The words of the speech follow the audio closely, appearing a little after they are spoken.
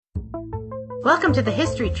Welcome to the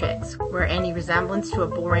History Tricks, where any resemblance to a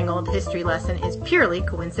boring old history lesson is purely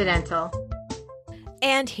coincidental.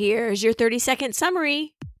 And here's your 30-second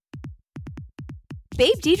summary.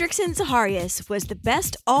 Babe Didrikson Zaharias was the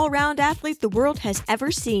best all-round athlete the world has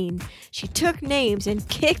ever seen. She took names and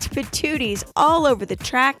kicked patooties all over the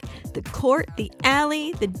track, the court, the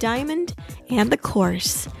alley, the diamond, and the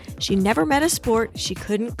course. She never met a sport she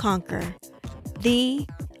couldn't conquer. The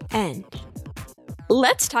end.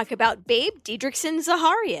 Let's talk about Babe Didrikson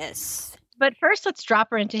Zaharias. But first, let's drop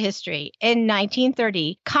her into history. In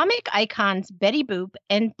 1930, comic icons Betty Boop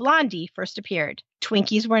and Blondie first appeared.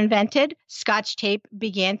 Twinkies were invented, Scotch tape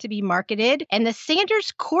began to be marketed, and the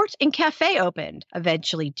Sanders Court and Cafe opened,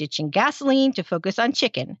 eventually ditching gasoline to focus on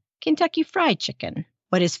chicken, Kentucky Fried Chicken.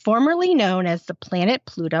 What is formerly known as the planet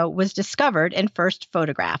Pluto was discovered and first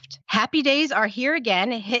photographed. Happy Days Are Here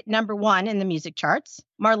Again hit number 1 in the music charts.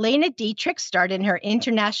 Marlene Dietrich starred in her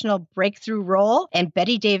international breakthrough role, and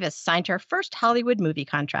Bette Davis signed her first Hollywood movie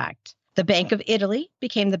contract. The Bank of Italy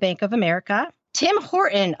became the Bank of America. Tim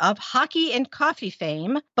Horton of hockey and coffee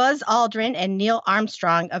fame, Buzz Aldrin and Neil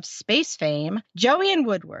Armstrong of space fame, Joanne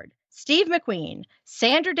Woodward, Steve McQueen,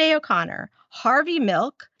 Sandra Day O'Connor, Harvey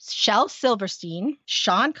Milk, Shel Silverstein,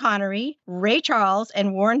 Sean Connery, Ray Charles,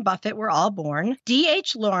 and Warren Buffett were all born.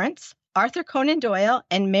 D.H. Lawrence, Arthur Conan Doyle,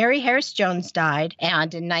 and Mary Harris Jones died.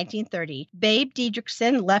 And in 1930, Babe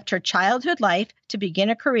Didrikson left her childhood life to begin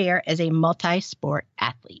a career as a multi-sport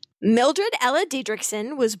athlete. Mildred Ella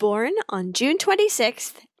Didrikson was born on June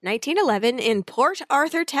 26th, 1911 in Port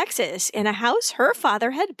Arthur, Texas, in a house her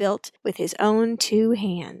father had built with his own 2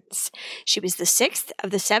 hands. She was the 6th of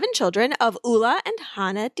the 7 children of Ulla and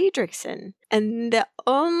Hannah Didrikson. And the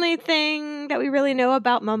only thing that we really know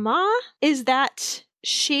about Mama is that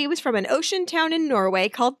she was from an ocean town in Norway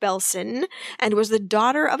called Belsen and was the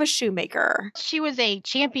daughter of a shoemaker. She was a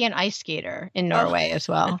champion ice skater in Norway as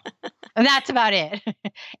well. And that's about it.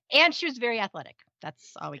 And she was very athletic.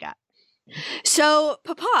 That's all we got. So,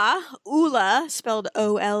 Papa, Ulla, spelled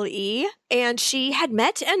O-L-E, and she had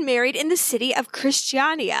met and married in the city of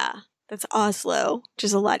Christiania. That's Oslo, which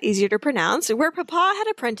is a lot easier to pronounce, where Papa had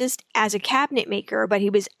apprenticed as a cabinet maker, but he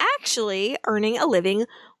was actually earning a living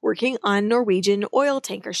working on Norwegian oil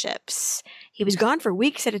tanker ships. He was gone for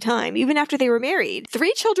weeks at a time, even after they were married.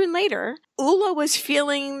 3 children later, Ulla was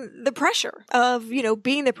feeling the pressure of,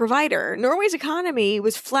 being the provider. Norway's economy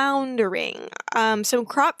was floundering. Some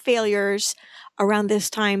crop failures around this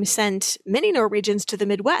time sent many Norwegians to the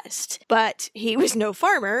Midwest, but he was no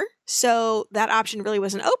farmer, so that option really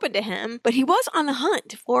wasn't open to him, but he was on the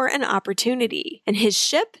hunt for an opportunity, and his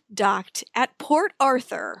ship docked at Port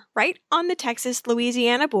Arthur, right on the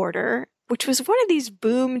Texas-Louisiana border, which was one of these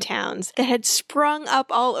boom towns that had sprung up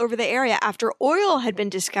all over the area after oil had been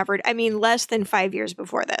discovered, less than 5 years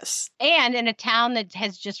before this. And in a town that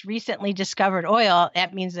has just recently discovered oil,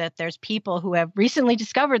 that means that there's people who have recently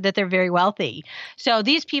discovered that they're very wealthy. So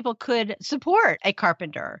these people could support a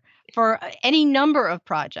carpenter for any number of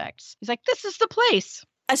projects. He's like, this is the place.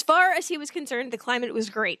 As far as he was concerned, the climate was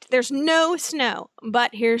great. There's no snow.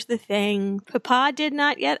 But here's the thing. Papa did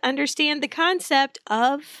not yet understand the concept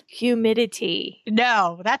of humidity.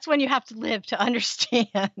 No, that's when you have to live to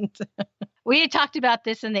understand. We had talked about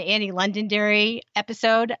this in the Annie Londonderry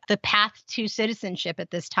episode. The path to citizenship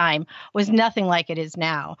at this time was nothing like it is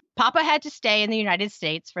now. Papa had to stay in the United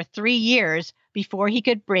States for 3 years before he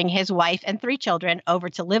could bring his wife and 3 children over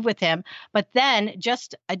to live with him. But then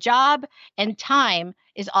just a job and time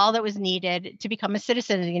is all that was needed to become a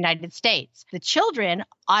citizen of the United States. The children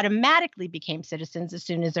automatically became citizens as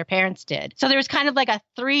soon as their parents did. So there was kind of like a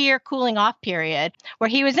 3-year cooling off period where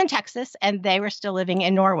he was in Texas and they were still living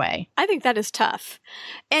in Norway. I think that is tough.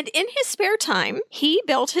 And in his spare time, he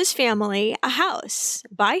built his family a house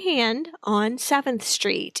by hand on 7th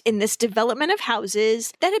Street in this development of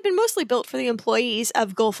houses that had been mostly built for the employees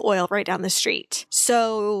of Gulf Oil right down the street.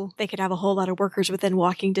 So they could have a whole lot of workers within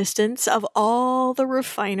walking distance of all the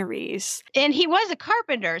refineries. And he was a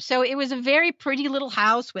carpenter, so it was a very pretty little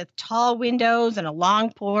house with tall windows and a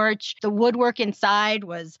long porch. The woodwork inside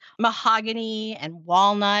was mahogany and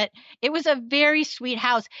walnut. It was a very sweet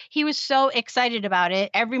house. He was so excited about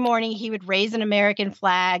it. Every morning he would raise an American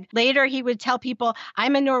flag. Later he would tell people,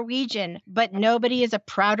 I'm a Norwegian, but nobody is a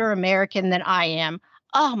prouder American than I am.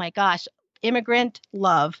 Oh my gosh, immigrant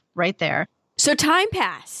love right there. So time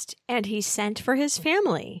passed, and he sent for his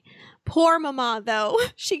family. Poor Mama, though.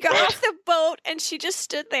 She got off the boat, and she just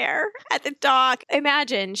stood there at the dock.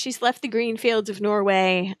 Imagine, she's left the green fields of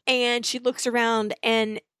Norway, and she looks around,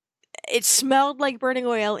 and it smelled like burning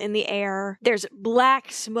oil in the air. There's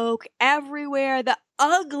black smoke everywhere. The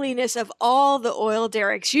ugliness of all the oil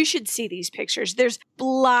derricks. You should see these pictures. There's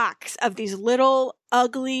blocks of these little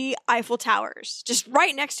ugly Eiffel Towers just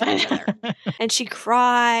right next to each other. And she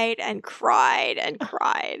cried and cried and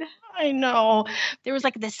cried. I know. There was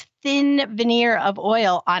like this thin veneer of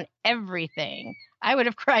oil on everything. I would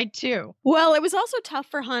have cried too. Well, it was also tough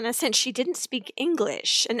for Hannah since she didn't speak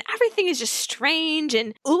English and everything is just strange,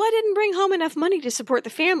 and Ulla didn't bring home enough money to support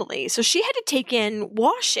the family, so she had to take in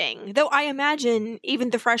washing, though I imagine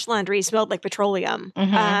even the fresh laundry smelled like petroleum.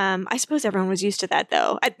 I suppose everyone was used to that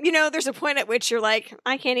though. There's a point at which you're like,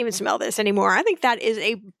 I can't even smell this anymore. I think that is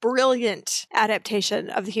a brilliant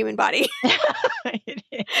adaptation of the human body.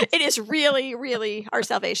 It is really, really our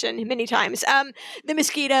salvation many times. The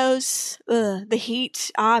mosquitoes, the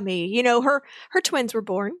heat, me. Her twins were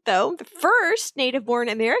born, though, the first native-born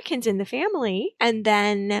Americans in the family. And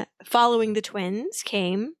then following the twins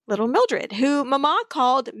came little Mildred, who Mama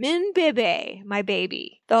called Min Bebe, my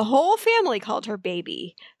baby. The whole family called her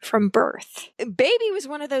baby from birth. Baby was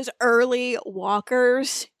one of those early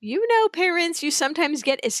walkers. Parents, you sometimes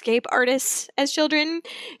get escape artists as children.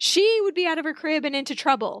 She would be out of her crib and into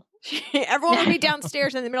trouble. Everyone would be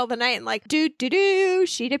downstairs in the middle of the night and like, do,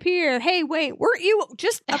 she'd appear. Hey, wait, weren't you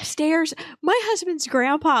just upstairs? My husband's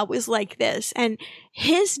grandpa was like this, and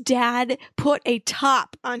his dad put a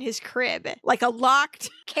top on his crib, like a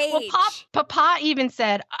locked cage. Well, Papa even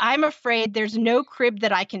said, I'm afraid there's no crib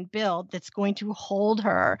that I can build that's going to hold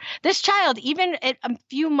her. This child, even at a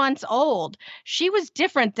few months old, she was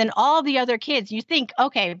different than all the other kids. You think,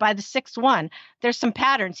 okay, by the sixth one, there's some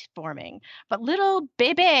patterns forming. But little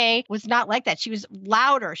Bebe was not like that. She was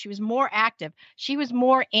louder. She was more active. She was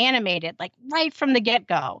more animated, like right from the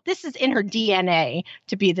get-go. This is in her DNA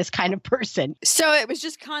to be this kind of person. So it was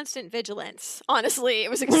just constant vigilance. Honestly, it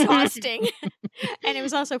was exhausting. And it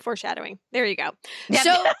was also foreshadowing. There you go. Yep.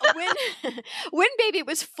 So when Baby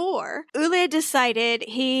was 4, Ule decided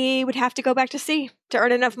he would have to go back to sea to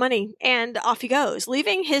earn enough money. And off he goes,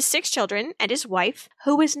 leaving his 6 children and his wife,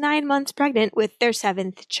 who was 9 months pregnant with their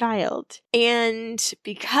 7th child. And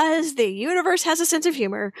because the universe has a sense of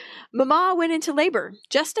humor, Mama went into labor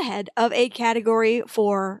just ahead of a Category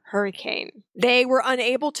 4 hurricane. They were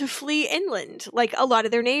unable to flee inland like a lot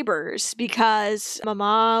of their neighbors because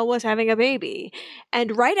Mama was having a baby.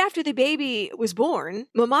 And right after the baby was born,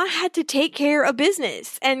 Mama had to take care of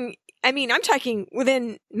business. And I'm talking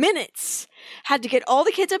within minutes. Had to get all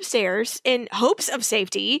the kids upstairs in hopes of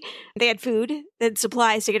safety. They had food, they had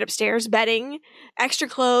supplies to get upstairs, bedding, extra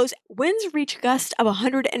clothes. Winds reached gusts of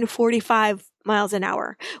 145 miles an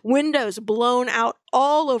hour. Windows blown out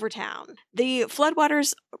all over town. The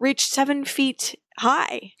floodwaters reached 7 feet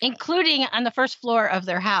high. Including on the first floor of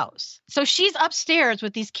their house. So she's upstairs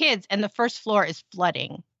with these kids and the first floor is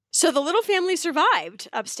flooding. So the little family survived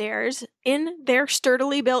upstairs in their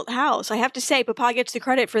sturdily built house. I have to say, Papa gets the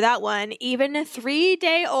credit for that one. Even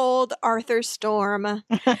 3-day-old Arthur Storm.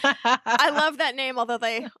 I love that name, although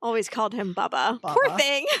they always called him Bubba. Poor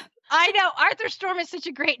thing. I know. Arthur Storm is such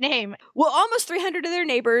a great name. Well, almost 300 of their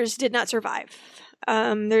neighbors did not survive.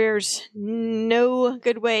 There's no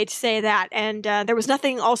good way to say that. And there was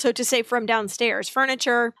nothing also to save from downstairs.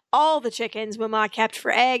 Furniture, all the chickens Mama kept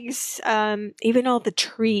for eggs, even all the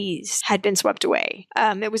trees had been swept away.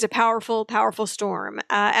 It was a powerful, powerful storm.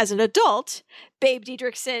 As an adult, Babe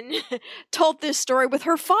Didrikson told this story with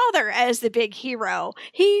her father as the big hero.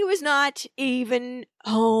 He was not even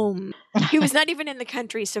home. He was not even in the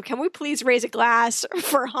country. So can we please raise a glass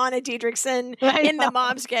for Hannah Didrikson in the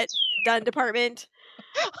Moms Get Done department?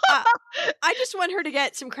 I just want her to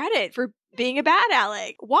get some credit for being a bad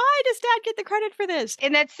Alec. Why does Dad get the credit for this?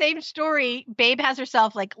 In that same story, Babe has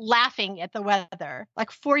herself like laughing at the weather. Like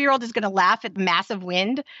 4-year-old is going to laugh at massive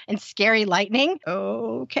wind and scary lightning.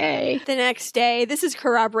 Okay. The next day, this is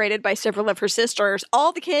corroborated by several of her sisters.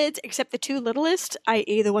 All the kids, except the 2 littlest,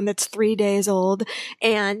 i.e. the one that's 3 days old,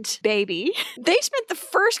 and Baby, they spent the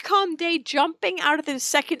first calm day jumping out of the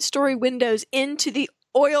 2nd-story windows into the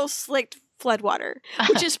oil-slicked floodwater,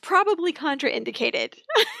 which is probably contraindicated.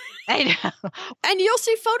 I know. And you'll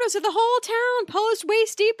see photos of the whole town posed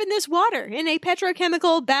waist deep in this water in a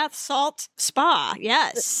petrochemical bath salt spa.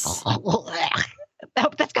 Yes.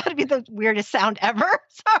 That's got to be the weirdest sound ever.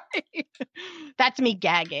 Sorry. That's me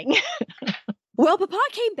gagging. Well, Papa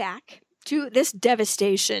came back to this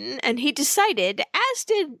devastation, and he decided, as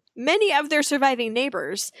did many of their surviving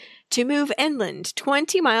neighbors to move inland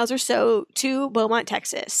 20 miles or so to Beaumont,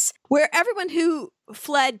 Texas, where everyone who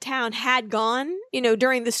fled town had gone,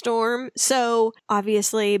 during the storm. So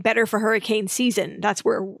obviously better for hurricane season. That's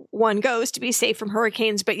where one goes to be safe from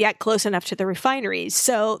hurricanes, but yet close enough to the refineries.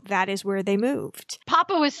 So that is where they moved.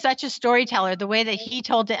 Papa was such a storyteller. The way that he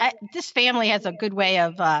told it, this family has a good way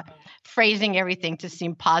of phrasing everything to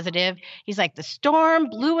seem positive. He's like, the storm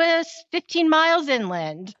blew us 15 miles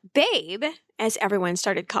inland. Babe, as everyone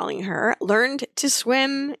started calling her, learned to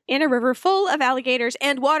swim in a river full of alligators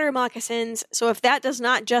and water moccasins. So if that does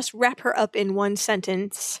not just wrap her up in one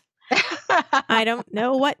sentence, I don't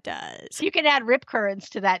know what does. You can add rip currents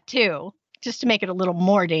to that too, just to make it a little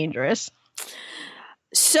more dangerous.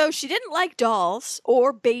 So she didn't like dolls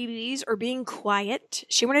or babies or being quiet.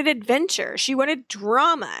 She wanted adventure. She wanted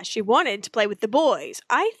drama. She wanted to play with the boys.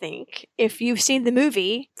 I think if you've seen the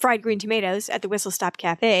movie Fried Green Tomatoes at the Whistle Stop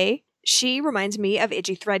Cafe, she reminds me of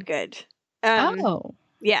Idgie Threadgood.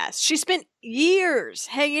 Yes, she spent years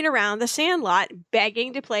hanging around the sandlot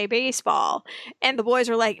begging to play baseball. And the boys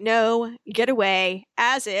are like, no, get away.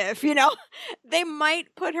 As if, they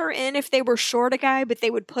might put her in if they were short a guy, but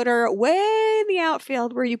they would put her way in the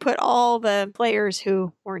outfield where you put all the players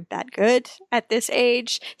who weren't that good at this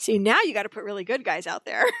age. See, now you got to put really good guys out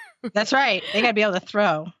there. That's right. They got to be able to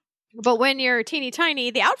throw. But when you're teeny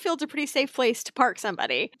tiny, the outfield's a pretty safe place to park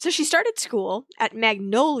somebody. So she started school at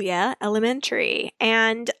Magnolia Elementary.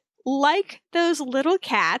 And like those little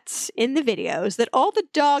cats in the videos that all the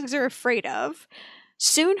dogs are afraid of,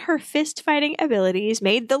 soon her fist-fighting abilities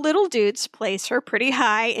made the little dudes place her pretty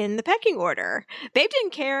high in the pecking order. Babe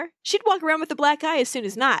didn't care. She'd walk around with a black eye as soon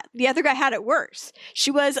as not. The other guy had it worse. She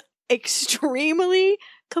was extremely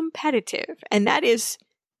competitive, and that is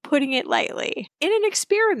putting it lightly. In an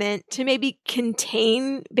experiment to maybe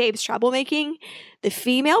contain Babe's troublemaking, the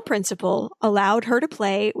female principal allowed her to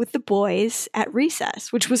play with the boys at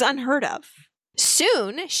recess, which was unheard of.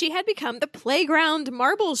 Soon, she had become the playground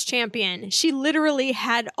marbles champion. She literally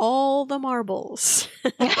had all the marbles.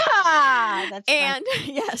 That's and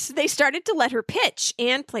yes, they started to let her pitch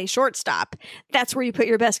and play shortstop. That's where you put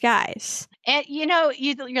your best guys. And you're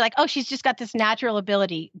like, oh, she's just got this natural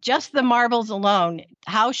ability. Just the marbles alone,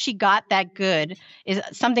 how she got that good is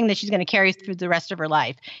something that she's going to carry through the rest of her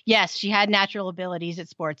life. Yes, she had natural abilities at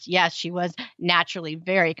sports. Yes, she was naturally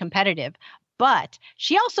very competitive. But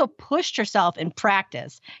she also pushed herself in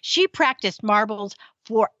practice. She practiced marbles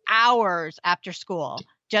for hours after school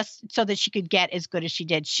just so that she could get as good as she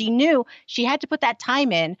did. She knew she had to put that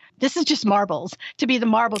time in. This is just marbles to be the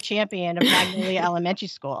marble champion of Magnolia Elementary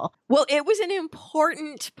School. Well, it was an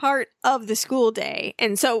important part of the school day.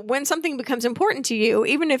 And so when something becomes important to you,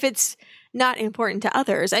 even if it's not important to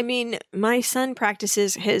others, I mean, my son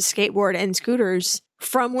practices his skateboard and scooters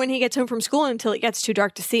from when he gets home from school until it gets too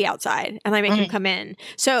dark to see outside, and I make him come in.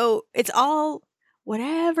 So it's all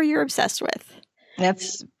whatever you're obsessed with.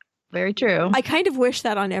 That's very true. I kind of wish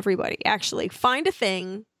that on everybody, actually. Find a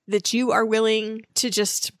thing that you are willing to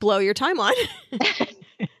just blow your time on.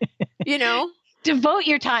 Devote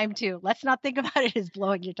your time to. Let's not think about it as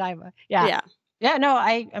blowing your time on. Yeah, no,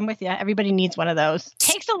 I'm with you. Everybody needs one of those.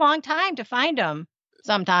 Takes a long time to find them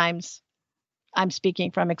sometimes. I'm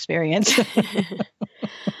speaking from experience.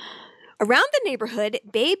 Around the neighborhood,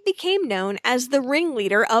 Babe became known as the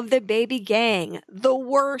ringleader of the baby gang. The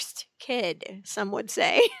worst kid, some would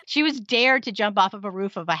say. She was dared to jump off of a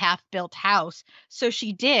roof of a half-built house. So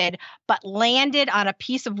she did, but landed on a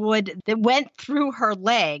piece of wood that went through her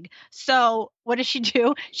leg. So what does she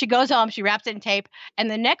do? She goes home, she wraps it in tape, and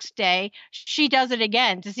the next day she does it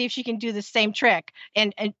again to see if she can do the same trick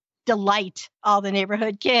and delight all the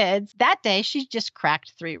neighborhood kids. That day, she just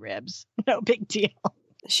cracked 3 ribs. No big deal.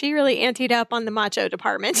 She really anteed up on the macho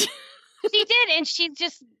department. She did, and she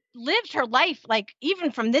just lived her life, like,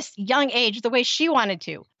 even from this young age, the way she wanted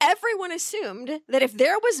to. Everyone assumed that if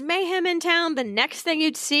there was mayhem in town, the next thing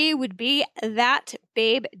you'd see would be that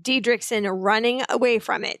Babe Didrikson running away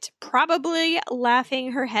from it, probably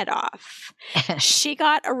laughing her head off. She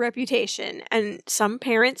got a reputation, and some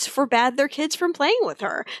parents forbade their kids from playing with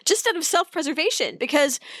her, just out of self-preservation,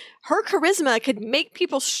 because her charisma could make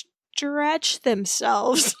people stretch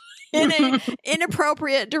themselves in an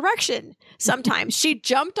inappropriate direction. Sometimes she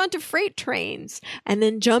jumped onto freight trains and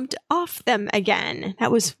then jumped off them again.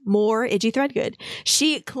 That was more Idgie Threadgood.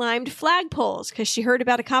 She climbed flagpoles because she heard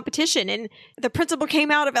about a competition, and the principal came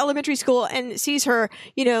out of elementary school and sees her,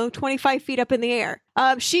 25 feet up in the air.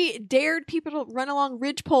 She dared people to run along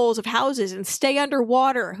ridge poles of houses and stay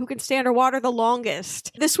underwater. Who can stay underwater the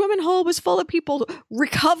longest? The swimming hole was full of people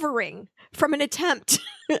recovering from an attempt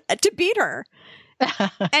to beat her.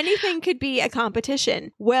 Anything could be a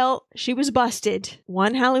competition. Well, she was busted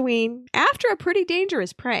one Halloween after a pretty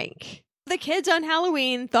dangerous prank. The kids on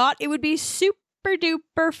Halloween thought it would be super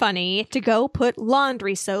duper funny to go put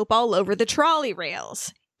laundry soap all over the trolley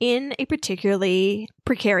rails in a particularly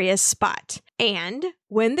precarious spot. And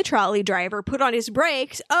when the trolley driver put on his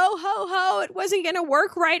brakes, oh ho ho, it wasn't going to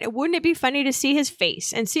work right. And wouldn't it be funny to see his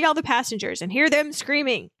face and see all the passengers and hear them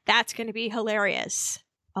screaming? That's going to be hilarious.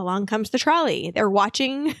 Along comes the trolley. They're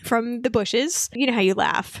watching from the bushes. You know how you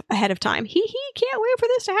laugh ahead of time. Hee, can't wait for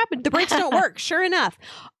this to happen. The brakes don't work. Sure enough.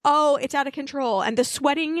 Oh, it's out of control. And the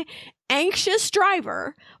sweating, anxious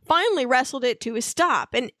driver finally wrestled it to a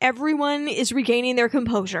stop. And everyone is regaining their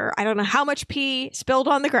composure. I don't know how much pee spilled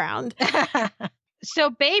on the ground.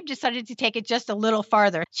 So Babe decided to take it just a little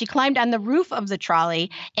farther. She climbed on the roof of the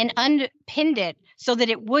trolley and unpinned it so that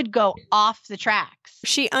it would go off the tracks.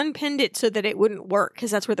 She unpinned it so that it wouldn't work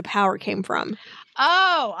because that's where the power came from.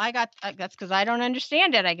 Oh, that's because I don't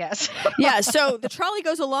understand it, I guess. Yeah, so the trolley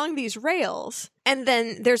goes along these rails, and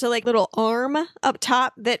then there's a little arm up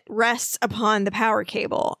top that rests upon the power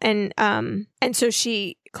cable. And so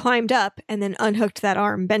she climbed up and then unhooked that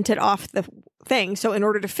arm, bent it off the thing. So in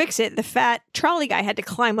order to fix it, the fat trolley guy had to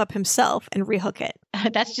climb up himself and rehook it.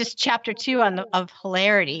 That's just chapter 2 of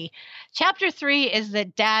hilarity. Chapter 3 is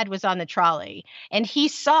that Dad was on the trolley and he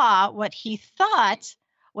saw what he thought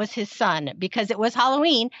was his son because it was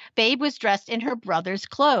Halloween. Babe was dressed in her brother's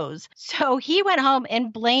clothes. So he went home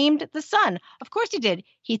and blamed the son. Of course he did.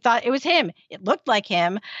 He thought it was him. It looked like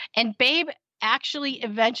him. And Babe actually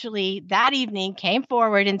eventually that evening came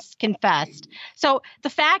forward and confessed. So the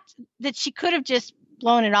fact that she could have just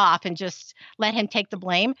blown it off and just let him take the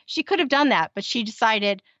blame, she could have done that, but she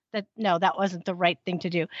decided that no, that wasn't the right thing to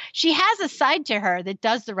do. She has a side to her that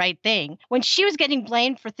does the right thing. When she was getting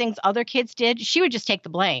blamed for things other kids did, she would just take the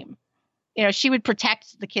blame. You know, she would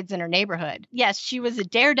protect the kids in her neighborhood. Yes, she was a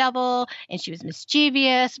daredevil and she was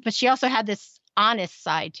mischievous, but she also had this honest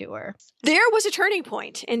side to her. There was a turning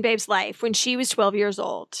point in Babe's life when she was 12 years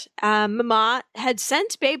old. Mama had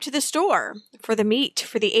sent Babe to the store for the meet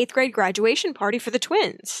for the 8th grade graduation party for the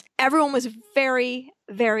twins. Everyone was very,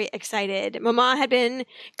 very excited. Mama had been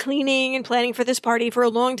cleaning and planning for this party for a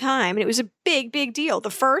long time, and it was a big, big deal.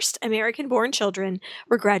 The first American-born children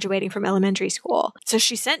were graduating from elementary school. So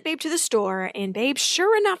she sent Babe to the store, and Babe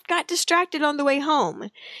sure enough got distracted on the way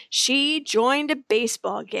home. She joined a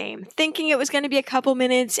baseball game, thinking it was going to be a couple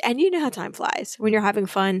minutes, and you know how time flies when you're having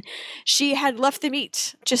fun. She had left the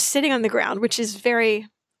meat just sitting on the ground, which is very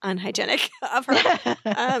unhygienic of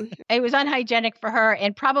her. It was unhygienic for her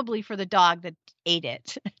and probably for the dog that ate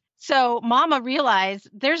it. So Mama realized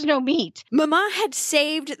there's no meat. Mama had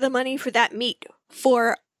saved the money for that meat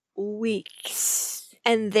for weeks,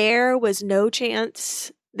 and there was no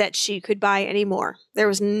chance that she could buy any more. There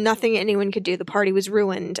was nothing anyone could do. The party was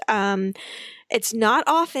ruined. It's not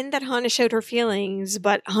often that Hannah showed her feelings,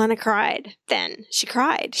 but Hannah cried then. She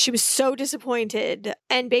cried. She was so disappointed,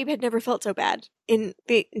 and Babe had never felt so bad in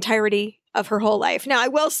the entirety of her whole life. Now, I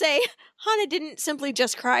will say, Hannah didn't simply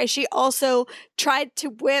just cry. She also tried to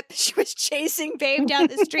whip. She was chasing Babe down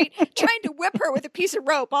the street, trying to whip her with a piece of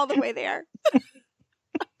rope all the way there.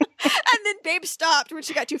 And then Babe stopped when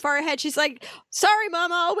she got too far ahead. She's like, sorry,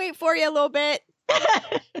 Mama, I'll wait for you a little bit.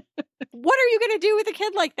 What are you going to do with a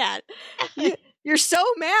kid like that? You're so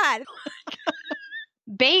mad.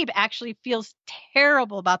 Babe actually feels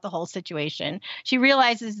terrible about the whole situation. She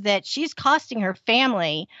realizes that she's costing her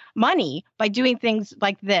family money by doing things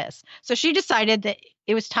like this. So she decided that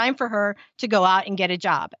it was time for her to go out and get a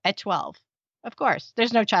job at 12. Of course,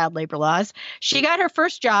 there's no child labor laws. She got her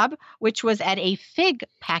first job, which was at a fig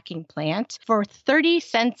packing plant for 30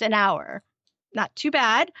 cents an hour. Not too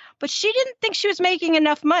bad, but she didn't think she was making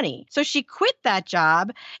enough money. So she quit that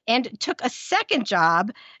job and took a second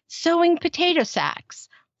job sewing potato sacks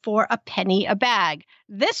for a penny a bag.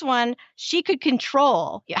 This one, she could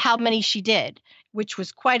control how many she did, which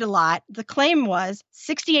was quite a lot. The claim was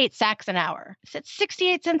 68 sacks an hour. It said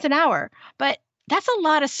 68 cents an hour, but that's a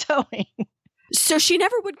lot of sewing. So she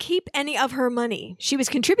never would keep any of her money. She was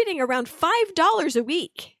contributing around $5 a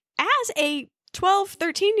week as a 12,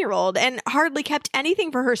 13-year-old and hardly kept anything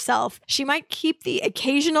for herself. She might keep the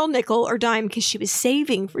occasional nickel or dime because she was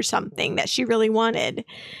saving for something that she really wanted.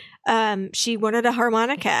 She wanted a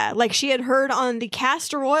harmonica, like she had heard on the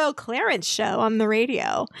Castor Oil Clarence show on the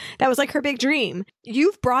radio. That was like her big dream.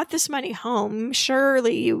 You've brought this money home.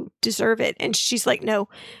 Surely you deserve it. And she's like, no,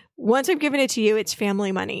 once I've given it to you, it's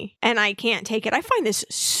family money and I can't take it. I find this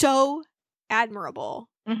so admirable.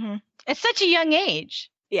 Mm-hmm. It's such a young age.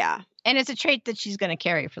 Yeah. And it's a trait that she's going to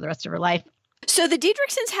carry for the rest of her life. So the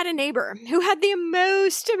Didriksons had a neighbor who had the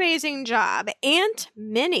most amazing job. Aunt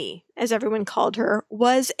Minnie, as everyone called her,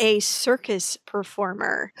 was a circus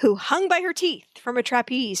performer who hung by her teeth from a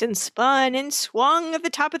trapeze and spun and swung at the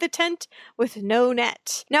top of the tent with no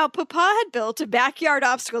net. Now, Papa had built a backyard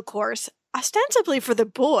obstacle course ostensibly for the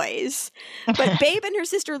boys, but Babe and her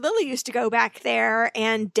sister Lily used to go back there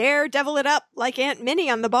and daredevil it up like Aunt Minnie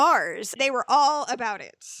on the bars. They were all about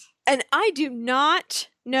it. And I do not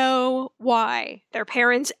know why their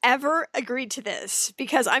parents ever agreed to this,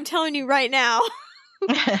 because I'm telling you right now,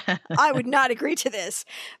 I would not agree to this.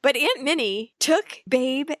 But Aunt Minnie took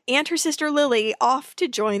Babe and her sister Lily off to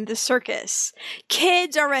join the circus.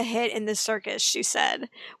 Kids are a hit in the circus, she said.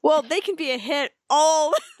 Well, they can be a hit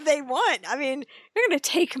all they want. I mean, you're going to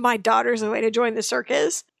take my daughters away to join the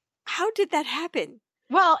circus. How did that happen?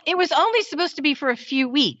 Well, it was only supposed to be for a few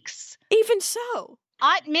weeks. Even so.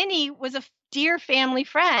 Aunt Minnie was a dear family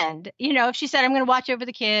friend. You know, if she said, I'm going to watch over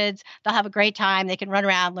the kids, they'll have a great time. They can run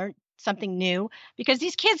around, learn something new, because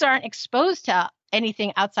these kids aren't exposed to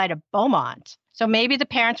anything outside of Beaumont. So maybe the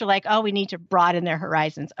parents are like, oh, we need to broaden their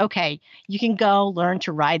horizons. Okay, you can go learn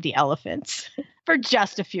to ride the elephants for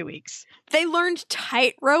just a few weeks. They learned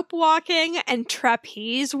tightrope walking and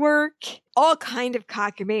trapeze work, all kind of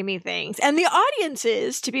cockamamie things. And the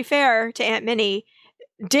audiences, to be fair to Aunt Minnie,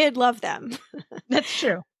 did love them. That's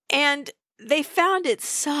true. And they found it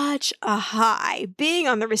such a high, being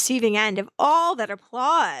on the receiving end of all that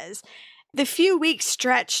applause. The few weeks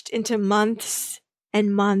stretched into months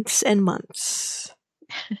and months and months.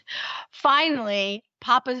 Finally,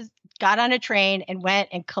 Papa got on a train and went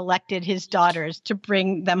and collected his daughters to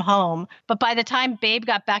bring them home. But by the time Babe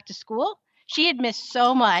got back to school, she had missed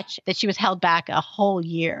so much that she was held back a whole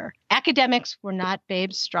year. Academics were not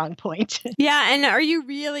Babe's strong point. Yeah, and are you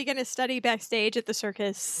really going to study backstage at the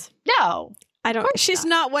circus? No. I don't. She's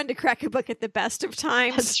not one to crack a book at the best of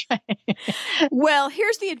times. That's right. Well,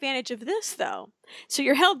 here's the advantage of this, though. So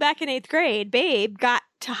you're held back in 8th grade. Babe got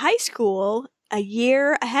to high school a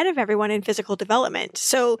year ahead of everyone in physical development.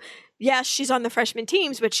 So yes, she's on the freshman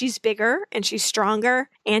teams, but she's bigger and she's stronger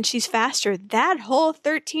and she's faster. That whole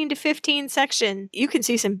 13 to 15 section, you can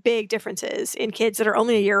see some big differences in kids that are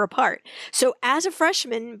only a year apart. So as a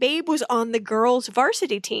freshman, Babe was on the girls'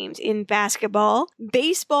 varsity teams in basketball,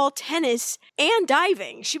 baseball, tennis, and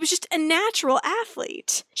diving. She was just a natural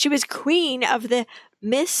athlete. She was queen of the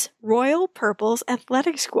Miss Royal Purple's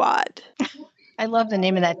athletic squad. I love the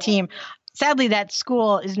name of that team. Sadly, that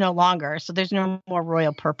school is no longer, so there's no more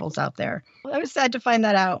Royal Purples out there. I was sad to find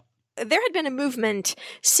that out. There had been a movement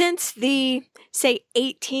since the, say,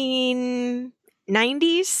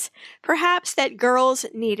 1890s, perhaps, that girls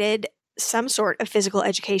needed some sort of physical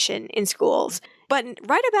education in schools. But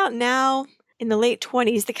right about now, in the late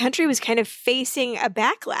 20s, the country was kind of facing a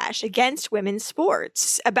backlash against women's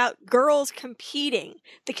sports, about girls competing,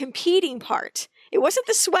 the competing part. It wasn't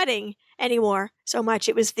the sweating anymore so much.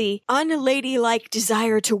 It was the unladylike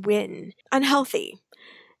desire to win. Unhealthy.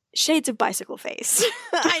 Shades of bicycle face.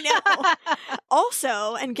 I know.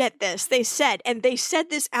 Also, and get this, they said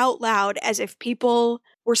this out loud as if people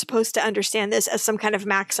were supposed to understand this as some kind of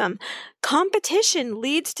maxim. Competition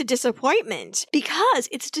leads to disappointment because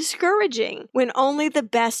it's discouraging when only the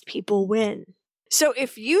best people win. So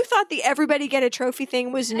if you thought the everybody get a trophy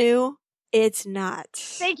thing was new, it's not.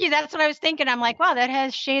 Thank you. That's what I was thinking. I'm like, wow, that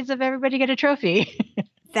has shades of everybody get a trophy.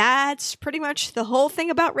 That's pretty much the whole thing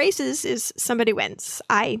about races is somebody wins.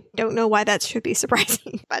 I don't know why that should be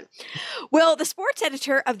surprising, but well, the sports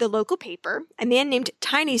editor of the local paper, a man named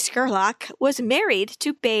Tiny Skurlock, was married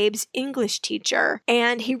to Babe's English teacher,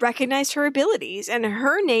 and he recognized her abilities, and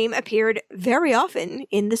her name appeared very often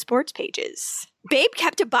in the sports pages. Babe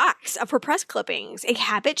kept a box of her press clippings, a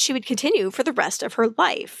habit she would continue for the rest of her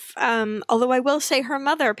life. Although I will say her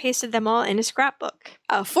mother pasted them all in a scrapbook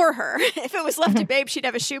for her. If it was left to Babe, she'd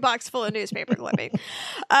have a shoebox full of newspaper clippings.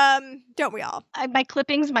 Don't we all? My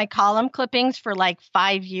clippings, my column clippings for like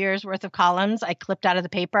 5 years worth of columns, I clipped out of the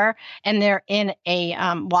paper, and they're in a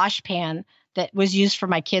wash pan that was used for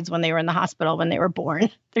my kids when they were in the hospital when they were born.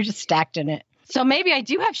 They're just stacked in it. So maybe I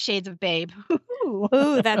do have shades of Babe.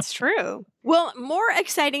 Ooh, that's true. Well, more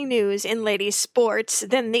exciting news in ladies' sports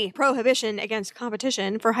than the prohibition against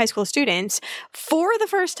competition for high school students. For the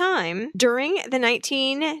first time, during the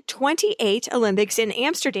 1928 Olympics in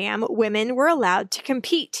Amsterdam, women were allowed to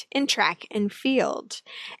compete in track and field.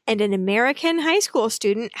 And an American high school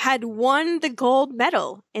student had won the gold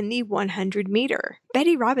medal in the 100 meter.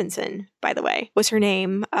 Betty Robinson, by the way, was her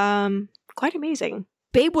name. Quite amazing.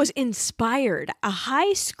 Babe was inspired. A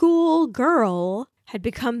high school girl had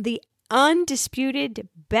become the undisputed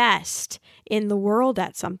best in the world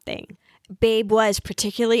at something. Babe was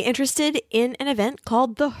particularly interested in an event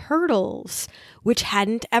called the hurdles, which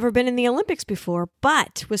hadn't ever been in the Olympics before,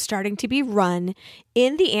 but was starting to be run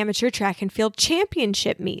in the amateur track and field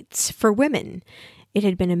championship meets for women. It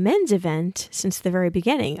had been a men's event since the very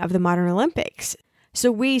beginning of the modern Olympics. So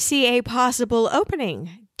we see a possible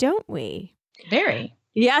opening, don't we? Very.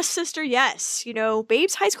 Yes, sister, yes. You know,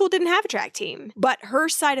 Babe's high school didn't have a track team, but her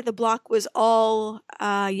side of the block was all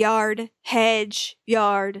yard, hedge.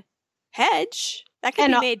 That could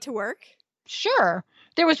be made to work. Sure.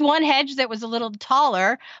 There was one hedge that was a little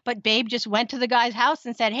taller, but Babe just went to the guy's house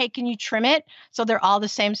and said, hey, can you trim it so they're all the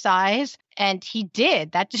same size? And he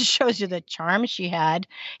did. That just shows you the charm she had.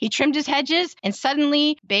 He trimmed his hedges, and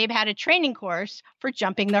suddenly Babe had a training course for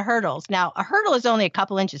jumping the hurdles. Now, a hurdle is only a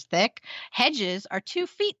couple inches thick. Hedges are 2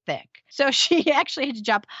 feet thick. So she actually had to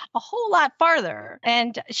jump a whole lot farther.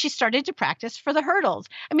 And she started to practice for the hurdles.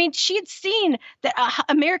 I mean, she had seen that an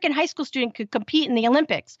American high school student could compete in the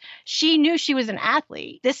Olympics. She knew she was an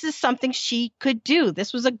athlete. This is something she could do.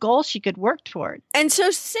 This was a goal she could work toward. And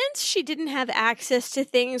so since she didn't have access to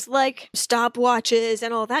things like stopwatches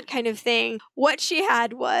and all that kind of thing, what she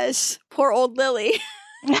had was poor old Lily.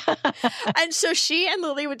 And so she and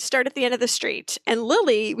Lily would start at the end of the street, and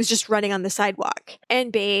Lily was just running on the sidewalk,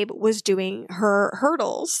 and Babe was doing her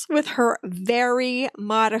hurdles with her very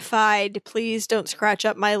modified, please don't scratch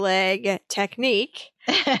up my leg technique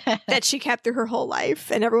that she kept through her whole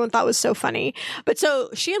life, and everyone thought was so funny. But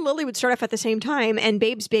so she and Lily would start off at the same time, and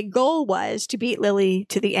Babe's big goal was to beat Lily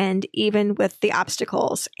to the end, even with the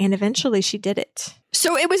obstacles, and eventually she did it.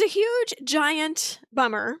 So it was a huge, giant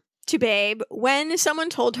bummer to Babe when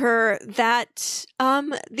someone told her that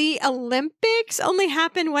the Olympics only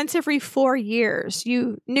happen once every 4 years.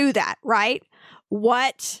 You knew that, right?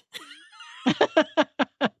 What?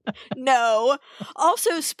 No.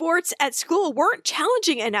 Also, sports at school weren't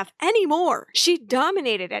challenging enough anymore. She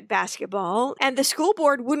dominated at basketball, and the school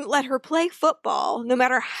board wouldn't let her play football, no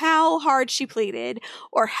matter how hard she pleaded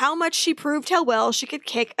or how much she proved how well she could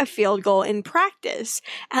kick a field goal in practice.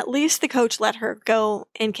 At least the coach let her go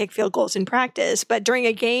and kick field goals in practice, but during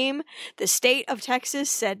a game, the state of Texas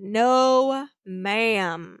said no,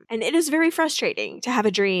 ma'am. And it is very frustrating to have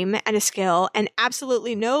a dream and a skill and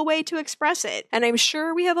absolutely no way to express it. And I'm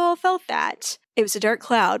sure we have all felt that. It was a dark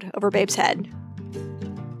cloud over Babe's head.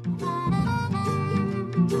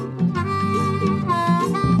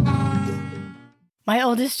 My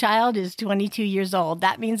oldest child is 22 years old.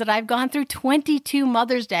 That means that I've gone through 22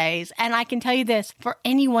 Mother's Days. And I can tell you this, for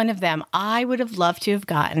any one of them, I would have loved to have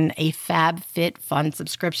gotten a FabFitFun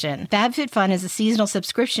subscription. FabFitFun is a seasonal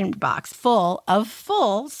subscription box full of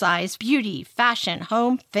full-size beauty, fashion,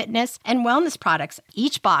 home, fitness, and wellness products.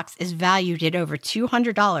 Each box is valued at over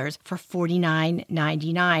 $200 for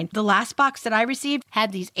 $49.99. The last box that I received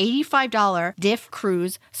had these $85 Diff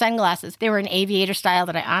Cruise sunglasses. They were an aviator style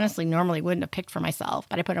that I honestly normally wouldn't have picked for myself.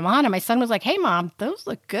 But I put them on, and my son was like, hey, Mom, those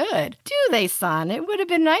look good. Do they, son? It would have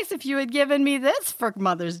been nice if you had given me this for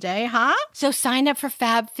Mother's Day, huh? So sign up for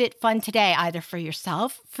FabFitFun today, either for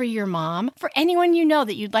yourself, for your mom, for anyone you know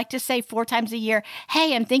that you'd like to say 4 times a year,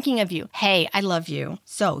 hey, I'm thinking of you. Hey, I love you.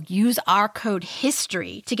 So use our code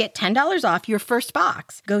HISTORY to get $10 off your first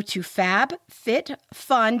box. Go to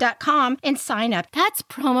fabfitfun.com and sign up. That's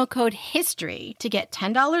promo code HISTORY to get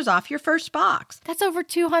 $10 off your first box. That's over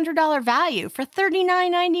 $200 value for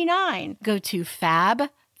 $39.99. Go to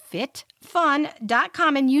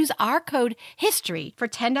fabfitfun.com and use our code HISTORY for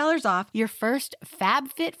 $10 off your first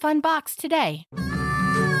FabFitFun box today.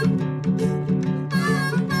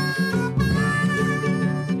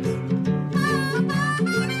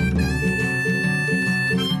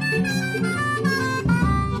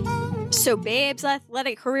 So Babe's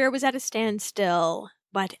athletic career was at a standstill,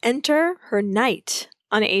 but enter her knight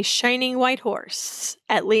on a shining white horse,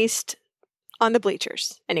 at least on the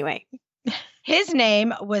bleachers. Anyway. His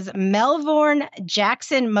name was Melvorn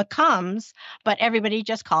Jackson McCombs, but everybody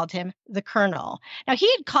just called him the Colonel. Now,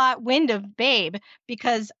 he had caught wind of Babe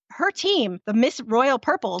because her team, the Miss Royal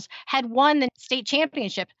Purples, had won the state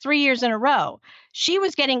championship 3 years in a row. She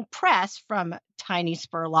was getting press from Tiny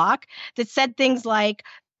Spurlock that said things like,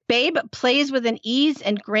 Babe plays with an ease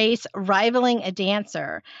and grace rivaling a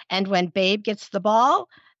dancer. And when Babe gets the ball,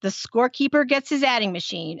 the scorekeeper gets his adding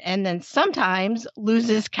machine and then sometimes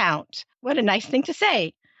loses count. What a nice thing to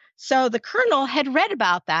say. So the Colonel had read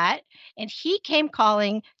about that, and he came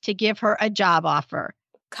calling to give her a job offer.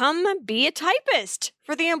 Come be a typist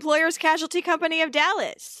for the Employers Casualty Company of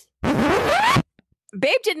Dallas.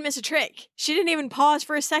 Babe didn't miss a trick. She didn't even pause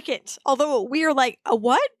for a second. Although we are like, a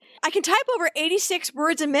what? I can type over 86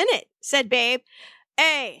 words a minute, said Babe.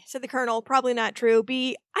 A, said the colonel, probably not true.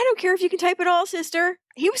 B, I don't care if you can type at all, sister.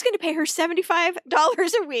 He was going to pay her $75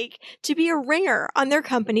 a week to be a ringer on their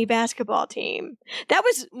company basketball team. That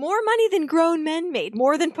was more money than grown men made,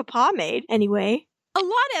 more than Papa made, anyway. A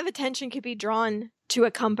lot of attention could be drawn to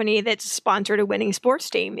a company that sponsored a winning sports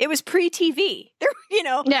team. It was pre-TV.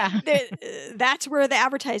 That's where the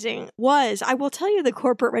advertising was. I will tell you the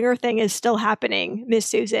corporate ringer thing is still happening, Miss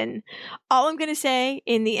Susan. All I'm going to say,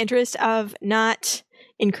 in the interest of not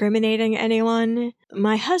incriminating anyone,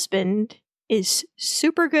 my husband is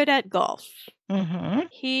super good at golf. Mm-hmm.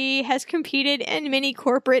 He has competed in many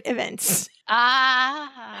corporate events.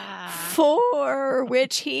 For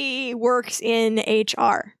which he works in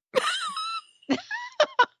HR.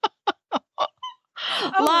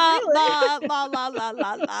 La, la, la, la,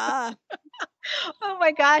 la, la. Oh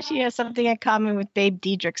my gosh, he has something in common with Babe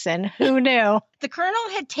Didrikson. Who knew? The colonel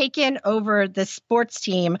had taken over the sports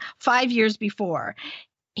team 5 years before.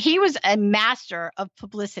 He was a master of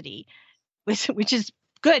publicity, which is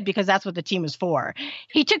good because that's what the team was for.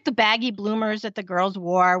 He took the baggy bloomers that the girls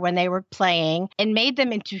wore when they were playing and made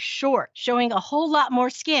them into shorts, showing a whole lot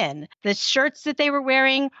more skin. The shirts that they were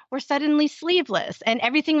wearing were suddenly sleeveless and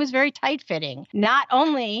everything was very tight-fitting. Not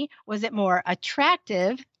only was it more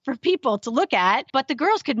attractive for people to look at, but the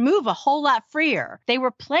girls could move a whole lot freer. They were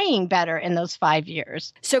playing better in those 5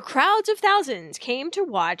 years. So crowds of thousands came to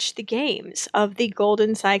watch the games of the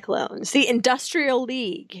Golden Cyclones. The Industrial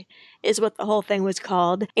League is what the whole thing was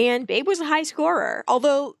called. And Babe was a high scorer,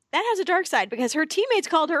 although that has a dark side because her teammates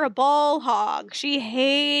called her a ball hog. She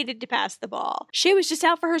hated to pass the ball. She was just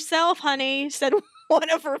out for herself, honey, said one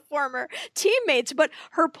of her former teammates, but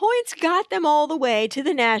her points got them all the way to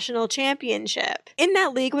the national championship. In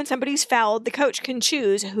that league, when somebody's fouled, the coach can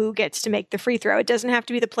choose who gets to make the free throw. It doesn't have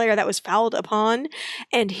to be the player that was fouled upon.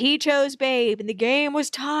 And he chose Babe, and the game was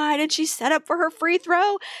tied, and she set up for her free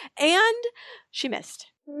throw, and she missed.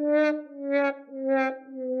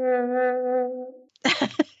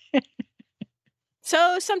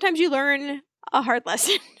 So sometimes you learn a hard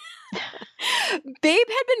lesson. Babe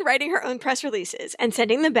had been writing her own press releases and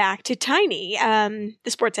sending them back to Tiny,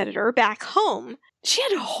 the sports editor, back home. She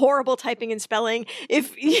had horrible typing and spelling.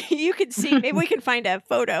 If you could see, maybe we can find a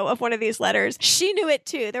photo of one of these letters. She knew it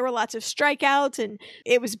too. There were lots of strikeouts and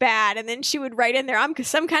it was bad. And then she would write in there, I'm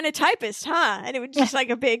some kind of typist, huh? And it was just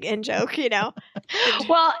like a big in-joke,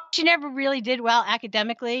 Well, she never really did well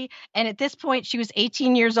academically. And at this point, she was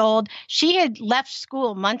 18 years old. She had left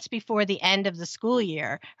school months before the end of the school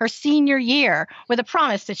year, her senior year, with a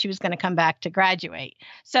promise that she was going to come back to graduate.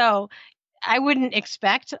 So I wouldn't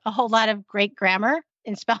expect a whole lot of great grammar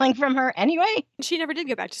and spelling from her anyway. She never did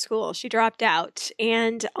go back to school. She dropped out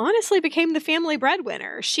and honestly became the family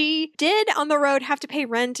breadwinner. She did on the road have to pay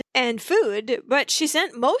rent and food, but she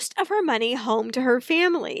sent most of her money home to her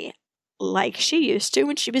family, like she used to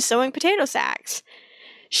when she was sewing potato sacks.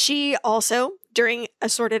 She also, during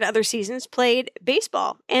assorted other seasons, played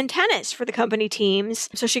baseball and tennis for the company teams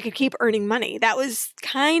so she could keep earning money. That was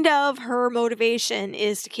kind of her motivation,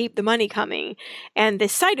 is to keep the money coming. And the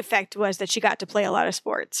side effect was that she got to play a lot of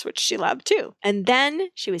sports, which she loved too. And then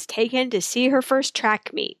she was taken to see her first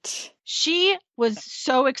track meet. She was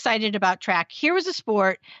so excited about track. Here was a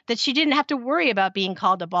sport that she didn't have to worry about being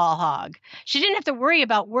called a ball hog. She didn't have to worry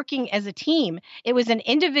about working as a team. It was an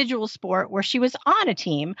individual sport where she was on a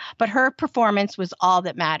team, but her performance was all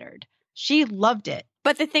that mattered. She loved it.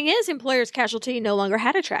 But the thing is, Employers Casualty no longer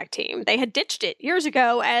had a track team. They had ditched it years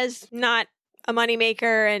ago as not a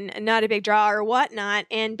moneymaker and not a big draw or whatnot,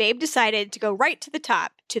 and Babe decided to go right to the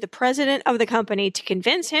top, to the president of the company, to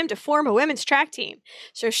convince him to form a women's track team.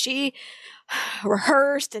 So she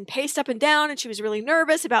rehearsed and paced up and down, and she was really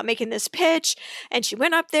nervous about making this pitch, and she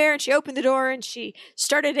went up there and she opened the door and she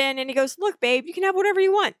started in, and he goes, look, Babe, you can have whatever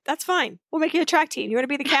you want. That's fine. We'll make you a track team. You want to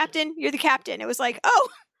be the captain? You're the captain. It was like, oh,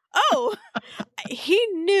 he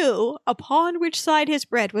knew upon which side his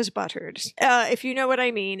bread was buttered, if you know what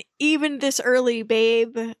I mean. Even this early,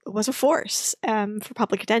 Babe was a force for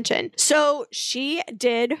public attention. So she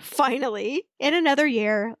did finally, in another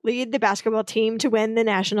year, lead the basketball team to win the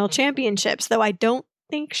national championships, though I don't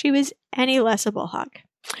think she was any less a ball hog.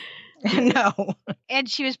 No. And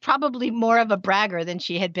she was probably more of a bragger than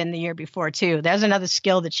she had been the year before, too. There's another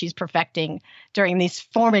skill that she's perfecting during these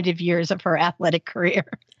formative years of her athletic career.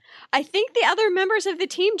 I think the other members of the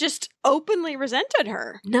team just openly resented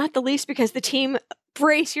her, not the least because the team,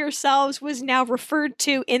 brace yourselves, was now referred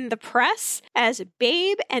to in the press as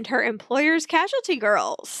Babe and her Employers Casualty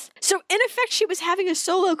Girls. So in effect, she was having a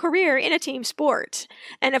solo career in a team sport.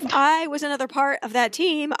 And if I was another part of that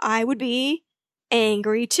team, I would be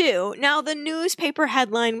angry too. Now, the newspaper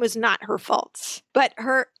headline was not her fault, but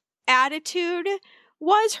her attitude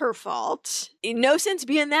was her fault. No sense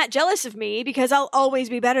being that jealous of me because I'll always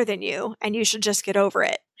be better than you and you should just get over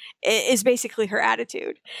it, is basically her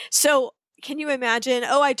attitude. So can you imagine?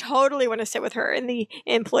 Oh, I totally want to sit with her in the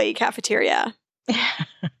employee cafeteria.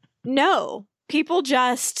 No, people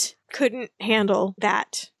just couldn't handle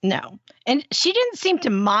that. No. And she didn't seem to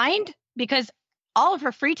mind because all of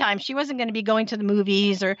her free time, she wasn't going to be going to the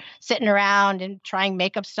movies or sitting around and trying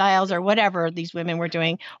makeup styles or whatever these women were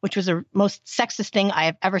doing, which was the most sexist thing I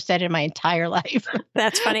have ever said in my entire life.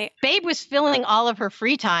 That's funny. Babe was filling all of her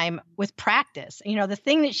free time with practice. You know, the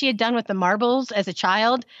thing that she had done with the marbles as a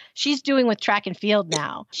child, she's doing with track and field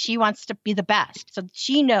now. She wants to be the best. So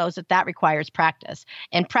she knows that that requires practice.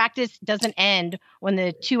 And practice doesn't end when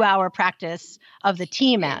the 2-hour practice of the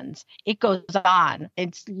team ends. It goes on.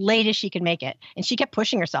 It's late as she can make it. And she kept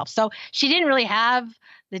pushing herself. So she didn't really have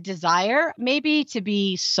the desire maybe to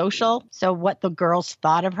be social. So what the girls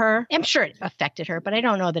thought of her, I'm sure it affected her, but I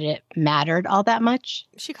don't know that it mattered all that much.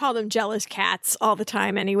 She called them jealous cats all the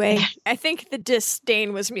time anyway. I think the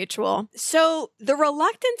disdain was mutual. So the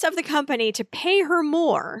reluctance of the company to pay her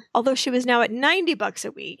more, although she was now at $90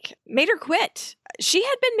 a week, made her quit. She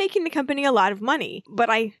had been making the company a lot of money, but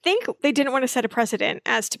I think they didn't want to set a precedent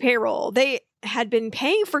as to payroll. They had been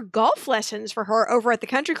paying for golf lessons for her over at the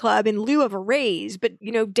country club in lieu of a raise. But,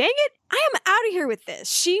 dang it, I am out of here with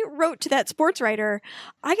this. She wrote to that sports writer,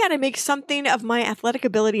 I got to make something of my athletic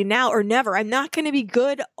ability now or never. I'm not going to be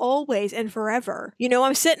good always and forever.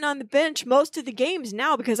 I'm sitting on the bench most of the games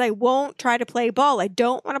now because I won't try to play ball. I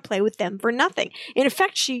don't want to play with them for nothing. In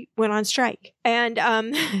effect, she went on strike. And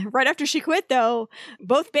right after she quit, though,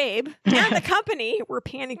 both Babe and the company were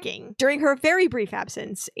panicking during her very brief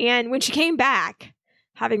absence. And when she came back,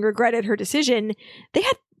 having regretted her decision, they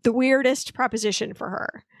had the weirdest proposition for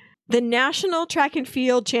her. The National Track and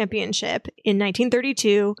Field Championship in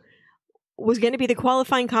 1932 was going to be the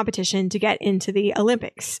qualifying competition to get into the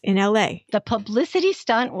Olympics in LA. The publicity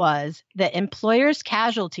stunt was that Employers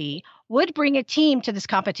Casualty would bring a team to this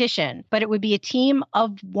competition, but it would be a team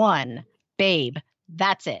of one. Babe,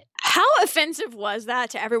 that's it. How offensive was that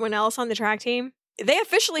to everyone else on the track team? They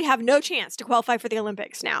officially have no chance to qualify for the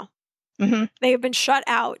Olympics now. Mm-hmm. They have been shut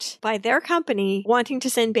out by their company wanting to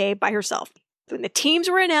send Babe by herself. When the teams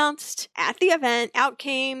were announced at the event, out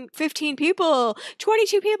came 15 people,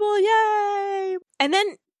 22 people, yay! And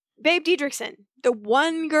then Babe Didrikson, the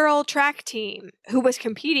one-girl track team who was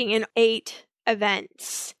competing in 8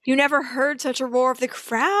 events. You never heard such a roar of the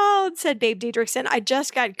crowd, said Babe Didrikson. I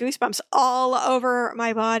just got goosebumps all over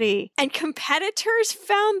my body. And competitors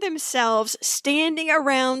found themselves standing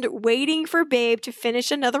around waiting for Babe to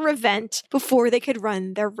finish another event before they could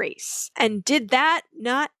run their race. And did that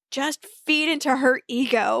not just feed into her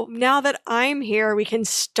ego? Now that I'm here, we can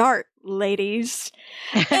start, ladies.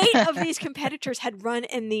 8 of these competitors had run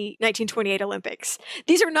in the 1928 Olympics.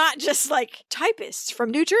 These are not just like typists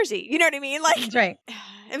from New Jersey. You know what I mean? Like, That's right.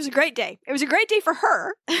 It was a great day. It was a great day for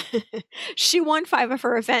her. She won 5 of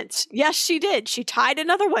her events. Yes, she did. She tied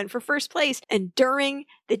another one for first place. And during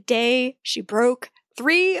the day, she broke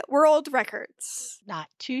 3 world records. Not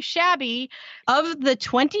too shabby. Of the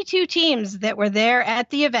 22 teams that were there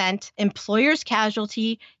at the event, Employers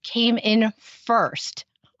Casualty came in first.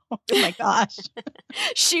 Oh my gosh.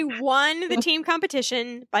 She won the team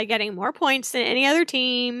competition by getting more points than any other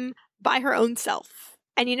team by her own self.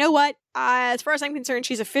 And you know what? As far as I'm concerned,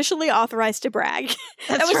 she's officially authorized to brag.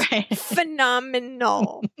 That's that was right.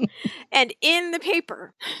 Phenomenal. And in the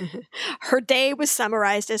paper, her day was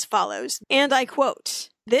summarized as follows, and I quote,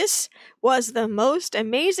 "This was the most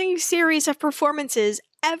amazing series of performances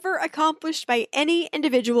ever accomplished by any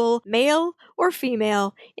individual, male or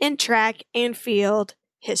female, in track and field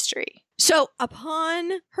history." So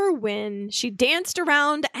upon her win, she danced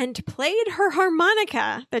around and played her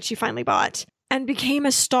harmonica that she finally bought and became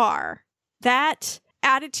a star. That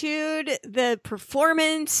attitude, the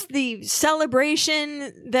performance, the celebration,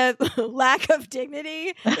 the lack of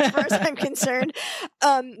dignity, as far as I'm concerned,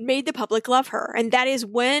 made the public love her. And that is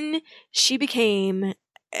when she became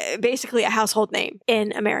basically a household name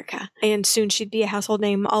in America. And soon she'd be a household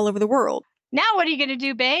name all over the world. Now what are you going to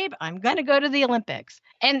do, babe? I'm going to go to the Olympics.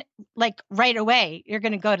 And like right away, you're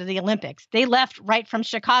going to go to the Olympics. They left right from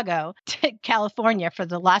Chicago to California for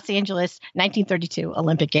the Los Angeles 1932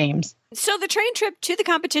 Olympic Games. So the train trip to the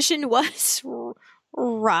competition was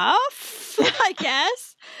rough, I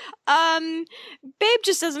guess. Babe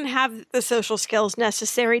just doesn't have the social skills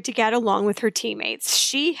necessary to get along with her teammates.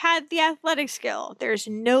 She had the athletic skill. There's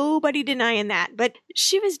nobody denying that. But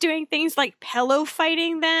she was doing things like pillow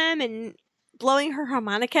fighting them and blowing her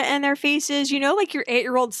harmonica in their faces, like your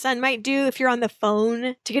 8-year-old son might do if you're on the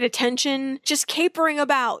phone to get attention, just capering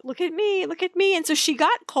about, look at me. And so she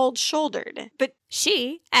got cold-shouldered. But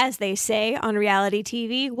she, as they say on reality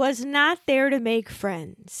TV, was not there to make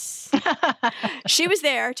friends. She was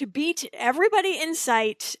there to beat everybody in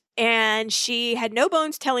sight, and she had no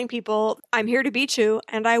bones telling people, I'm here to beat you,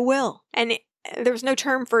 and I will. And there was no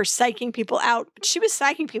term for psyching people out, but she was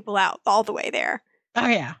psyching people out all the way there. Oh,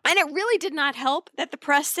 yeah. And it really did not help that the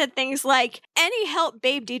press said things like, any help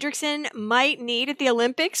Babe Didrikson might need at the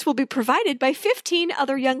Olympics will be provided by 15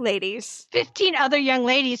 other young ladies. 15 other young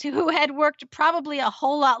ladies who had worked probably a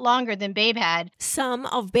whole lot longer than Babe had. Some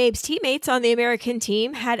of Babe's teammates on the American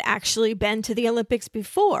team had actually been to the Olympics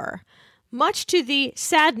before, much to the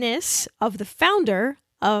sadness of the founder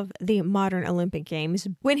of the modern Olympic Games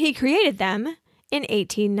when he created them in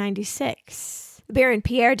 1896. Baron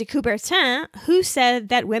Pierre de Coubertin, who said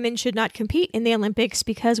that women should not compete in the Olympics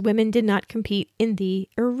because women did not compete in the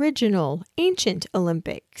original ancient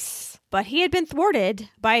Olympics. But he had been thwarted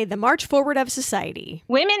by the march forward of society.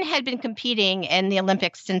 Women had been competing in the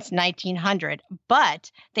Olympics since 1900,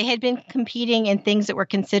 but they had been competing in things that were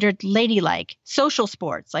considered ladylike, social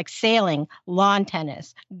sports like sailing, lawn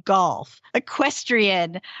tennis, golf,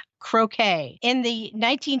 equestrian, croquet. In the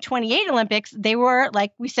 1928 Olympics, they were,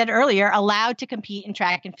 like we said earlier, allowed to compete in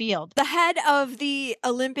track and field. The head of the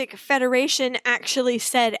Olympic Federation actually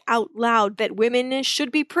said out loud that women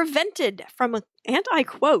should be prevented from, and I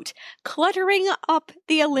quote, cluttering up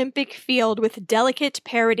the Olympic field with delicate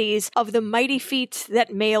parodies of the mighty feats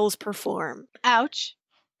that males perform. Ouch.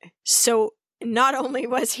 So not only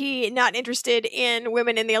was he not interested in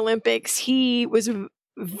women in the Olympics, he was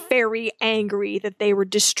very angry that they were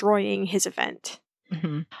destroying his event.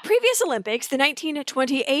 Mm-hmm. Previous Olympics, the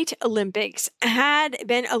 1928 Olympics, had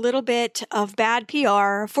been a little bit of bad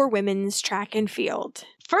PR for women's track and field.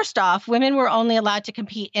 First off, women were only allowed to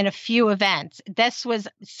compete in a few events. This was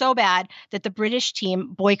so bad that the British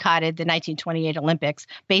team boycotted the 1928 Olympics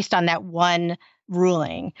based on that one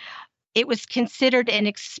ruling. It was considered an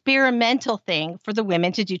experimental thing for the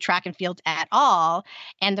women to do track and field at all.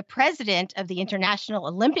 And the president of the International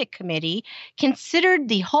Olympic Committee considered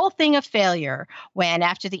the whole thing a failure when,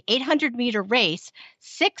 after the 800-meter race,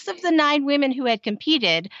 6 of the 9 women who had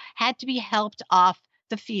competed had to be helped off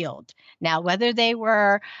the field. Now, whether they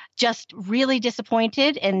were just really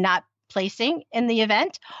disappointed in not placing in the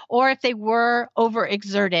event, or if they were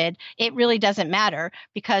overexerted, it really doesn't matter,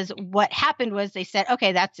 because what happened was they said,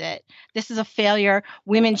 okay, that's it. This is a failure.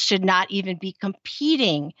 Women should not even be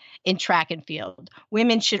competing in track and field.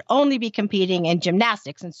 Women should only be competing in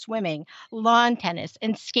gymnastics and swimming, lawn tennis,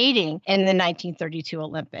 and skating in the 1932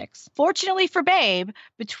 Olympics. Fortunately for Babe,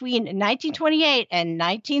 between 1928 and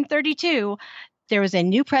 1932, there was a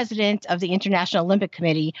new president of the International Olympic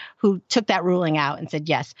Committee who took that ruling out and said,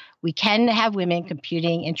 yes, we can have women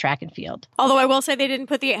competing in track and field. Although I will say they didn't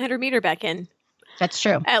put the 800-meter back in. That's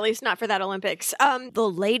true. At least not for that Olympics. The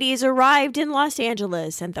ladies arrived in Los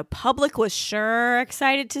Angeles, and the public was sure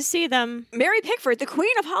excited to see them. Mary Pickford, the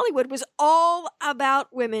Queen of Hollywood, was all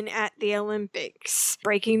about women at the Olympics.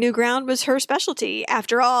 Breaking new ground was her specialty,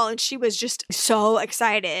 after all, and she was just so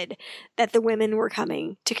excited that the women were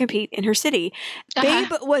coming to compete in her city.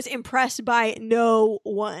 Babe was impressed by no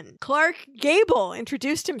one. Clark Gable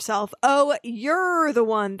introduced himself. Oh, you're the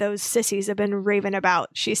one those sissies have been raving about,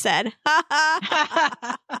 she said.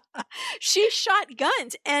 She shot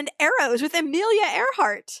guns and arrows with Amelia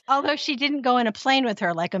Earhart. Although she didn't go in a plane with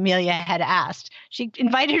her like Amelia had asked. She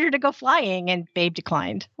invited her to go flying and Babe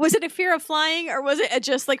declined. Was it a fear of flying, or was it a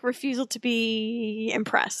just like refusal to be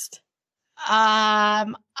impressed?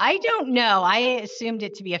 I don't know. I assumed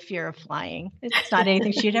it to be a fear of flying. It's not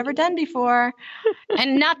anything she had ever done before.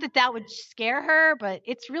 And not that that would scare her, but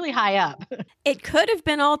it's really high up. It could have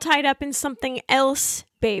been all tied up in something else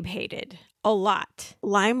Babe hated a lot.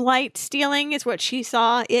 Limelight stealing is what she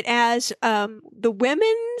saw it as. The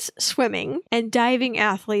women's swimming and diving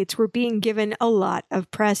athletes were being given a lot of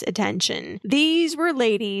press attention. These were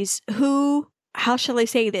ladies who, how shall I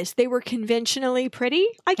say this? They were conventionally pretty,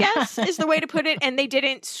 I guess, is the way to put it. And they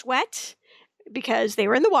didn't sweat because they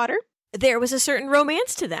were in the water. There was a certain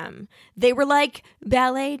romance to them. They were like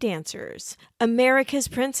ballet dancers, America's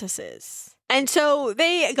princesses. And so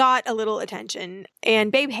they got a little attention,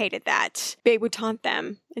 and Babe hated that. Babe would taunt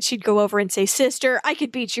them, and she'd go over and say, sister, I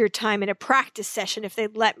could beat your time in a practice session if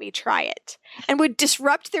they'd let me try it. And would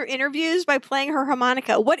disrupt their interviews by playing her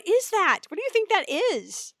harmonica. What is that? What do you think that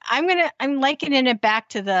is? I'm likening it back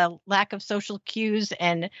to the lack of social cues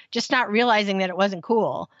and just not realizing that it wasn't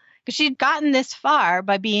cool. because she'd gotten this far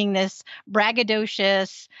by being this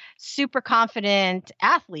braggadocious, super confident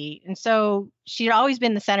athlete. And so she'd always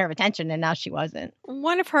been the center of attention, and now she wasn't.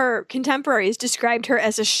 One of her contemporaries described her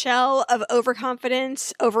as a shell of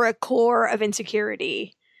overconfidence over a core of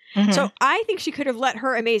insecurity. Mm-hmm. So I think she could have let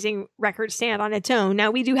her amazing record stand on its own.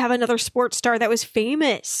 Now, we do have another sports star that was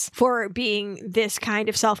famous for being this kind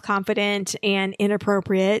of self-confident and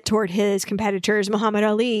inappropriate toward his competitors, Muhammad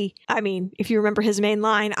Ali. I mean, if you remember his main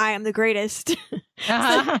line, "I am the greatest."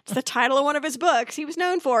 It's the title of one of his books. He was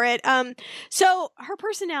known for it. So her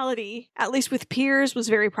personality, at least with peers, was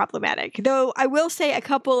very problematic. Though I will say a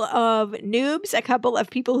couple of noobs, a couple of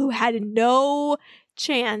people who had no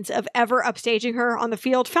chance of ever upstaging her on the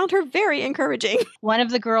field found her very encouraging. One of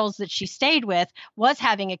the girls that she stayed with was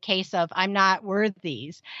having a case of "I'm not worth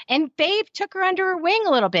these." And Babe took her under her wing a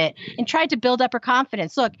little bit and tried to build up her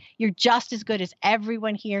confidence. "Look, you're just as good as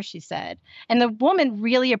everyone here," she said. And the woman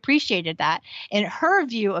really appreciated that. And her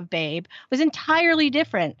view of Babe was entirely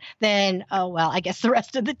different than, I guess the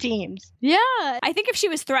rest of the teams. Yeah. I think if she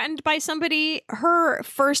was threatened by somebody, her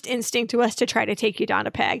first instinct was to try to take you down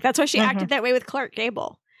a peg. That's why she acted that way with Clark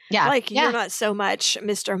Gable. Yeah. You're not so much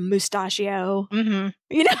Mr. Mustachio. Mm-hmm.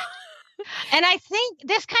 You know? And I think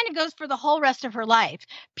this kind of goes for the whole rest of her life.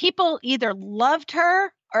 People either loved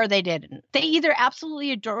her or they didn't. They either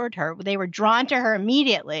absolutely adored her, they were drawn to her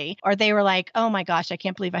immediately, or they were like, "Oh my gosh, I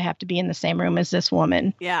can't believe I have to be in the same room as this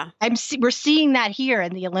woman." Yeah. We're seeing that here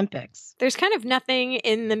in the Olympics. There's kind of nothing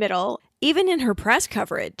in the middle, even in her press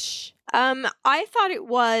coverage. I thought it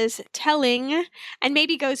was telling, and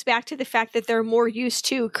maybe goes back to the fact that they're more used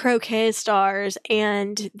to croquet stars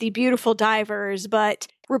and the beautiful divers, but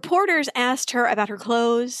reporters asked her about her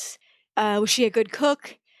clothes. Was she a good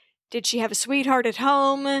cook? Did she have a sweetheart at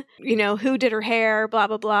home? You know, who did her hair? Blah,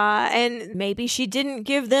 blah, blah. And maybe she didn't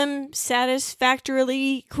give them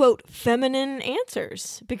satisfactorily, quote, feminine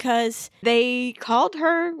answers because they called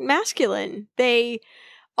her masculine. They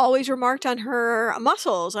always remarked on her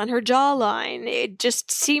muscles, on her jawline. It just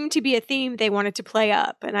seemed to be a theme they wanted to play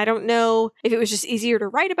up. And I don't know if it was just easier to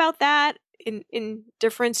write about that in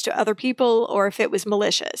difference to other people or if it was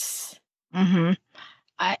malicious. Mm-hmm.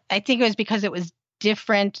 I think it was because it was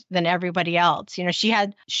different than everybody else. You know, she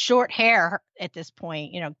had short hair at this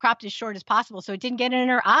point, cropped as short as possible so it didn't get in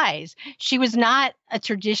her eyes. She was not a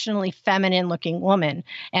traditionally feminine looking woman.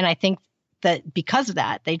 And I think that because of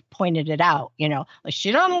that, they pointed it out, like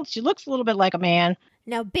she looks a little bit like a man.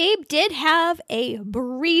 Now, Babe did have a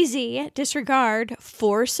breezy disregard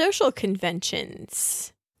for social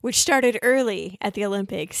conventions, which started early at the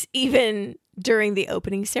Olympics, even during the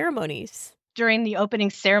opening ceremonies. During the opening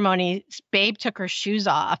ceremony, Babe took her shoes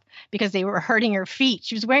off because they were hurting her feet.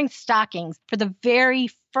 She was wearing stockings for the very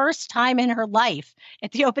first time in her life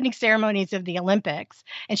at the opening ceremonies of the Olympics.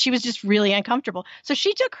 And she was just really uncomfortable. So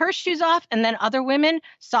she took her shoes off, and then other women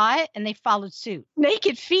saw it and they followed suit.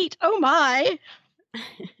 Naked feet. Oh my.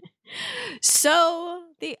 So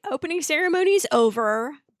the opening ceremony's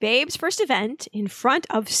over. Babe's first event in front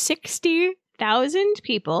of 60,000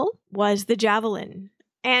 people was the javelin.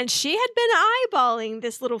 And she had been eyeballing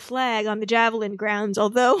this little flag on the javelin grounds,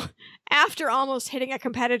 although after almost hitting a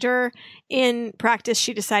competitor in practice,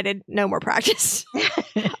 she decided no more practice.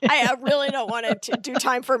 I really don't want to do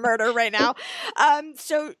time for murder right now.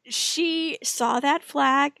 So she saw that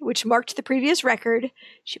flag, which marked the previous record.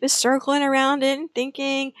 She was circling around it,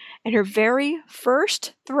 thinking, and her very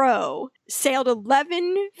first throw sailed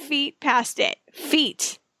 11 feet past it.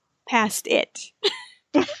 Feet past it.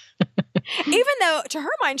 Even though, to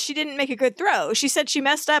her mind, she didn't make a good throw. She said she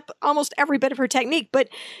messed up almost every bit of her technique, but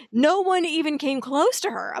no one even came close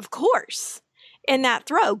to her, of course, in that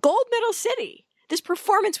throw. Gold medal city. This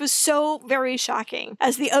performance was so very shocking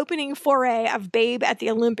as the opening foray of Babe at the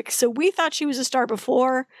Olympics. So we thought she was a star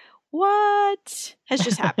before. What has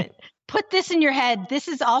just happened? Put this in your head. This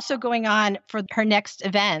is also going on for her next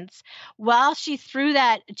events. While she threw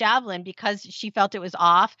that javelin because she felt it was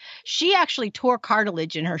off, she actually tore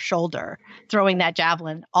cartilage in her shoulder throwing that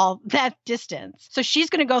javelin all that distance. So she's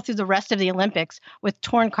going to go through the rest of the Olympics with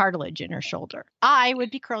torn cartilage in her shoulder. I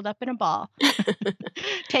would be curled up in a ball,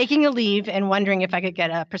 taking a leave and wondering if I could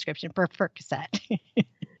get a prescription for Percocet.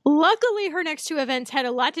 Luckily, her next two events had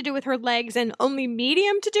a lot to do with her legs and only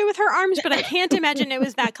medium to do with her arms, but I can't imagine it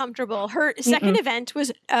was that comfortable. Her second event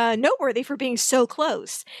was noteworthy for being so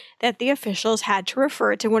close that the officials had to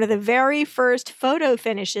refer to one of the very first photo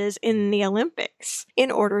finishes in the Olympics in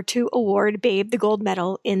order to award Babe the gold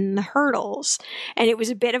medal in the hurdles. And it was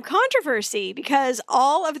a bit of controversy because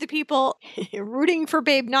all of the people rooting for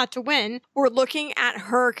Babe not to win were looking at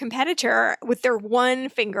her competitor with their one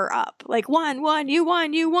finger up. Like, one, you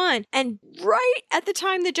won. won. And right at the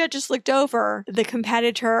time the judges looked over, the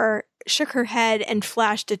competitor shook her head and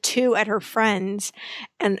flashed a 2 at her friends.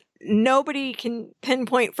 And nobody can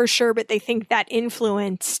pinpoint for sure, but they think that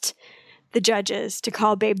influenced the judges to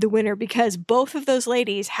call Babe the winner because both of those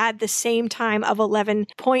ladies had the same time of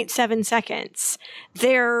 11.7 seconds.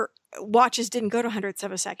 Their watches didn't go to hundredths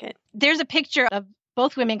of a second. There's a picture of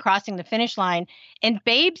both women crossing the finish line, and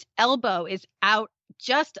Babe's elbow is out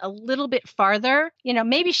just a little bit farther. You know,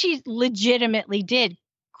 maybe she legitimately did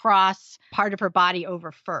cross part of her body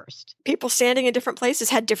over first. People standing in different places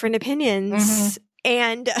had different opinions. Mm-hmm.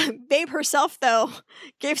 And Babe herself, though,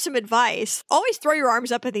 gave some advice. Always throw your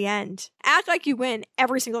arms up at the end. Act like you win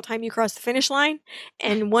every single time you cross the finish line.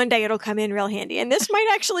 And one day it'll come in real handy. And this might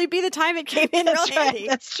actually be the time it came in real handy.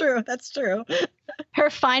 That's true. That's true.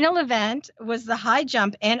 Her final event was the high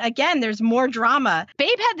jump. And again, there's more drama.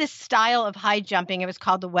 Babe had this style of high jumping. It was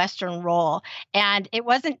called the Western roll. And it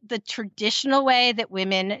wasn't the traditional way that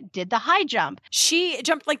women did the high jump. She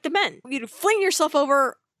jumped like the men. You'd fling yourself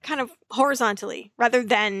over kind of horizontally rather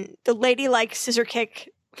than the ladylike scissor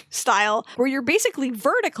kick style where you're basically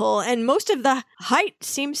vertical and most of the height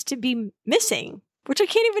seems to be missing, which I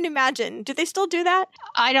can't even imagine. Do they still do that?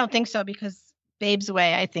 I don't think so because Babe's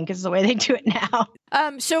way, I think, is the way they do it now.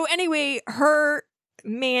 So anyway, her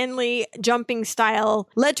manly jumping style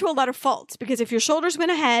led to a lot of faults because if your shoulders went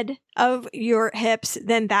ahead of your hips,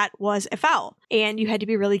 then that was a foul. And you had to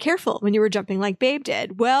be really careful when you were jumping like Babe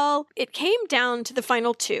did. Well, it came down to the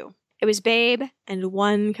final 2. It was Babe and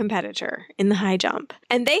one competitor in the high jump.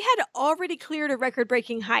 And they had already cleared a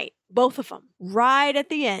record-breaking height, both of them. Right at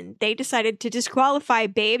the end, they decided to disqualify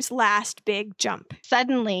Babe's last big jump.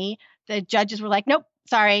 Suddenly, the judges were like, nope.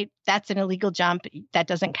 Sorry, that's an illegal jump. That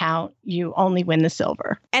doesn't count. You only win the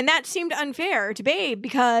silver. And that seemed unfair to Babe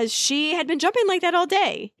because she had been jumping like that all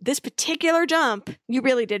day. This particular jump, you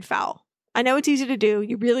really did foul. I know it's easy to do.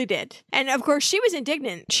 You really did. And of course, she was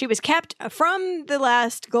indignant. She was kept from the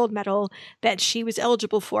last gold medal that she was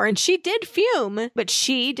eligible for. And she did fume, but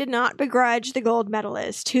she did not begrudge the gold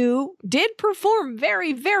medalist who did perform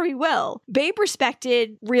very, very well. Babe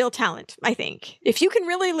respected real talent, I think. If you can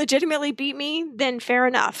really legitimately beat me, then fair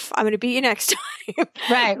enough. I'm going to beat you next time.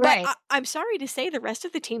 Right. I'm sorry to say the rest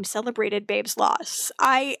of the team celebrated Babe's loss.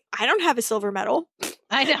 I don't have a silver medal.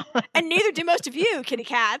 I know. And neither do most of you, kitty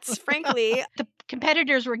cats, frankly. The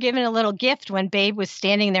competitors were given a little gift when Babe was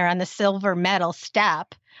standing there on the silver medal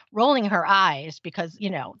step, rolling her eyes because, you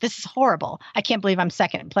know, this is horrible. I can't believe I'm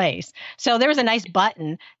second in place. So there was a nice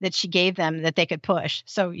button that she gave them that they could push.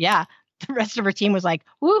 So yeah, the rest of her team was like,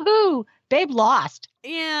 woohoo, Babe lost.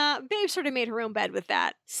 Yeah, Babe sort of made her own bed with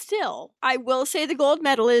that. Still, I will say the gold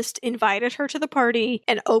medalist invited her to the party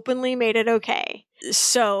and openly made it okay.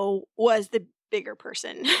 So was the bigger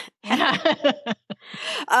person.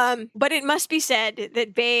 But it must be said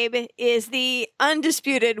that Babe is the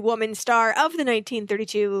undisputed woman star of the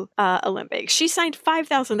 1932 Olympics. She signed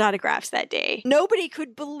 5,000 autographs that day. Nobody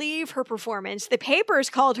could believe her performance. The papers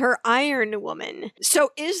called her Iron Woman.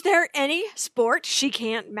 So is there any sport she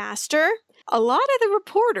can't master? A lot of the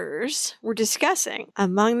reporters were discussing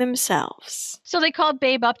among themselves. So they called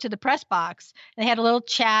Babe up to the press box. They had a little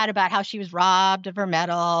chat about how she was robbed of her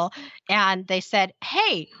medal. And they said,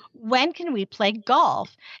 hey, when can we play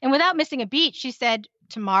golf? And without missing a beat, she said,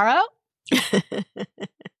 tomorrow?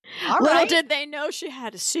 All Little right. did they know she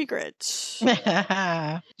had a secret.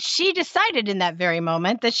 She decided in that very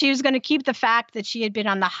moment that she was going to keep the fact that she had been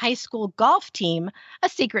on the high school golf team a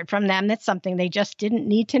secret from them. That's something they just didn't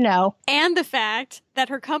need to know. And the fact that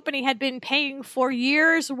her company had been paying for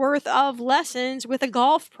years' worth of lessons with a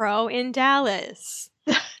golf pro in Dallas.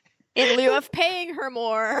 In lieu of paying her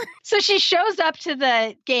more. So she shows up to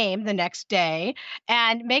the game the next day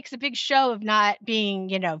and makes a big show of not being,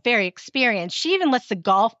 very experienced. She even lets the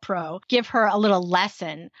golf pro give her a little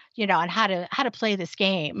lesson, on how to play this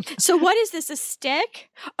game. So what is this, a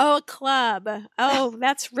stick? Oh, a club. Oh,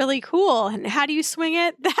 that's really cool. And how do you swing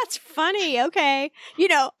it? That's funny. Okay.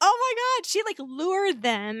 Oh my God. She lured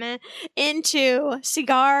them into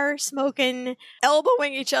cigar smoking,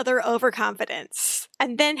 elbowing each other overconfidence.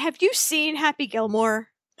 And then have you seen Happy Gilmore?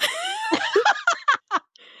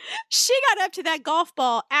 She got up to that golf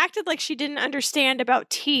ball, acted like she didn't understand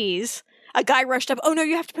about tees. A guy rushed up. Oh, no,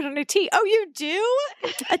 you have to put on a tee. Oh, you do?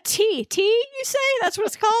 A tee. Tee, you say? That's what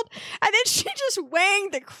it's called? And then she just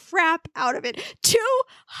wanged the crap out of it.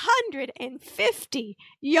 250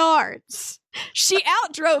 yards. She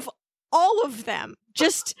outdrove all of them.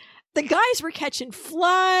 Just... The guys were catching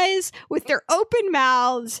flies with their open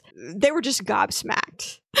mouths. They were just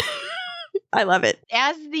gobsmacked. I love it.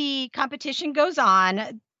 As the competition goes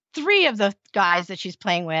on, 3 of the guys that she's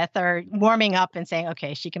playing with are warming up and saying,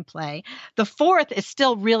 okay, she can play. The 4th is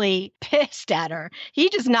still really pissed at her. He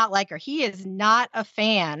does not like her. He is not a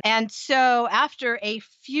fan. And so after a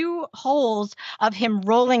few holes of him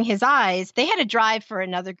rolling his eyes, they had to drive for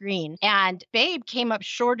another green. And Babe came up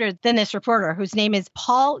shorter than this reporter, whose name is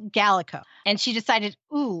Paul Gallico. And she decided,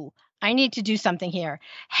 ooh, I need to do something here.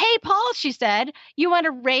 Hey, Paul, she said, you want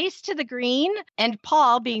to race to the green? And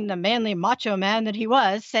Paul, being the manly macho man that he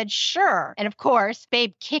was, said, sure. And of course,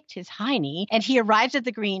 Babe kicked his hiney and he arrives at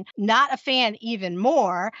the green, not a fan even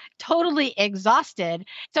more, totally exhausted.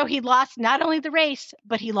 So he lost not only the race,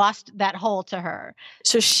 but he lost that hole to her.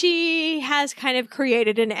 So she has kind of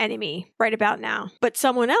created an enemy right about now. But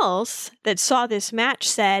someone else that saw this match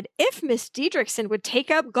said, if Miss Didrikson would take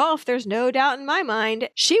up golf, there's no doubt in my mind,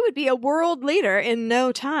 she would be a world leader in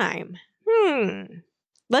no time.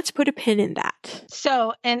 Let's put a pin in that.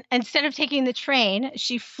 So, and instead of taking the train,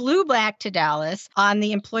 she flew back to Dallas on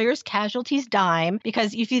the employer's casualties dime,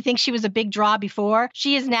 because if you think she was a big draw before,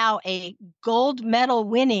 she is now a gold medal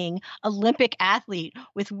winning Olympic athlete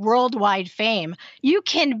with worldwide fame. You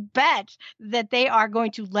can bet that they are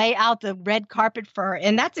going to lay out the red carpet for her.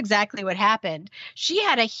 And that's exactly what happened. She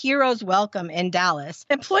had a hero's welcome in Dallas.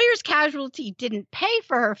 Employer's casualty didn't pay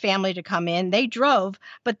for her family to come in. They drove,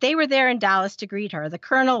 but they were there in Dallas to greet her. The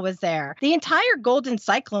Colonel was there. The entire Golden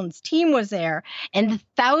Cyclones team was there, and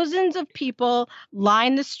thousands of people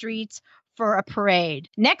lined the streets for a parade.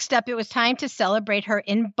 Next up, it was time to celebrate her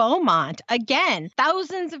in Beaumont. Again,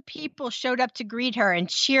 thousands of people showed up to greet her and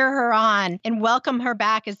cheer her on and welcome her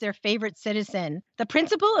back as their favorite citizen. The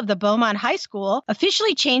principal of the Beaumont High School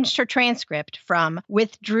officially changed her transcript from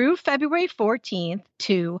withdrew February 14th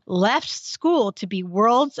to left school to be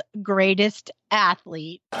world's greatest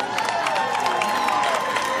athlete.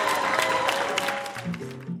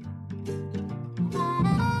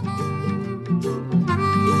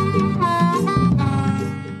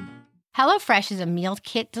 HelloFresh is a meal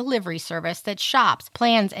kit delivery service that shops,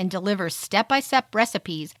 plans, and delivers step-by-step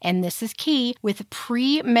recipes, and this is key, with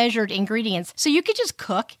pre-measured ingredients so you can just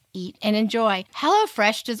cook, eat, and enjoy.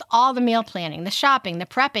 HelloFresh does all the meal planning, the shopping, the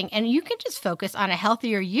prepping, and you can just focus on a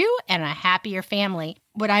healthier you and a happier family.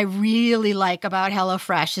 What I really like about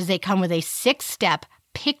HelloFresh is they come with a 6-step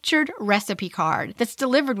pictured recipe card that's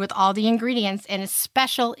delivered with all the ingredients in a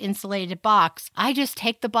special insulated box. I just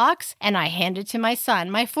take the box and I hand it to my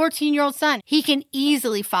son, my 14-year-old son. He can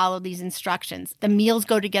easily follow these instructions. The meals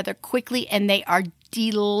go together quickly and they are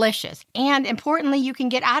delicious. And importantly, you can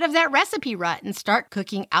get out of that recipe rut and start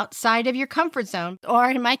cooking outside of your comfort zone. Or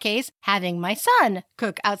in my case, having my son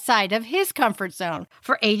cook outside of his comfort zone.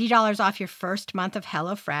 For $80 off your first month of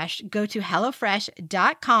HelloFresh, go to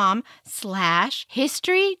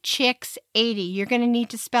HelloFresh.com/HistoryChicks80. You're going to need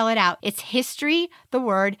to spell it out. It's history, the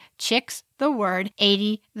word, chicks, the word,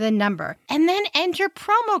 80, the number. And then enter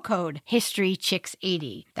promo code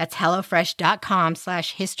HistoryChicks80. That's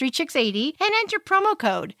HelloFresh.com/HistoryChicks80 and enter promo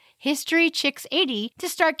code HistoryChicks80 to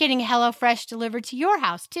start getting HelloFresh delivered to your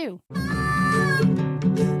house too.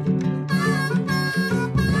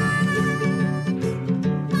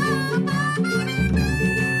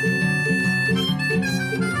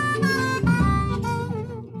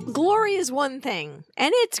 Glory is one thing,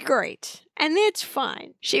 and it's great, and it's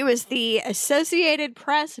fine. She was the Associated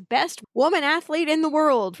Press Best Woman Athlete in the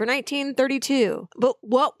World for 1932. But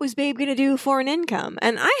what was Babe going to do for an income?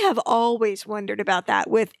 And I have always wondered about that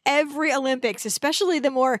with every Olympics, especially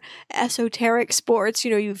the more esoteric sports.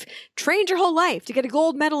 You know, you've trained your whole life to get a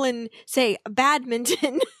gold medal in, say,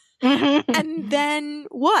 badminton. And then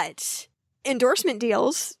what? Endorsement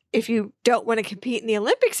deals, if you don't want to compete in the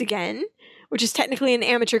Olympics again, which is technically an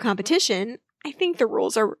amateur competition. I think the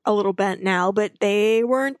rules are a little bent now, but they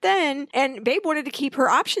weren't then. And Babe wanted to keep her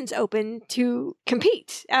options open to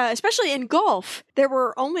compete, especially in golf. There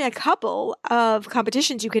were only a couple of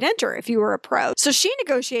competitions you could enter if you were a pro. So she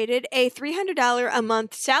negotiated a $300 a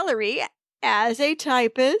month salary as a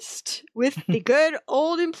typist with the good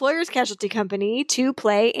old Employers Casualty Company to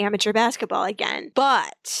play amateur basketball again.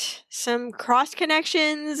 But some cross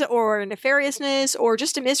connections or nefariousness or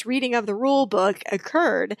just a misreading of the rule book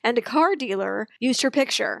occurred, and a car dealer used her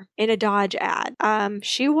picture in a Dodge ad.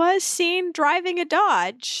 She was seen driving a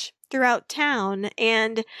Dodge throughout town,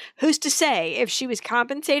 and who's to say if she was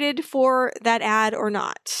compensated for that ad or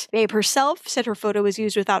not? Babe herself said her photo was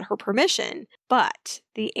used without her permission, but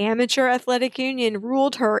the Amateur Athletic Union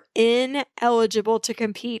ruled her ineligible to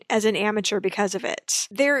compete as an amateur because of it.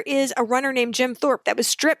 There is a runner named Jim Thorpe that was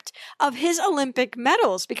stripped of his Olympic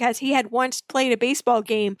medals because he had once played a baseball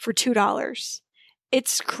game for $2.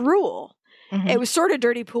 It's cruel. It was sort of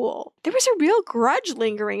dirty pool. There was a real grudge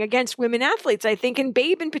lingering against women athletes, I think, and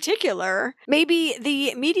Babe in particular. Maybe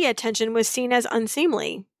the media attention was seen as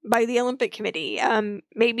unseemly by the Olympic Committee.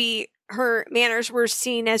 Maybe her manners were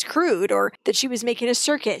seen as crude, or that she was making a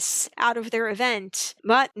circus out of their event.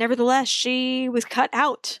 But nevertheless, she was cut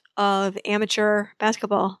out of amateur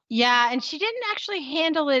basketball. Yeah, and she didn't actually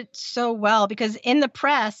handle it so well, because in the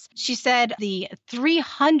press, she said the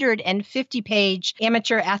 350-page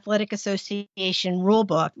Amateur Athletic Association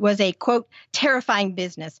rulebook was a, quote, terrifying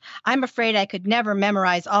business. I'm afraid I could never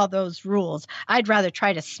memorize all those rules. I'd rather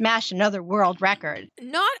try to smash another world record.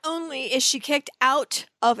 Not only is she kicked out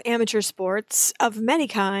of amateur sports of many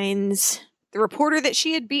kinds, the reporter that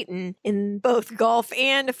she had beaten in both golf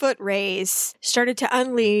and foot race started to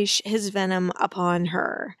unleash his venom upon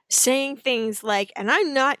her, saying things like, and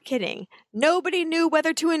I'm not kidding, nobody knew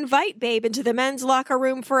whether to invite Babe into the men's locker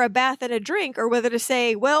room for a bath and a drink, or whether to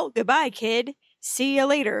say, well, goodbye, kid. See you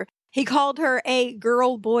later. He called her a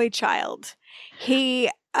girl-boy child. He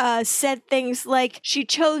said things like she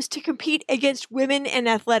chose to compete against women in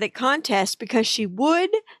athletic contests because she would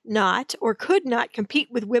not or could not compete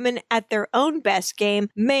with women at their own best game,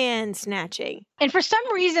 man snatching. And for some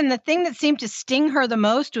reason, the thing that seemed to sting her the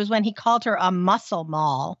most was when he called her a muscle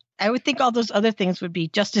mall. I would think all those other things would be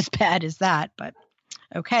just as bad as that, but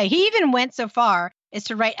okay. He even went so far as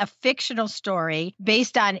to write a fictional story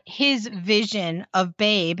based on his vision of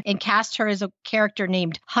Babe and cast her as a character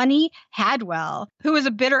named Honey Hadwell, who was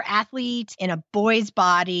a bitter athlete in a boy's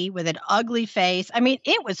body with an ugly face. I mean,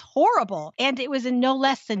 it was horrible, and it was in no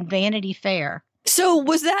less than Vanity Fair. So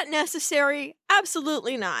was that necessary?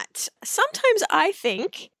 Absolutely not. Sometimes I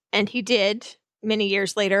think, and he did many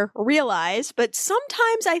years later realize, but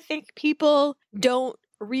sometimes I think people don't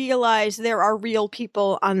realize there are real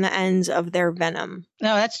people on the ends of their venom.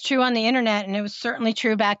 No, that's true on the internet, and it was certainly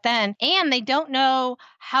true back then. And they don't know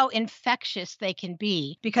how infectious they can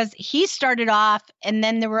be, because he started off and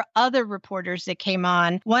then there were other reporters that came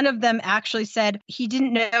on. One of them actually said he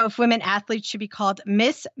didn't know if women athletes should be called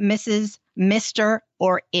Miss, Mrs., Mr.,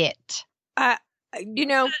 or It.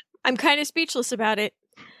 I'm kind of speechless about it.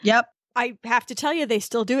 Yep. I have to tell you, they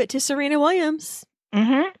still do it to Serena Williams.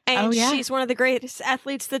 Mm-hmm. And she's one of the greatest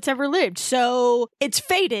athletes that's ever lived. So it's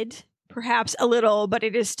faded, perhaps a little, but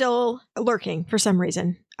it is still lurking for some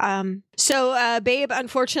reason. So Babe,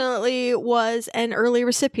 unfortunately, was an early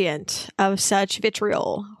recipient of such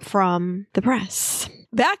vitriol from the press.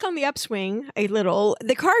 Back on the upswing a little,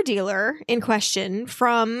 the car dealer in question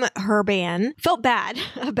from her ban felt bad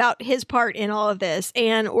about his part in all of this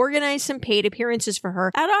and organized some paid appearances for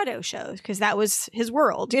her at auto shows, because that was his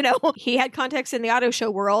world. He had contacts in the auto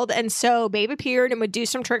show world. And so Babe appeared and would do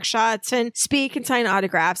some trick shots and speak and sign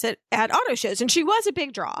autographs at auto shows. And she was a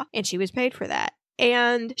big draw, and she was paid for that.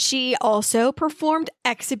 And she also performed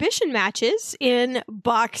exhibition matches in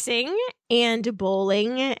boxing and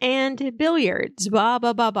bowling and billiards. Ba,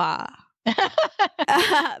 ba, ba, ba.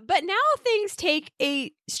 But now things take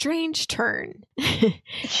a strange turn.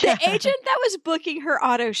 The agent that was booking her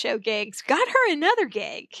auto show gigs got her another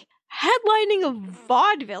gig, headlining a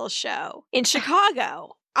vaudeville show in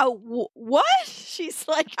Chicago. What? She's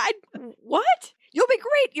like, what? You'll be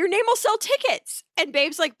great. Your name will sell tickets. And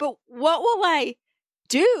Babe's like, but what will I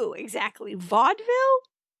do exactly? Vaudeville?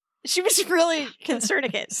 She was really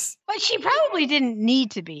concernicus. But she probably didn't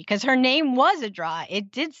need to be, because her name was a draw.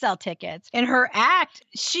 It did sell tickets. In her act,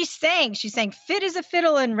 she sang fit as a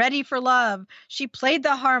fiddle and ready for love. She played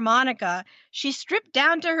the harmonica. She stripped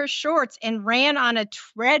down to her shorts and ran on a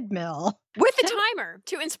treadmill. With a timer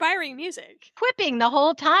to inspiring music. Quipping the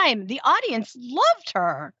whole time. The audience loved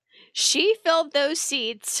her. She filled those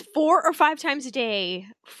seats 4 or 5 times a day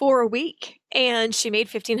for a week, and she made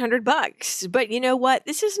 $1,500. But you know what?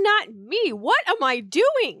 This is not me. What am I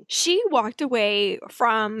doing? She walked away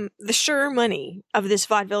from the sure money of this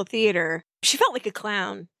vaudeville theater. She felt like a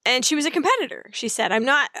clown, and she was a competitor. She said, I'm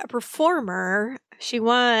not a performer. She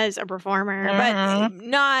was a performer, but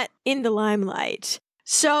not in the limelight.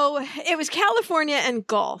 So it was California and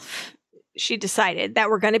golf, she decided, that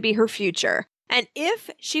were going to be her future. And if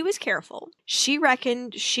she was careful, she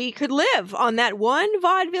reckoned she could live on that one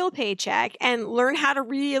vaudeville paycheck and learn how to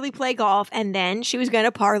really play golf, and then she was going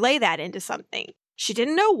to parlay that into something. She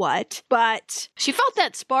didn't know what, but she felt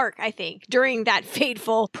that spark, I think, during that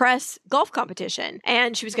fateful press golf competition,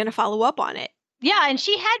 and she was going to follow up on it. Yeah, and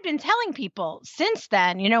she had been telling people since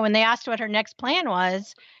then, when they asked what her next plan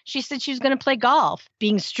was, she said she was going to play golf.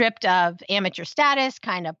 Being stripped of amateur status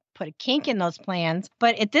kind of put a kink in those plans.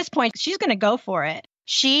 But at this point, she's going to go for it.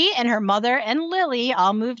 She and her mother and Lily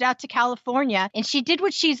all moved out to California, and she did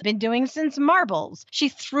what she's been doing since marbles. She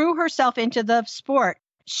threw herself into the sport.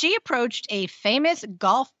 She approached a famous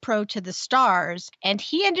golf pro to the stars, and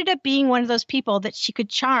he ended up being one of those people that she could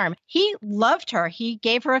charm. He loved her. He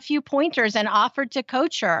gave her a few pointers and offered to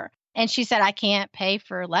coach her. And she said, I can't pay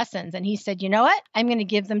for lessons. And he said, you know what? I'm going to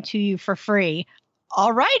give them to you for free.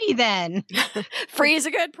 All righty then. Free is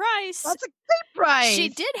a good price. That's a great price. She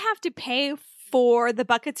did have to pay for the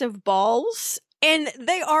buckets of balls, and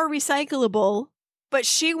they are recyclable. But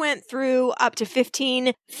she went through up to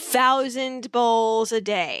 15,000 balls a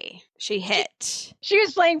day she hit. She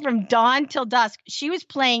was playing from dawn till dusk. She was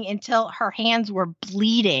playing until her hands were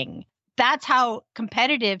bleeding. That's how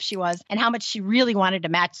competitive she was and how much she really wanted to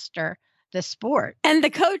master the sport. And the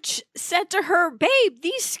coach said to her, babe,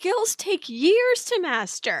 these skills take years to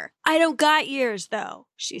master. I don't got years, though,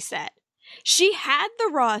 she said. She had the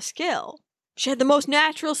raw skill. She had the most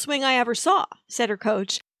natural swing I ever saw, said her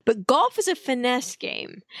coach. But golf is a finesse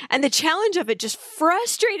game, and the challenge of it just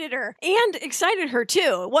frustrated her and excited her,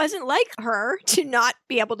 too. It wasn't like her to not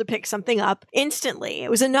be able to pick something up instantly. It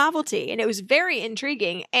was a novelty, and it was very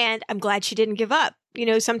intriguing, and I'm glad she didn't give up. You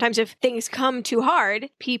know, sometimes if things come too hard,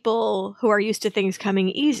 people who are used to things coming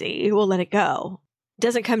easy will let it go. It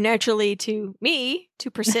doesn't come naturally to me to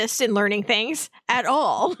persist in learning things at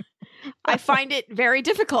all. I find it very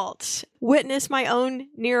difficult. Witness my own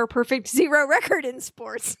near perfect 0 record in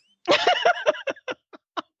sports.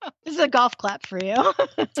 This is a golf clap for you.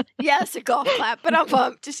 Yes, a golf clap, but I'm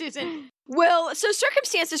pumped to Susan. Well, so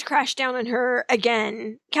circumstances crashed down on her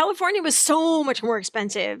again. California was so much more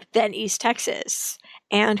expensive than East Texas,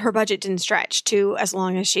 and her budget didn't stretch to as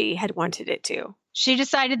long as she had wanted it to. She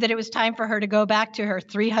decided that it was time for her to go back to her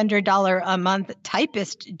 $300 a month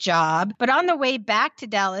typist job. But on the way back to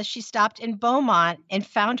Dallas, she stopped in Beaumont and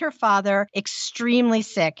found her father extremely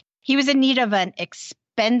sick. He was in need of an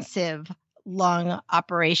expensive lung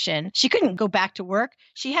operation. She couldn't go back to work.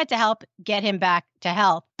 She had to help get him back to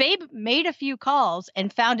health. Babe made a few calls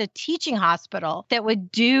and found a teaching hospital that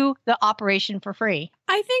would do the operation for free.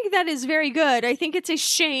 I think that is very good. I think it's a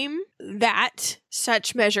shame that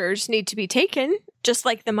such measures need to be taken, just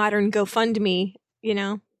like the modern GoFundMe, you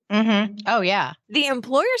know. Mm-hmm. Oh, yeah. The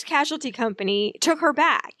employer's casualty company took her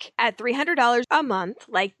back at $300 a month,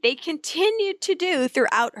 like they continued to do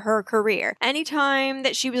throughout her career. Anytime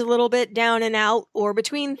that she was a little bit down and out or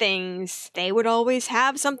between things, they would always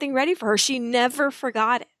have something ready for her. She never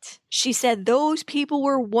forgot it. She said, those people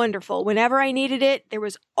were wonderful. Whenever I needed it, there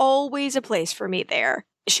was always a place for me there.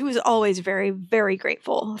 She was always very, very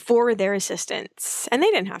grateful for their assistance, and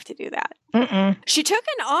they didn't have to do that. Mm-mm. She took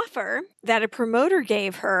an offer that a promoter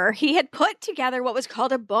gave her. He had put together what was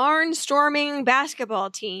called a barnstorming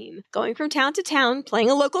basketball team, going from town to town,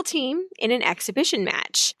 playing a local team in an exhibition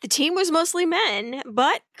match. The team was mostly men,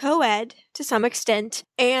 but co-ed to some extent,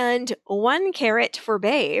 and one carrot for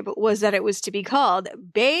Babe was that it was to be called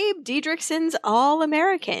Babe Didrikson's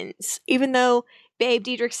All-Americans, even though Babe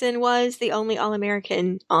Didrikson was the only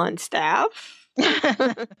All-American on staff.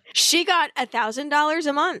 She got $1,000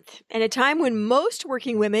 a month at a time when most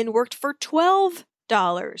working women worked for $12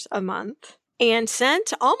 a month and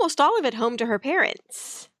sent almost all of it home to her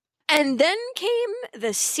parents. And then came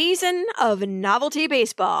the season of novelty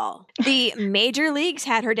baseball. The major leagues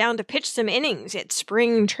had her down to pitch some innings at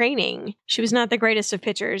spring training. She was not the greatest of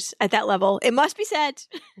pitchers at that level, it must be said.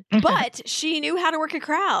 But she knew how to work a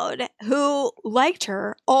crowd who liked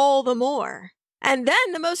her all the more. And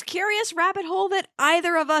then the most curious rabbit hole that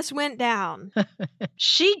either of us went down.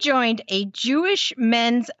 She joined a Jewish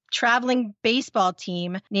men's traveling baseball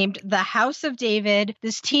team named the House of David.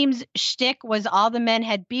 This team's shtick was all the men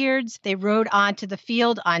had beards. They rode onto the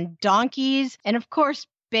field on donkeys. And of course,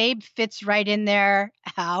 Babe fits right in there.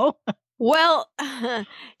 How? Well,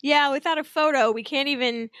 yeah, without a photo, we can't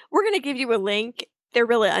even... We're going to give you a link. They're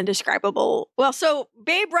really undescribable. Well, so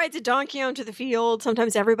Babe rides a donkey onto the field.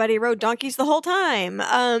 Sometimes everybody rode donkeys the whole time.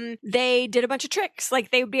 They did a bunch of tricks. Like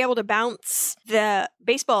they would be able to bounce the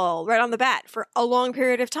baseball right on the bat for a long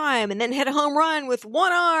period of time and then hit a home run with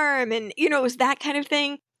one arm. And, you know, it was that kind of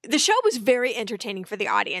thing. The show was very entertaining for the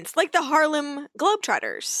audience, like the Harlem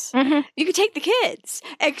Globetrotters. Mm-hmm. You could take the kids,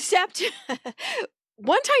 except...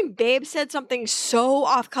 One time Babe said something so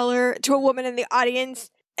off color to a woman in the audience,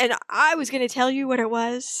 and I was going to tell you what it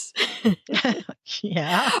was.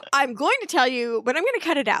 Yeah. I'm going to tell you, but I'm going to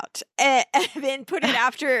cut it out and then put it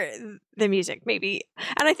after the music, maybe.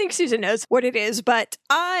 And I think Susan knows what it is, but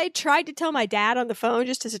I tried to tell my dad on the phone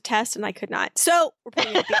just as a test, and I could not. So we're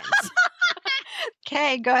putting it at the end.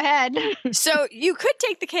 Okay, go ahead. So you could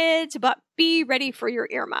take the kids, but be ready for your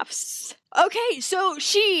earmuffs. Okay, so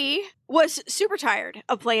she was super tired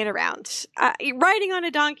of playing around. Riding on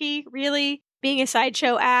a donkey, really? Being a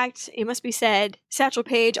sideshow act, it must be said. Satchel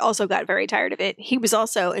Paige also got very tired of it. He was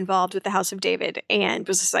also involved with the House of David and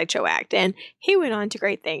was a sideshow act, and he went on to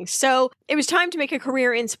great things. So it was time to make a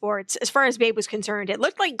career in sports. As far as Babe was concerned, it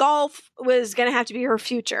looked like golf was going to have to be her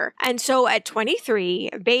future. And so at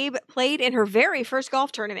 23, Babe played in her very first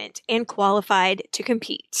golf tournament and qualified to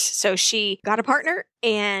compete. So she got a partner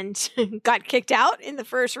and got kicked out in the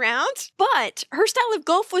first round. But her style of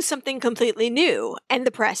golf was something completely new, and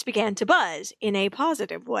the press began to buzz in a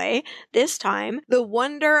positive way. This time, the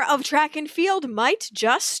wonder of track and field might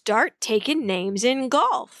just start taking names in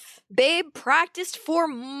golf. Babe practiced for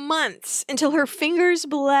months until her fingers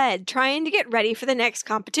bled trying to get ready for the next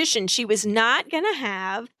competition. She was not going to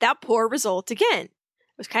have that poor result again.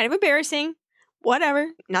 It was kind of embarrassing. Whatever.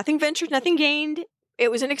 Nothing ventured, nothing gained. It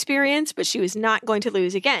was an experience, but she was not going to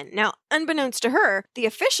lose again. Now, unbeknownst to her, the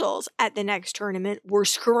officials at the next tournament were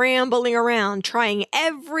scrambling around, trying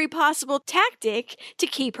every possible tactic to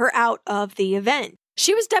keep her out of the event.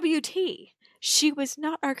 She was WT. She was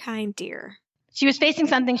not our kind dear. She was facing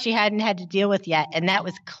something she hadn't had to deal with yet, and that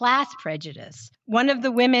was class prejudice. One of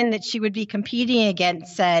the women that she would be competing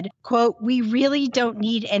against said, quote, "We really don't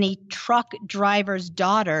need any truck drivers'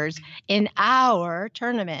 daughters in our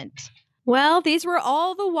tournament." Well, these were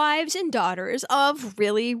all the wives and daughters of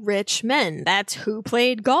really rich men. That's who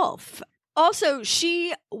played golf. Also,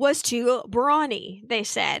 she was too brawny, they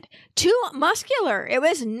said. Too muscular. It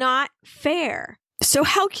was not fair. So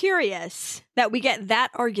how curious that we get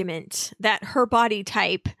that argument that her body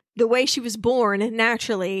type, the way she was born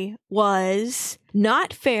naturally, was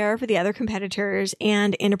not fair for the other competitors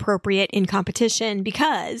and inappropriate in competition,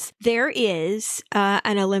 because there is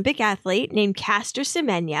an Olympic athlete named Caster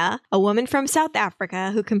Semenya, a woman from South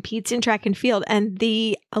Africa who competes in track and field, and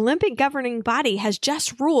the Olympic governing body has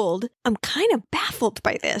just ruled, I'm kind of baffled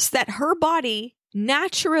by this, that her body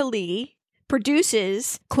naturally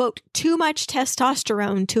produces, quote, too much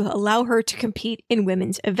testosterone to allow her to compete in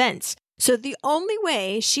women's events. So the only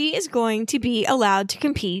way she is going to be allowed to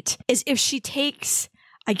compete is if she takes,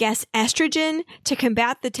 I guess, estrogen to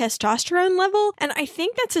combat the testosterone level. And I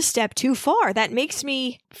think that's a step too far. That makes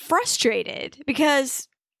me frustrated because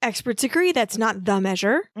experts agree that's not the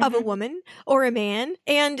measure of a woman or a man.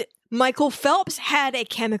 And Michael Phelps had a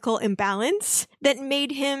chemical imbalance that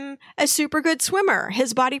made him a super good swimmer.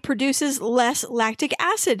 His body produces less lactic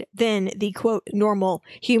acid than the, quote, normal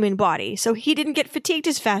human body. So he didn't get fatigued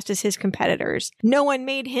as fast as his competitors. No one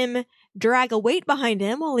made him drag a weight behind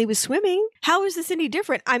him while he was swimming. How is this any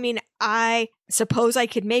different? I mean, I suppose I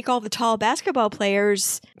could make all the tall basketball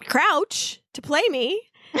players crouch to play me.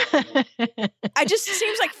 I just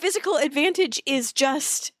seems like physical advantage is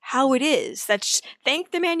just how it is. That's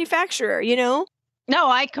thank the manufacturer, you know? No,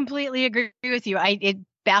 I completely agree with you. It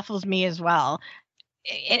baffles me as well.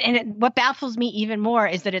 What baffles me even more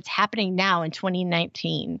is that it's happening now in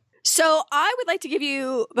 2019. So I would like to give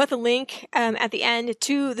you both a link at the end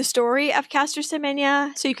to the story of Caster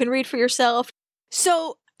Semenya so you can read for yourself.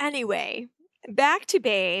 So anyway, back to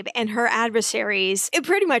Babe and her adversaries, it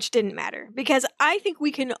pretty much didn't matter because I think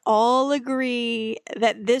we can all agree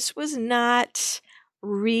that this was not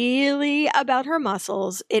really about her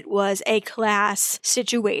muscles. It was a class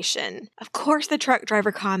situation. Of course, the truck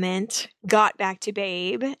driver comment got back to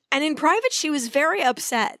Babe, and in private, she was very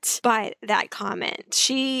upset by that comment.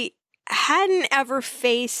 She hadn't ever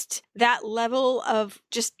faced that level of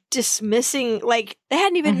just dismissing, like they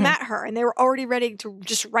hadn't even met her and they were already ready to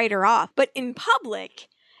just write her off. But in public,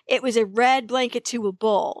 it was a red blanket to a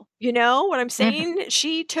bull. You know what I'm saying?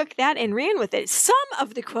 She took that and ran with it. Some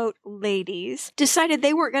of the, quote, ladies decided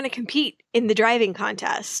they weren't going to compete in the driving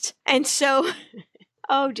contest. And so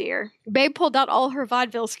oh dear. Babe pulled out all her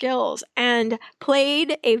vaudeville skills and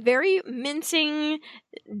played a very mincing,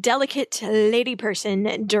 delicate lady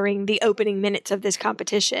person during the opening minutes of this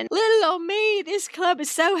competition. Little old me, this club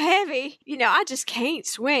is so heavy. You know, I just can't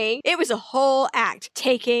swing. It was a whole act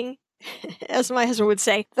taking, as my husband would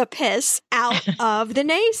say, the piss out of the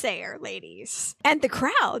naysayer ladies. And the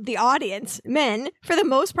crowd, the audience, men, for the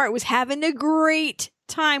most part, was having a great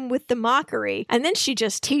time with the mockery. And then she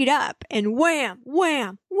just teed up and wham,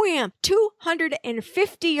 wham, wham,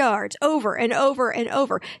 250 yards over and over and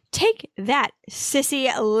over. Take that,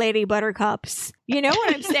 sissy lady buttercups. You know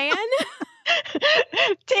what I'm saying?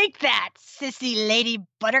 Take that, sissy lady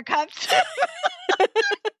buttercups. I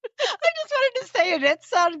just wanted to say it. It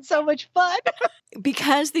sounded so much fun.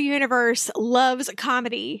 Because the universe loves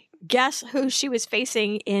comedy, guess who she was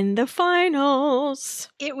facing in the finals?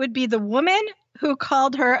 It would be the woman who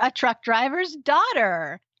called her a truck driver's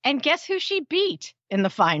daughter. And guess who she beat in the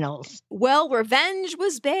finals? Well, revenge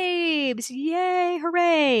was Babe's. Yay,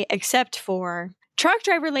 hooray. Except for truck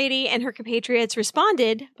driver lady and her compatriots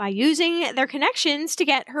responded by using their connections to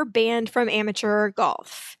get her banned from amateur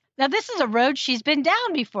golf. Now, this is a road she's been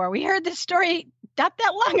down before. We heard this story not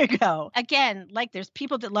that long ago. Again, like there's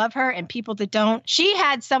people that love her and people that don't. She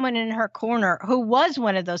had someone in her corner who was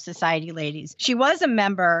one of those society ladies. She was a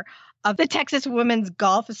member of the Texas Women's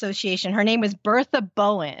Golf Association. Her name was Bertha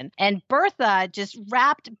Bowen. And Bertha just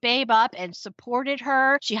wrapped Babe up and supported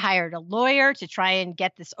her. She hired a lawyer to try and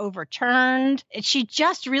get this overturned. She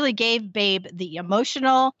just really gave Babe the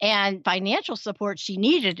emotional and financial support she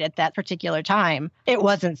needed at that particular time. It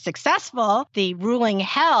wasn't successful. The ruling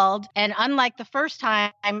held. And unlike the first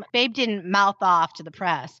time, Babe didn't mouth off to the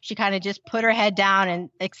press. She kind of just put her head down and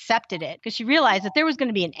accepted it because she realized that there was going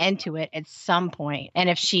to be an end to it at some point. And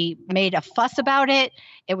if she made a fuss about it,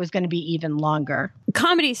 it was going to be even longer.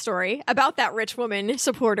 Comedy story about that rich woman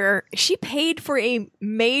supporter. She paid for a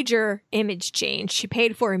major image change. She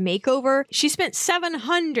paid for a makeover. She spent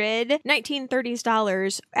 $700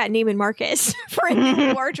 1930s at Neiman Marcus for a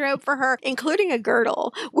new wardrobe for her, including a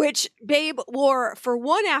girdle, which Babe wore for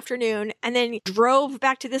one afternoon and then drove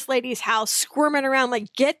back to this lady's house squirming around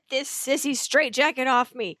like, get this sissy straitjacket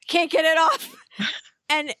off me. Can't get it off.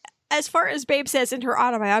 And as far as Babe says in her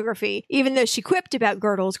autobiography, even though she quipped about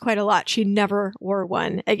girdles quite a lot, she never wore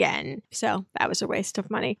one again. So that was a waste of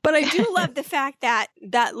money. But I do love the fact that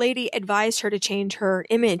that lady advised her to change her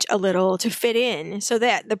image a little to fit in so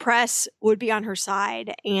that the press would be on her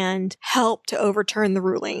side and help to overturn the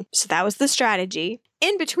ruling. So that was the strategy.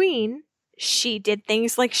 In between, she did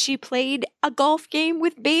things like she played a golf game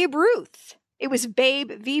with Babe Ruth. It was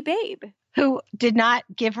Babe v. Babe. Who did not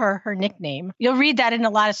give her her nickname. You'll read that in a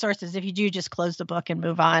lot of sources. If you do, just close the book and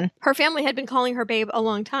move on. Her family had been calling her Babe a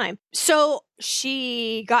long time. So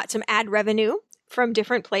she got some ad revenue from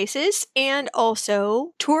different places and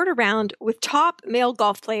also toured around with top male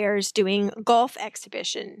golf players doing golf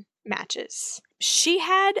exhibition matches. She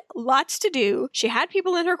had lots to do. She had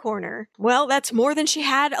people in her corner. Well, that's more than she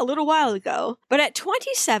had a little while ago. But at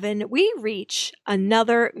 27, we reach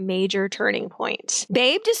another major turning point.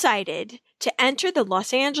 Babe decided to enter the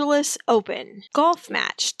Los Angeles Open golf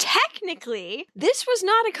match. Technically, this was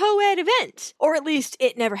not a co-ed event, or at least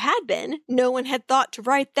it never had been. No one had thought to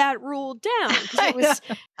write that rule down. It was...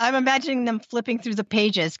 I'm imagining them flipping through the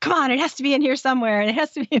pages. Come on, it has to be in here somewhere. It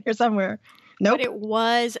has to be in here somewhere. Nope. But it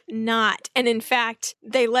was not. And in fact,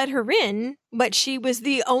 they let her in, but she was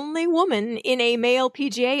the only woman in a male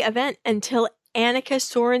PGA event until Annika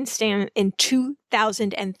Sorenstam in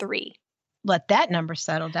 2003. Let that number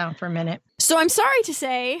settle down for a minute. So I'm sorry to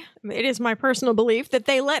say, it is my personal belief that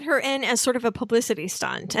they let her in as sort of a publicity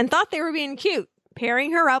stunt and thought they were being cute,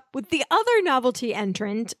 pairing her up with the other novelty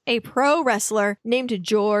entrant, a pro wrestler named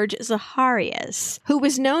George Zaharias, who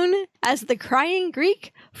was known as the Crying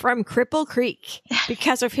Greek from Cripple Creek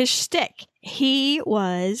because of his shtick. He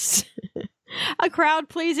was a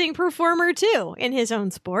crowd-pleasing performer, too, in his own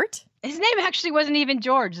sport. His name actually wasn't even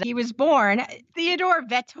George. He was born Theodore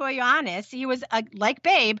Vetoyanis. He was, like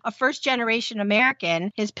Babe, a first-generation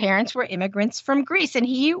American. His parents were immigrants from Greece, and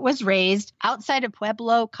he was raised outside of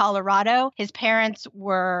Pueblo, Colorado. His parents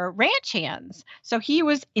were ranch hands, so he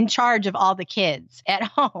was in charge of all the kids at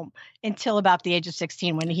home until about the age of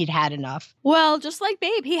 16 when he'd had enough. Well, just like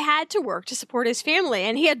Babe, he had to work to support his family,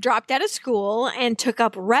 and he had dropped out of school and took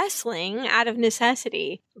up wrestling out of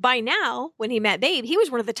necessity. By now, when he met Babe, he was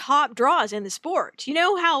one of the top draws in the sport. You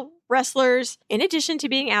know how wrestlers, in addition to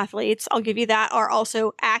being athletes, I'll give you that, are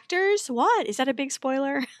also actors? What? Is that a big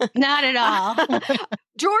spoiler? Not at all.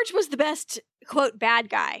 George was the best, quote, bad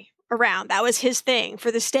guy around. That was his thing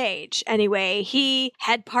for the stage. Anyway, he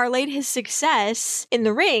had parlayed his success in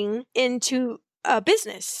the ring into a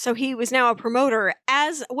business. So he was now a promoter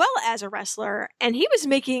as well as a wrestler, and he was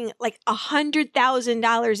making like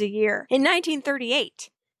 $100,000 a year in 1938.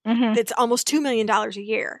 Mm-hmm. That's almost $2 million a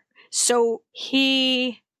year. So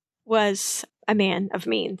he was a man of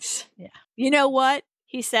means. Yeah. You know what?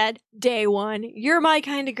 He said, day one, you're my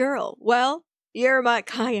kind of girl. Well, you're my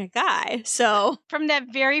kind of guy. So from that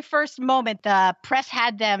very first moment, the press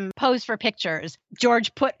had them pose for pictures.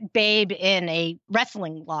 George put Babe in a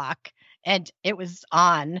wrestling lock and it was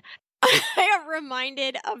on. I am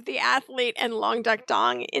reminded of the athlete and Long Duck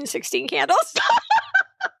Dong in 16 Candles.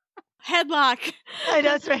 Headlock. I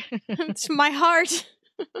know, that's right. It's my heart.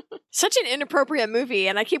 Such an inappropriate movie.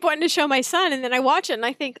 And I keep wanting to show my son. And then I watch it and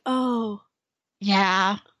I think, oh,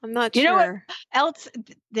 Yeah. I'm not You sure. know what else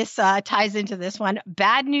this ties into this one?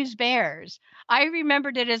 Bad News Bears. I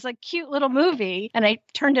remembered it as a cute little movie, and I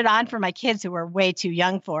turned it on for my kids who were way too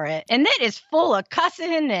young for it. And it is full of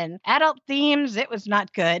cussing and adult themes. It was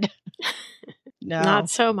not good. No. Not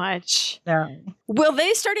so much. No. Well,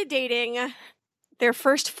 they started dating. Their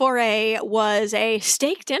first foray was a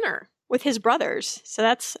steak dinner with his brothers. So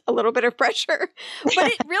that's a little bit of pressure. But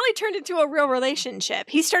it really turned into a real relationship.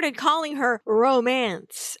 He started calling her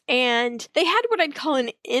romance. And they had what I'd call an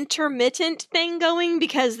intermittent thing going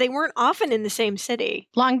because they weren't often in the same city.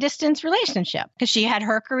 Long distance relationship because she had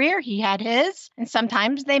her career, he had his, and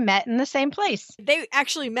sometimes they met in the same place. They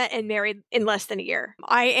actually met and married in less than a year.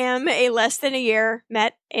 I am a less than a year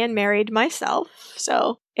met and married myself.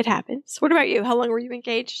 So it happens. What about you? How long were you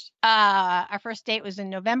engaged? Our first date was in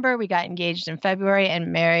November. We got engaged in February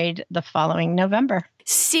and married the following November.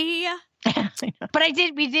 See? But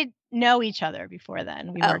we did know each other before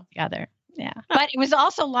then. We worked together. Yeah. But it was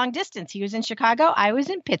also long distance. He was in Chicago. I was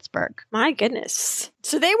in Pittsburgh. My goodness.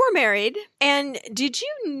 So they were married. And did you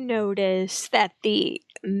notice that the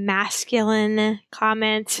masculine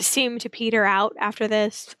comments seemed to peter out after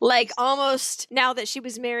this? Like almost now that she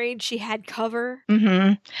was married, she had cover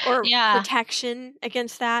or protection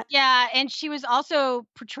against that. Yeah. And she was also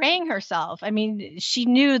portraying herself. I mean, she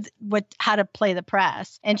knew how to play the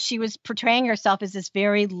press. And she was portraying herself as this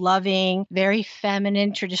very loving, very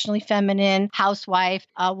feminine, traditionally feminine housewife,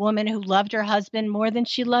 a woman who loved her husband more than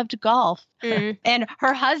she loved golf. And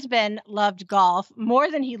her husband loved golf more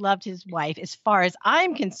than he loved his wife, as far as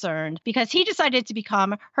I'm concerned, because he decided to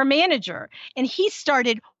become her manager. And he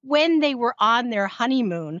started when they were on their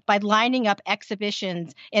honeymoon by lining up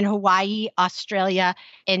exhibitions in Hawaii, Australia,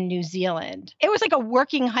 and New Zealand. It was like a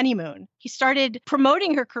working honeymoon. He started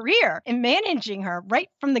promoting her career and managing her right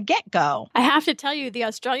from the get-go. I have to tell you, the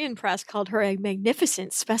Australian press called her a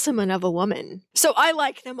magnificent specimen of a woman. So I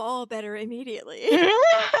like them all better immediately.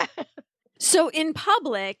 So in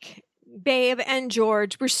public, Babe and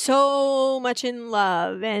George were so much in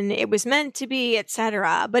love and it was meant to be,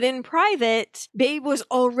 etc. But in private, Babe was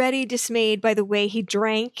already dismayed by the way he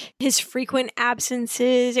drank, his frequent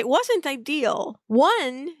absences. It wasn't ideal.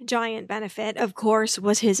 One giant benefit, of course,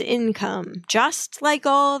 was his income. Just like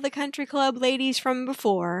all the country club ladies from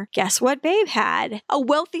before, guess what Babe had? A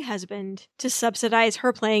wealthy husband to subsidize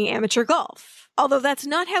her playing amateur golf. Although that's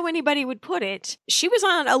not how anybody would put it, she was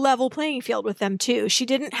on a level playing field with them too. She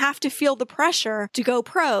didn't have to feel the pressure to go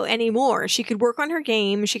pro anymore. She could work on her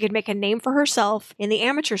game. She could make a name for herself in the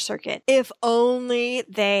amateur circuit. If only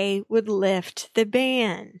they would lift the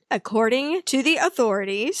ban. According to the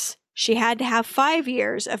authorities, she had to have 5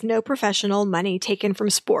 years of no professional money taken from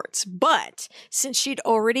sports. But since she'd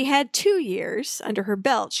already had 2 years under her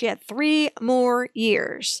belt, she had 3 more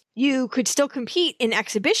years. You could still compete in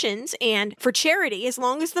exhibitions and for charity, as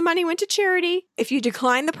long as the money went to charity. If you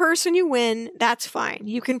decline the purse when you win, that's fine.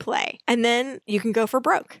 You can play. And then you can go for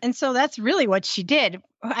broke. And so that's really what she did.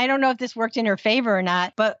 I don't know if this worked in her favor or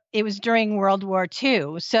not, but it was during World War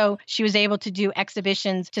II. So she was able to do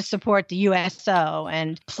exhibitions to support the USO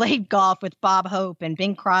and played golf with Bob Hope and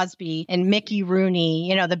Bing Crosby and Mickey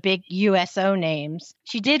Rooney, the big USO names.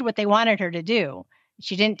 She did what they wanted her to do.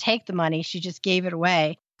 She didn't take the money. She just gave it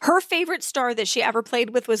away. Her favorite star that she ever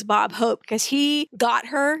played with was Bob Hope because he got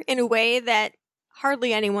her in a way that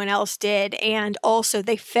hardly anyone else did. And also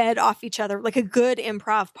they fed off each other like a good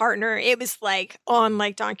improv partner. It was like on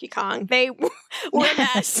like Donkey Kong. They were a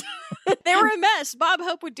mess. They were a mess. Bob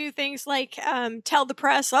Hope would do things like tell the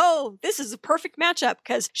press, oh, this is a perfect matchup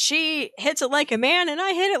because she hits it like a man and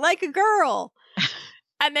I hit it like a girl.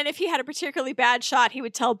 And then if he had a particularly bad shot, he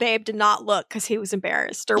would tell Babe to not look because he was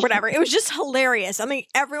embarrassed or whatever. It was just hilarious. I mean,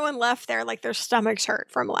 everyone left there like their stomachs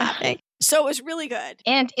hurt from laughing. So it was really good.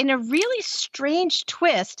 And in a really strange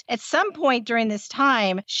twist, at some point during this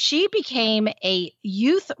time, she became a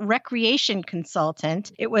youth recreation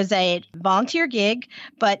consultant. It was a volunteer gig,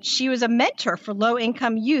 but she was a mentor for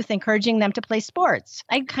low-income youth, encouraging them to play sports.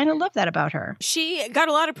 I kind of love that about her. She got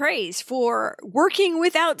a lot of praise for working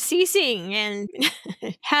without ceasing. And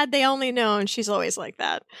had they only known, she's always like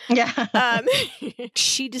that. Yeah.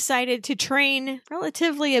 She decided to train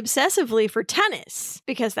relatively obsessively for tennis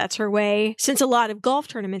because that's her way. Since a lot of golf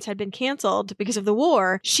tournaments had been canceled because of the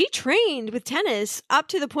war, she trained with tennis up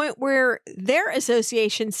to the point where their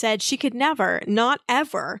association said she could never, not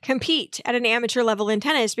ever, compete at an amateur level in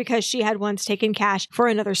tennis because she had once taken cash for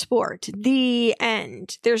another sport. The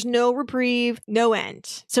end. There's no reprieve, no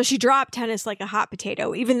end. So she dropped tennis like a hot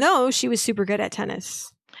potato, even though she was super good at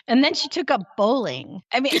tennis. And then she took up bowling.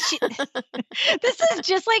 I mean, this is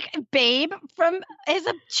just like Babe as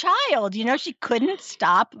a child. She couldn't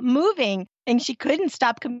stop moving. And she couldn't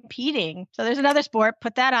stop competing. So there's another sport.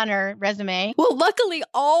 Put that on her resume. Well, luckily,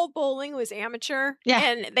 all bowling was amateur. Yeah.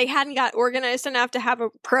 And they hadn't got organized enough to have a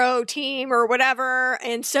pro team or whatever.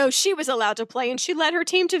 And so she was allowed to play, and she led her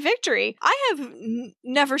team to victory. I have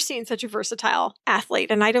never seen such a versatile athlete,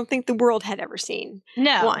 and I don't think the world had ever seen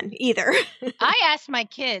one either. I asked my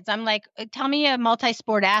kids, I'm like, tell me a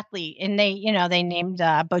multi-sport athlete. And they named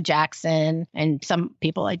Bo Jackson and some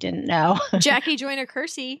people I didn't know. Jackie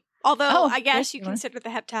Joyner-Kersee. Although I guess you consider the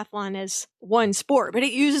heptathlon as one sport, but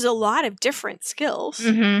it uses a lot of different skills.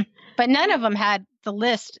 Mm-hmm. But none of them had the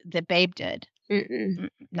list that Babe did.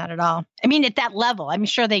 Not at all. I mean, at that level, I'm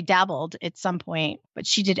sure they dabbled at some point, but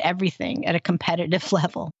she did everything at a competitive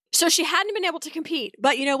level. So she hadn't been able to compete,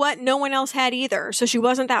 but you know what? No one else had either. So she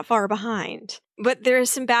wasn't that far behind. But there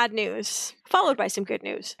is some bad news, followed by some good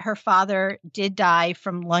news. Her father did die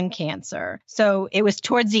from lung cancer. So it was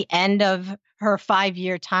towards the end of her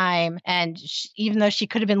 5-year time. And even though she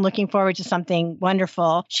could have been looking forward to something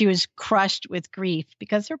wonderful, she was crushed with grief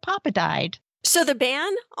because her papa died. So the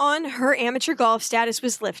ban on her amateur golf status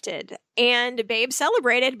was lifted, and Babe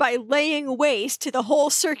celebrated by laying waste to the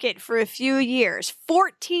whole circuit for a few years.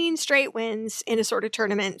 14 straight wins in assorted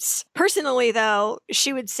tournaments. Personally, though,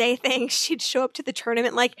 she would say things. She'd show up to the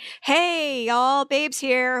tournament like, hey, y'all, Babe's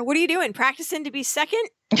here. What are you doing? Practicing to be second?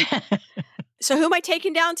 So who am I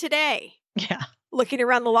taking down today? Yeah. Looking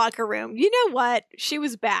around the locker room. You know what? She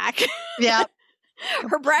was back. Yeah.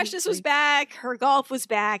 Her brashness was back. Her golf was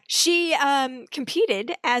back. She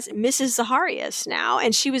competed as Mrs. Zaharias now,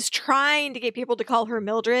 and she was trying to get people to call her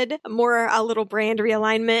Mildred, more a little brand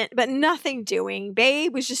realignment, but nothing doing.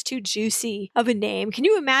 Babe was just too juicy of a name. Can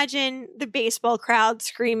you imagine the baseball crowd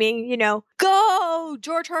screaming, go,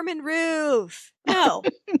 George Herman Ruth? No,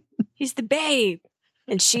 he's the Babe,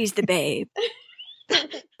 and she's the Babe.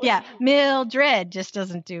 Yeah, Mildred just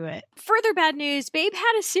doesn't do it. Further bad news, Babe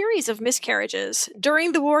had a series of miscarriages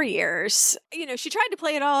during the war years. She tried to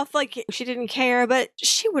play it off like she didn't care, but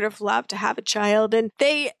she would have loved to have a child. And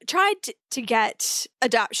they tried to get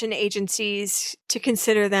adoption agencies to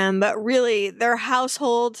consider them, but really their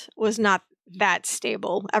household was not that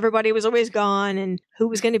stable. Everybody was always gone, and who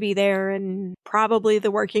was going to be there, and probably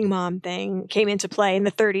the working mom thing came into play in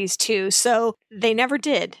the 30s too. So they never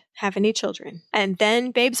did have any children. And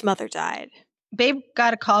then Babe's mother died. Babe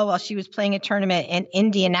got a call while she was playing a tournament in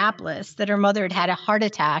Indianapolis that her mother had had a heart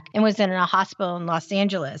attack and was in a hospital in Los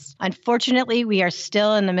Angeles. Unfortunately, we are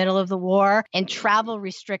still in the middle of the war and travel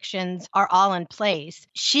restrictions are all in place.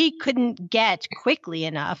 She couldn't get quickly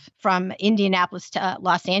enough from Indianapolis to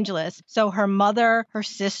Los Angeles. So her mother, her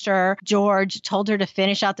sister, George told her to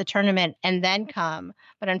finish out the tournament and then come.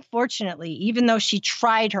 But unfortunately, even though she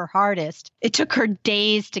tried her hardest, it took her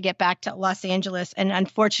days to get back to Los Angeles. And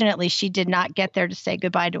unfortunately, she did not get there to say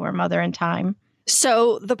goodbye to her mother in time.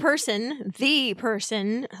 So the person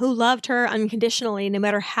who loved her unconditionally, no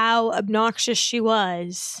matter how obnoxious she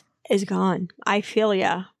was, is gone. I feel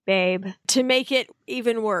ya, Babe. To make it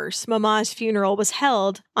even worse, Mama's funeral was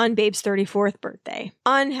held on Babe's 34th birthday.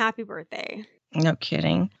 Unhappy birthday. No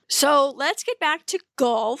kidding. So let's get back to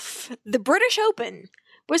golf. The British Open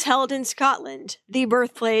was held in Scotland, the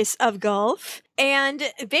birthplace of golf. And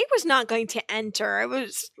Babe was not going to enter. It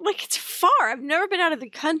was like, it's far. I've never been out of the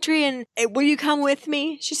country. And will you come with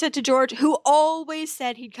me? She said to George, who always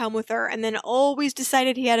said he'd come with her and then always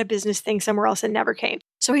decided he had a business thing somewhere else and never came.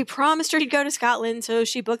 So he promised her he'd go to Scotland. So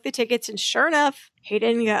she booked the tickets, and sure enough, he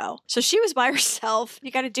didn't go. So she was by herself. You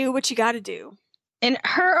got to do what you got to do. And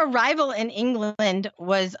her arrival in England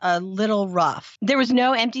was a little rough. There was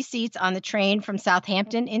no empty seats on the train from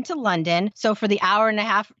Southampton into London. So for the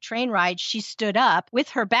hour-and-a-half train ride, she stood up with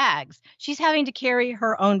her bags. She's having to carry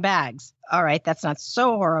her own bags. All right, that's not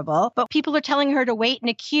so horrible. But people are telling her to wait in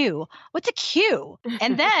a queue. What's a queue?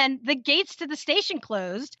 And then the gates to the station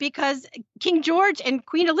closed because King George and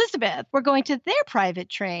Queen Elizabeth were going to their private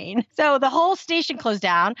train. So the whole station closed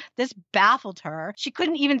down. This baffled her. She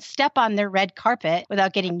couldn't even step on their red carpet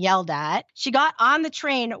without getting yelled at. She got on the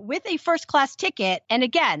train with a first-class ticket. And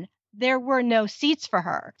again, there were no seats for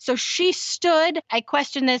her. So she stood. I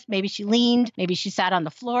questioned this. Maybe she leaned. Maybe she sat on the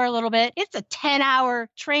floor a little bit. It's a 10-hour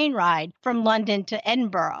train ride from London to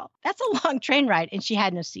Edinburgh. That's a long train ride, and she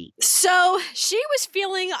had no seat. So she was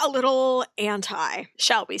feeling a little anti,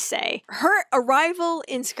 shall we say. Her arrival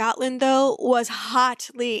in Scotland, though, was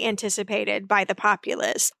hotly anticipated by the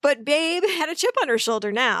populace. But Babe had a chip on her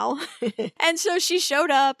shoulder now. And so she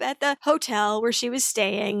showed up at the hotel where she was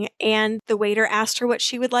staying, and the waiter asked her what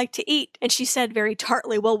she would like to to eat? And she said very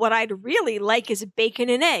tartly, well, what I'd really like is bacon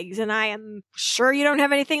and eggs. And I am sure you don't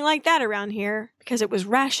have anything like that around here, because it was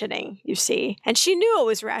rationing, you see. And she knew it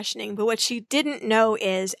was rationing, but what she didn't know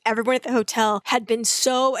is everyone at the hotel had been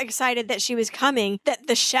so excited that she was coming that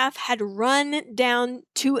the chef had run down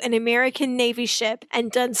to an American Navy ship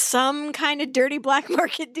and done some kind of dirty black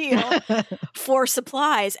market deal for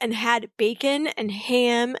supplies and had bacon and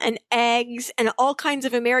ham and eggs and all kinds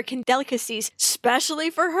of American delicacies, specially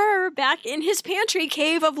for her, back in his pantry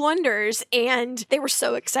cave of wonders. And they were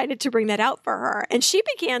so excited to bring that out for her. And she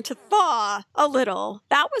began to thaw a little.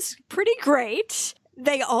 That was pretty great.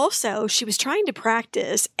 She was trying to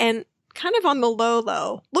practice and kind of on the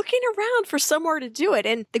low, looking around for somewhere to do it.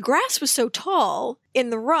 And the grass was so tall in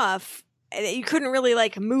the rough that you couldn't really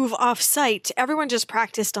move off site. Everyone just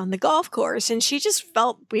practiced on the golf course, and she just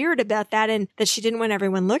felt weird about that and that she didn't want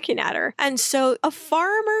everyone looking at her. And so a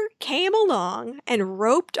farmer came along and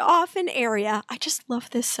roped off an area. I just love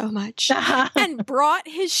this so much. And brought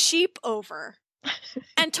his sheep over.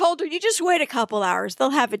 And told her, you just wait a couple hours, they'll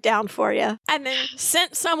have it down for you. And then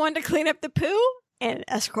sent someone to clean up the poo and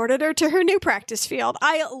escorted her to her new practice field.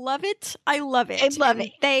 I love it. I love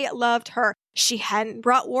it. They loved her. She hadn't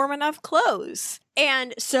brought warm enough clothes.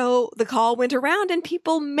 And so the call went around and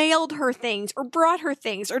people mailed her things or brought her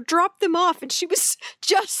things or dropped them off. And she was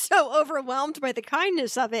just so overwhelmed by the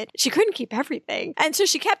kindness of it. She couldn't keep everything. And so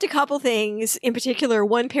she kept a couple things, in particular,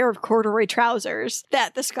 one pair of corduroy trousers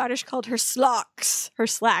that the Scottish called her slacks,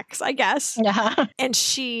 I guess. Yeah. And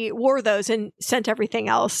she wore those and sent everything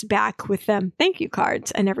else back with them. Thank you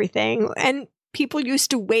cards and everything. And people used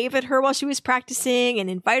to wave at her while she was practicing and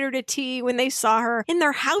invite her to tea when they saw her in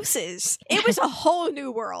their houses. It was a whole new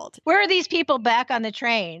world. Where are these people back on the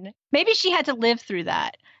train? Maybe she had to live through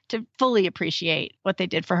that to fully appreciate what they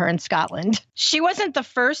did for her in Scotland. She wasn't the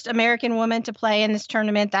first American woman to play in this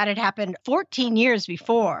tournament. That had happened 14 years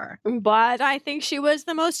before. But I think she was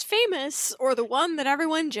the most famous, or the one that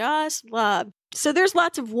everyone just loved. So there's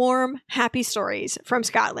lots of warm, happy stories from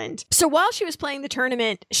Scotland. So while she was playing the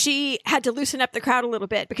tournament, she had to loosen up the crowd a little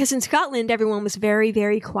bit because in Scotland, everyone was very,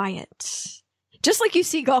 very quiet. Just like you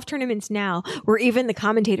see golf tournaments now, where even the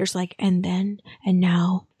commentators and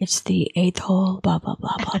now it's the 8th hole, blah, blah,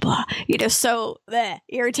 blah, blah, blah. So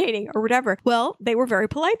irritating or whatever. Well, they were very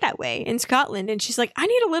polite that way in Scotland. And she's like, I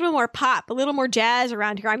need a little more pop, a little more jazz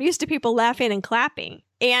around here. I'm used to people laughing and clapping.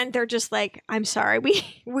 And they're just like, I'm sorry,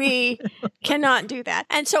 we cannot do that.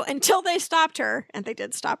 And so until they stopped her, and they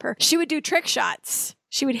did stop her, she would do trick shots.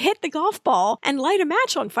 She would hit the golf ball and light a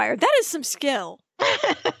match on fire. That is some skill.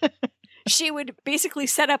 She would basically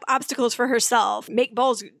set up obstacles for herself, make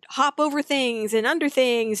balls hop over things and under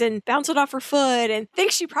things and bounce it off her foot, and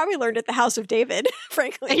things she probably learned at the House of David,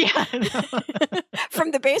 frankly. Yeah.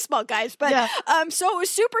 From the baseball guys. But yeah. So it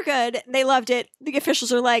was super good. They loved it. The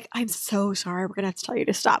officials are like, I'm so sorry. We're going to have to tell you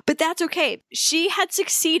to stop. But that's okay. She had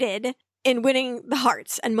succeeded in winning the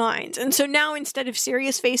hearts and minds. And so now instead of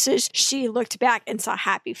serious faces, she looked back and saw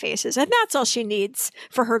happy faces. And that's all she needs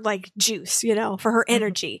for her juice, for her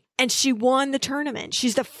energy. And she won the tournament.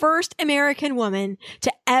 She's the first American woman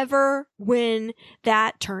to ever win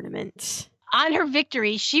that tournament. On her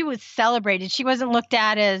victory, she was celebrated. She wasn't looked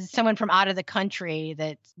at as someone from out of the country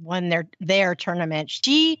that won their tournament.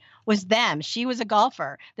 She was them. She was a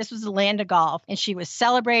golfer. This was the land of golf. And she was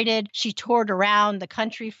celebrated. She toured around the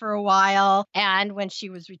country for a while. And when she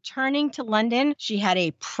was returning to London, she had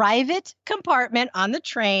a private compartment on the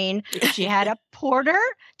train. She had a porter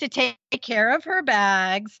to take care of her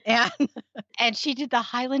bags. And she did the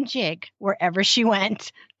Highland jig wherever she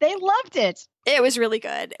went. They loved it. It was really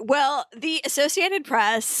good. Well, the Associated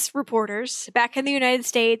Press reporters back in the United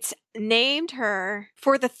States named her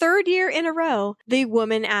for the 3rd year in a row the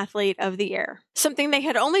Woman Athlete of the Year. Something they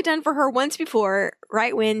had only done for her once before,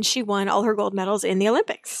 right when she won all her gold medals in the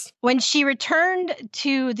Olympics. When she returned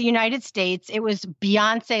to the United States, it was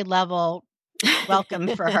Beyonce level welcome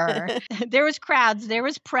for her. There was crowds, there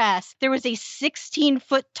was press, there was a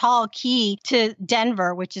 16-foot tall key to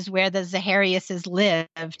Denver, which is where the Zaharias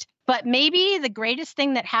lived. But maybe the greatest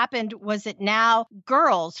thing that happened was that now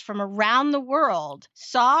girls from around the world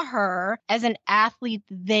saw her as an athlete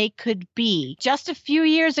they could be. Just a few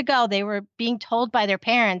years ago, they were being told by their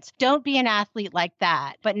parents, don't be an athlete like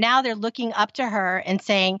that. But now they're looking up to her and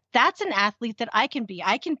saying, that's an athlete that I can be.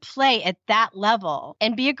 I can play at that level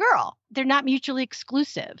and be a girl. They're not mutually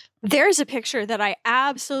exclusive. There's a picture that I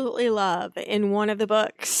absolutely love in one of the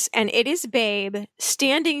books, and it is Babe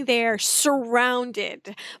standing there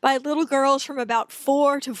surrounded by little girls from about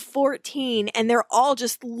 4 to 14, and they're all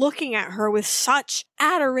just looking at her with such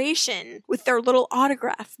adoration with their little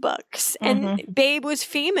autograph books. And Babe was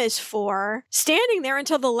famous for standing there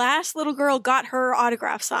until the last little girl got her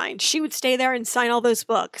autograph signed. She would stay there and sign all those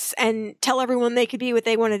books and tell everyone they could be what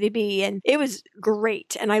they wanted to be. And it was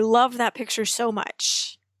great. And I love that picture so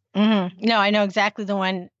much. No, I know exactly the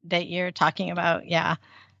one that you're talking about. Yeah.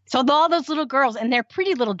 So all those little girls, and their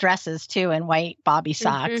pretty little dresses too, and white bobby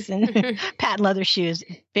socks and patent leather shoes.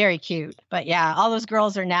 Very cute. But yeah, all those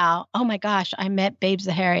girls are now, oh my gosh, I met Babe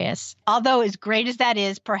Zaharias. Although as great as that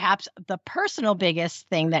is, perhaps the personal biggest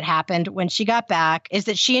thing that happened when she got back is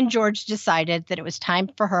that she and George decided that it was time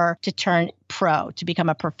for her to turn pro, to become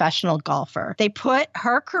a professional golfer. They put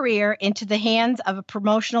her career into the hands of a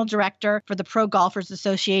promotional director for the Pro Golfers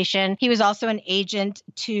Association. He was also an agent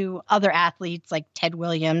to other athletes like Ted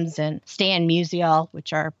Williams and Stan Musial,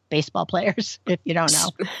 which are baseball players, if you don't know.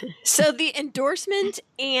 So the endorsement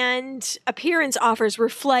and appearance offers were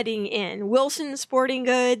flooding in. Wilson Sporting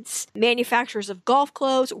Goods, manufacturers of golf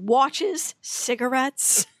clothes, watches,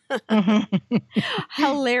 cigarettes.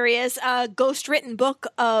 Hilarious. A ghostwritten book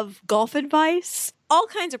of golf advice. All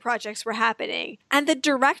kinds of projects were happening. And the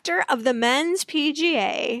director of the men's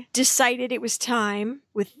PGA decided it was time,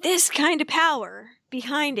 with this kind of power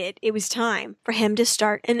behind it, it was time for him to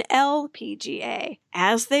start an LPGA.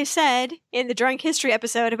 As they said in the Drunk History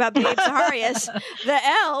episode about Babe Zaharias, the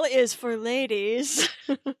L is for ladies.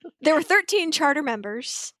 There were 13 charter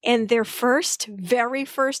members, and their very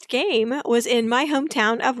first game was in my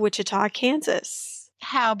hometown of Wichita, Kansas.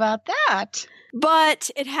 How about that? But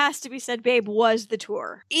it has to be said, Babe was the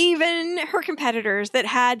tour. Even her competitors that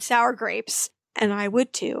had sour grapes, and I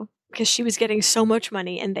would too, because she was getting so much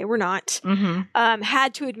money and they were not,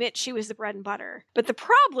 had to admit she was the bread and butter. But the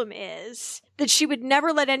problem is that she would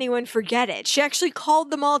never let anyone forget it. She actually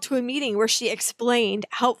called them all to a meeting where she explained,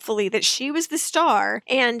 helpfully, that she was the star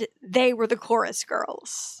and they were the chorus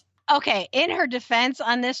girls. Okay, in her defense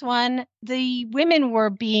on this one, the women were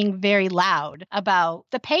being very loud about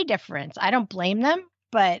the pay difference. I don't blame them,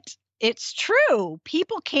 but it's true.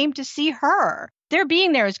 People came to see her. Their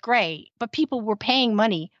being there is great, but people were paying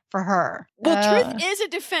money for her. Well, truth is a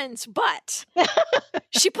defense, but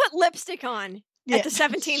she put lipstick on at the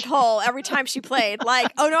 17th hole every time she played.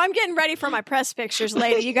 Like, oh no, I'm getting ready for my press pictures,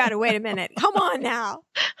 lady. You got to wait a minute. Come on now.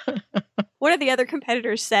 One of the other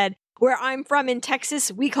competitors said, where I'm from in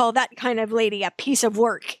Texas, we call that kind of lady a piece of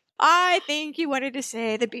work. I think you wanted to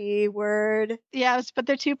say the B word. Yes, but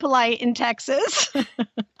they're too polite in Texas.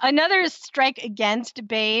 Another strike against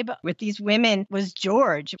Babe with these women was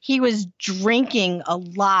George. He was drinking a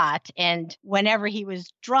lot, and whenever he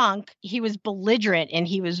was drunk, he was belligerent and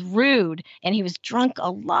he was rude and he was drunk a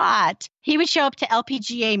lot. He would show up to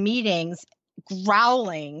LPGA meetings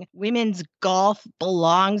growling, "Women's golf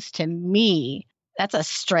belongs to me." That's a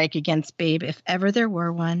strike against Babe, if ever there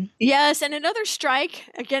were one. Yes, and another strike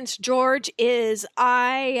against George is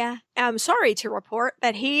I am sorry to report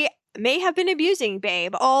that he may have been abusing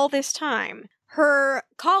Babe all this time. Her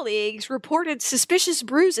colleagues reported suspicious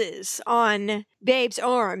bruises on Babe's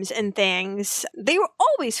arms and things. They were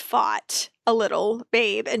always fought a little,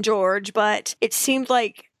 Babe and George, but it seemed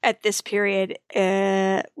like at this period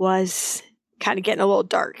it was kind of getting a little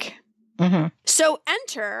dark. So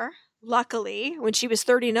enter... Luckily, when she was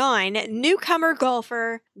 39, newcomer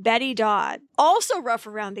golfer Betty Dodd. Also rough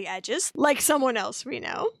around the edges, like someone else we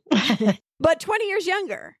know. But 20 years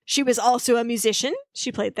younger. She was also a musician.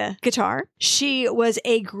 She played the guitar. She was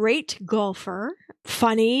a great golfer,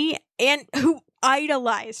 funny, and who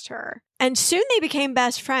idolized her. And soon they became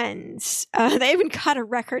best friends. They even cut a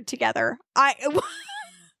record together.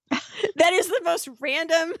 That is the most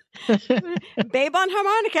random. Babe on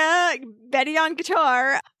harmonica, Betty on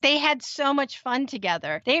guitar. They had so much fun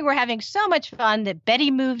together. They were having so much fun that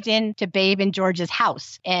Betty moved into Babe and George's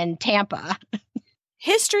house in Tampa.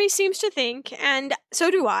 History seems to think, and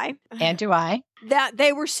so do I. And do I. That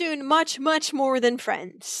they were soon much, much more than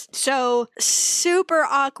friends. So, super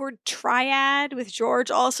awkward triad with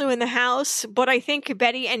George also in the house. But I think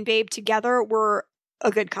Betty and Babe together were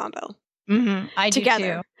a good combo. I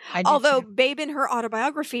together. Do too. Although Babe in her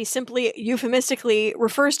autobiography simply euphemistically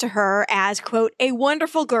refers to her as, quote, a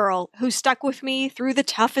wonderful girl who stuck with me through the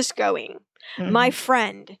toughest going. My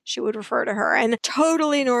friend, she would refer to her, and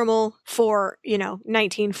totally normal for,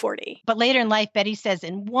 1940. But later in life, Betty says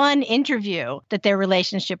in one interview that their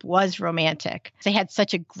relationship was romantic. They had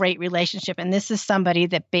such a great relationship, and this is somebody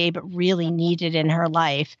that Babe really needed in her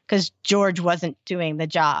life because George wasn't doing the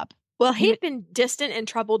job. Well, he'd been distant and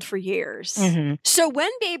troubled for years. So when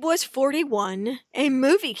Babe was 41, a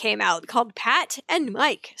movie came out called Pat and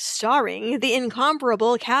Mike, starring the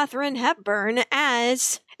incomparable Katharine Hepburn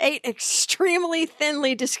as ate extremely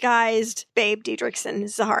thinly disguised Babe Didrikson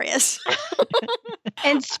Zaharias.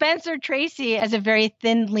 And Spencer Tracy as a very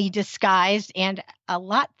thinly disguised and a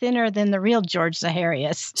lot thinner than the real George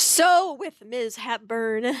Zaharias. So, with Ms.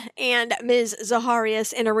 Hepburn and Ms.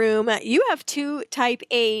 Zaharias in a room, you have two type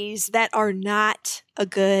A's that are not a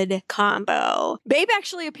good combo. Babe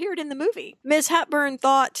actually appeared in the movie. Ms. Hepburn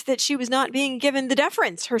thought that she was not being given the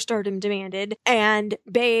deference her stardom demanded, and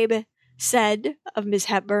Babe said of Ms.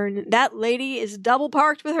 Hepburn, "That lady is double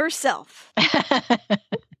parked with herself."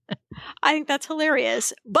 I think that's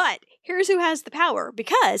hilarious. But here's who has the power,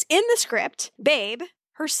 because in the script, Babe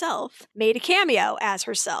herself made a cameo as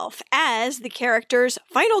herself, as the character's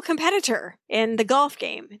final competitor in the golf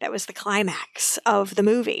game. That was the climax of the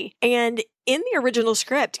movie. And in the original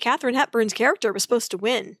script, Katharine Hepburn's character was supposed to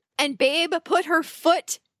win. And Babe put her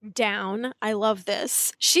foot down. I love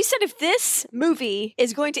this. She said, if this movie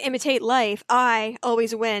is going to imitate life, I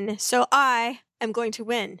always win. So I am going to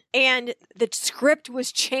win. And the script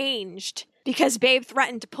was changed because Babe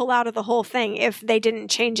threatened to pull out of the whole thing if they didn't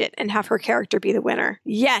change it and have her character be the winner.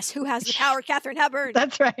 Yes, who has the power? Katharine Hepburn.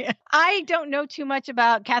 That's right. I don't know too much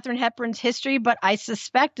about Katharine Hepburn's history, but I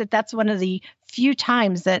suspect that that's one of the few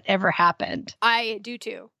times that ever happened. I do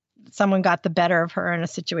too. Someone got the better of her in a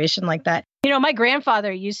situation like that. You know, my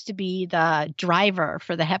grandfather used to be the driver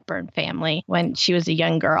for the Hepburn family when she was a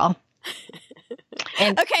young girl.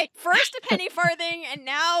 And okay, first a penny farthing, and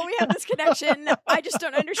now we have this connection. I just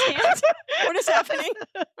don't understand what is happening.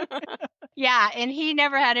 Yeah, and he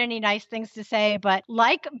never had any nice things to say, but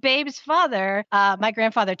like Babe's father, my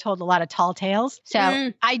grandfather told a lot of tall tales.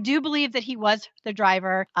 So I do believe that he was the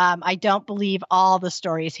driver. I don't believe all the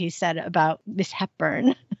stories he said about Miss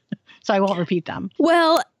Hepburn, so I won't repeat them.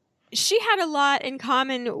 Well, she had a lot in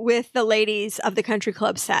common with the ladies of the country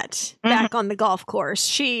club set back on the golf course.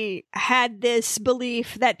 She had this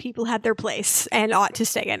belief that people had their place and ought to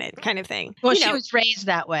stay in it, kind of thing. Well, she was raised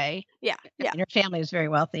that way. Yeah. And her family was very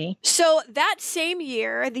wealthy. So that same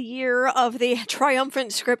year, the year of the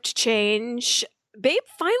triumphant script change, Babe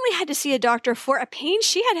finally had to see a doctor for a pain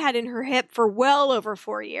she had had in her hip for well over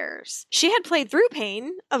 4 years. She had played through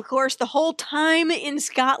pain, of course, the whole time in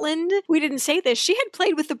Scotland. We didn't say this. She had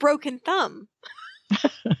played with a broken thumb.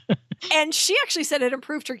 And she actually said it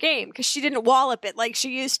improved her game because she didn't wallop it like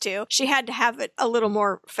she used to. She had to have it a little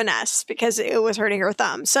more finesse because it was hurting her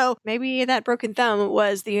thumb. So maybe that broken thumb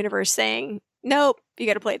was the universe saying, nope, you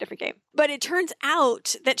got to play a different game. But it turns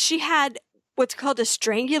out that she had what's called a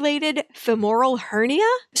strangulated femoral hernia.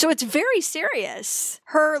 So it's very serious.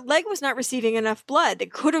 Her leg was not receiving enough blood.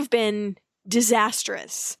 That could have been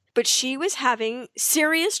disastrous. But she was having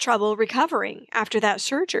serious trouble recovering after that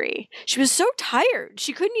surgery. She was so tired.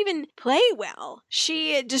 She couldn't even play well.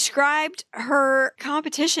 She described her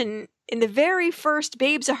competition in the very first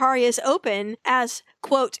Babe Zaharias Open as,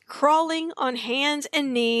 quote, crawling on hands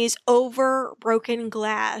and knees over broken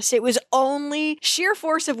glass. It was only sheer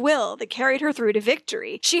force of will that carried her through to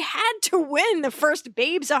victory. She had to win the first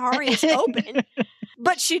Babe Zaharias Open,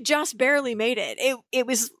 but she just barely made it. It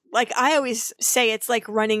was like, I always say it's like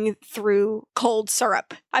running through cold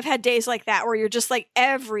syrup. I've had days like that where you're just like,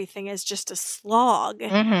 everything is just a slog.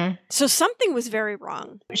 So something was very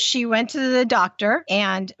wrong. She went to the doctor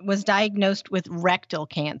and was diagnosed with rectal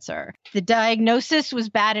cancer. The diagnosis was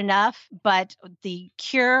bad enough, but the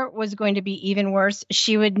cure was going to be even worse.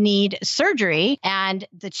 She would need surgery, and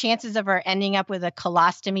the chances of her ending up with a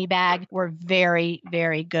colostomy bag were very,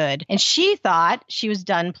 very good. And she thought she was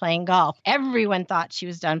done playing golf. Everyone thought she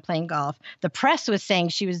was done playing golf. The press was saying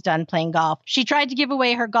she was done playing golf. She tried to give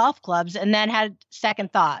away her golf clubs and then had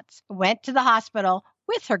second thoughts. Went to the hospital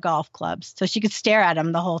with her golf clubs so she could stare at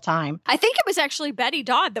them the whole time. I think it was actually Betty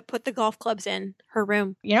Dodd that put the golf clubs in her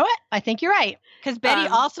room. You know what? I think you're right. Because Betty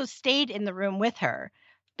also stayed in the room with her.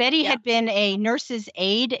 Betty had been a nurse's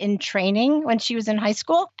aide in training when she was in high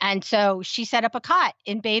school. And so she set up a cot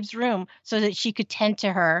in Babe's room so that she could tend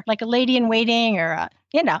to her like a lady in waiting or a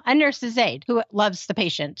nurse's aide who loves the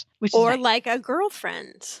patient. Or like a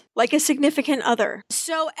girlfriend, like a significant other.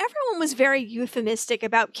 So everyone was very euphemistic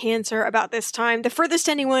about cancer about this time. The furthest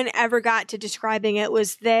anyone ever got to describing it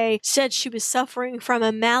was they said she was suffering from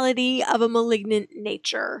a malady of a malignant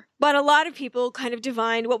nature. But a lot of people kind of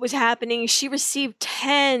divined what was happening. She received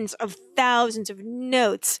tens of thousands of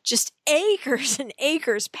notes, just acres and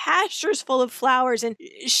acres, pastures full of flowers. And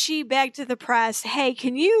she begged to the press, hey,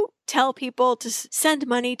 can you tell people to send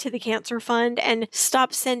money to the cancer fund and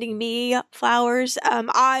stop sending me flowers?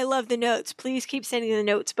 I love the notes. Please keep sending the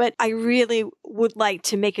notes, but I really would like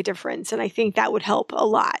to make a difference. And I think that would help a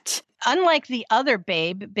lot. unlike the other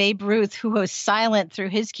Babe Ruth, who was silent through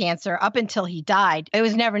his cancer up until he died, it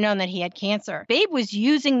was never known that he had cancer. Babe was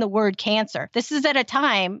using the word cancer. This is at a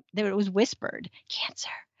time that it was whispered, cancer.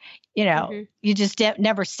 You just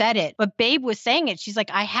never said it. But Babe was saying it. She's like,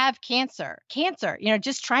 I have cancer,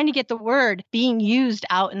 just trying to get the word being used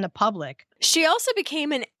out in the public. She also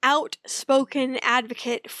became an outspoken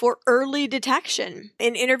advocate for early detection.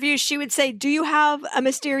 In interviews, she would say, do you have a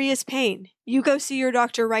mysterious pain? You go see your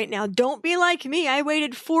doctor right now. Don't be like me. I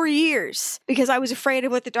waited 4 years because I was afraid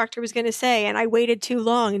of what the doctor was going to say, and I waited too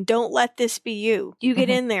long. And don't let this be you. You get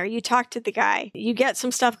in there. You talk to the guy. You get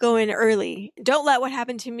some stuff going early. Don't let what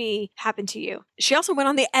happened to me happen to you. She also went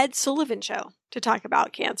on the Ed Sullivan Show to talk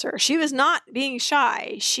about cancer. She was not being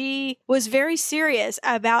shy. She was very serious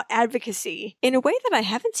about advocacy in a way that I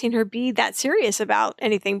haven't seen her be that serious about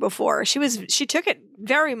anything before. She took it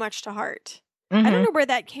very much to heart. I don't know where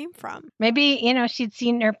that came from. Maybe, she'd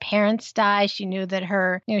seen her parents die. She knew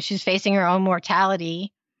that she's facing her own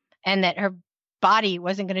mortality and that her body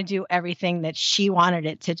wasn't going to do everything that she wanted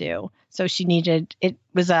it to do. So it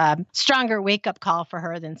was a stronger wake-up call for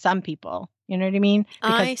her than some people. You know what I mean?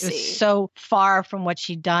 Because it was so far from what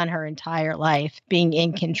she'd done her entire life, being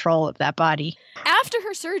in control of that body. After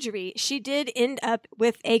her surgery, she did end up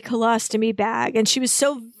with a colostomy bag, and she was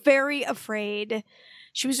so very afraid.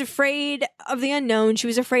 She was afraid of the unknown. She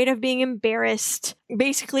was afraid of being embarrassed.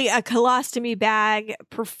 Basically, a colostomy bag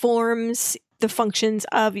performs the functions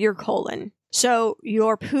of your colon. So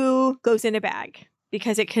your poo goes in a bag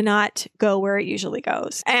because it cannot go where it usually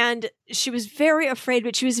goes. And she was very afraid,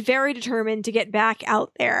 but she was very determined to get back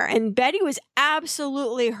out there. And Betty was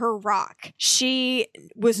absolutely her rock. She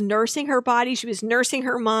was nursing her body. She was nursing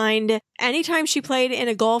her mind. Anytime she played in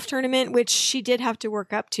a golf tournament, which she did have to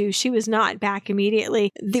work up to, she was not back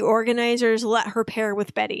immediately. The organizers let her pair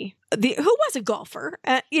with Betty, who was a golfer,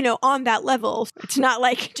 on that level. It's not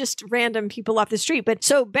like just random people off the street. But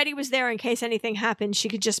so Betty was there in case anything happened. She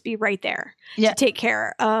could just be right there to take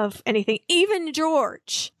care of anything. Even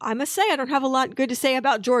George, I must say, I don't have a lot good to say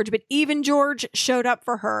about George, but even George showed up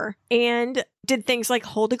for her and did things like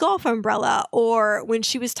hold a golf umbrella, or when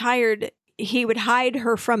she was tired, he would hide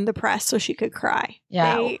her from the press so she could cry.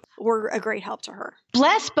 Yeah. They were a great help to her.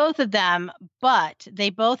 Bless both of them, but they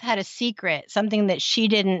both had a secret, something that she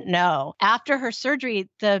didn't know. After her surgery,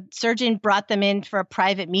 the surgeon brought them in for a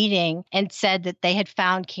private meeting and said that they had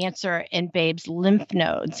found cancer in Babe's lymph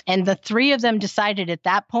nodes. And the three of them decided at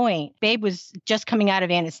that point, Babe was just coming out of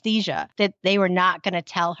anesthesia, that they were not going to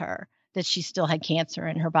tell her that she still had cancer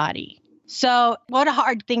in her body. So what a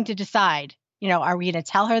hard thing to decide. Are we going to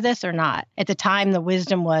tell her this or not? At the time, the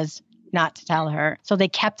wisdom was not to tell her. So they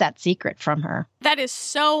kept that secret from her. That is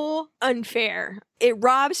so unfair. It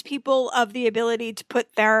robs people of the ability to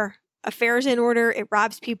put their affairs in order. It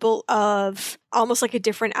robs people of almost like a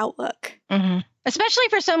different outlook. Mm-hmm. Especially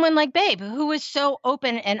for someone like Babe, who was so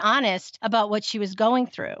open and honest about what she was going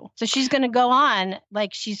through. So she's going to go on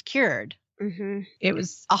like she's cured. Mm-hmm. It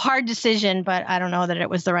was a hard decision, but I don't know that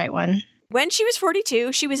it was the right one. When she was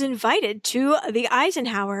 42, she was invited to the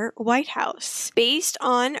Eisenhower White House based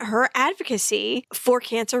on her advocacy for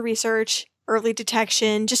cancer research, early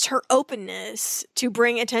detection. Just her openness to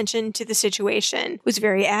bring attention to the situation was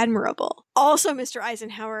very admirable. Also, Mr.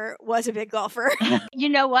 Eisenhower was a big golfer. You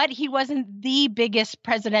know what? He wasn't the biggest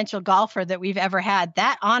presidential golfer that we've ever had.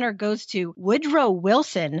 That honor goes to Woodrow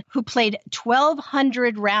Wilson, who played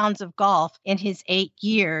 1,200 rounds of golf in his 8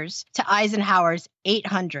 years, to Eisenhower's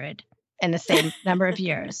 800. In the same number of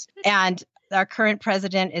years. And our current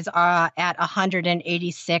president is at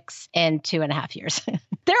 186 in 2.5 years.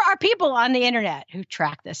 There are people on the internet who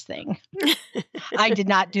track this thing. I did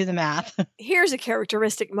not do the math. Here's a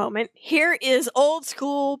characteristic moment. Here is old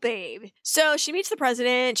school Babe. So she meets the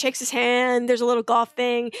president, shakes his hand. There's a little golf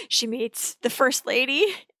thing. She meets the first lady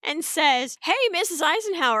and says, "Hey, Mrs.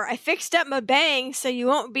 Eisenhower, I fixed up my bangs so you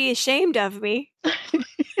won't be ashamed of me."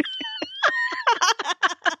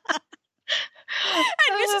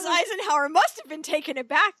 And Mrs. Eisenhower must have been taken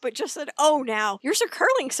aback, but just said, "Oh, now, yours are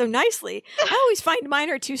curling so nicely. I always find mine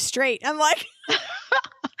are too straight." I'm like...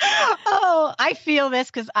 Oh, I feel this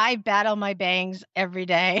because I battle my bangs every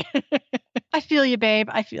day. I feel you, Babe.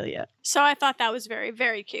 I feel you. So I thought that was very,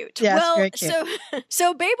 very cute. Yes, well, very cute.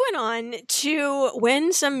 So Babe went on to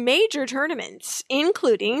win some major tournaments,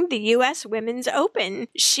 including the U.S. Women's Open.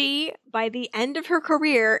 She, by the end of her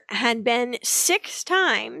career, had been 6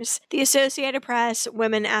 times the Associated Press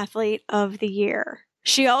Women Athlete of the Year.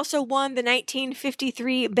 She also won the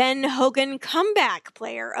 1953 Ben Hogan Comeback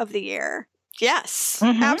Player of the Year. Yes,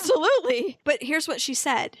 absolutely. But here's what she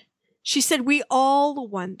said. She said, "We all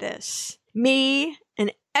won this. Me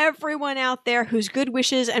and everyone out there whose good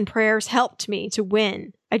wishes and prayers helped me to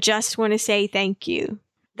win. I just want to say thank you.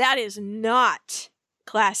 That is not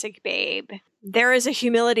classic Babe. There is a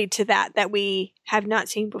humility to that we have not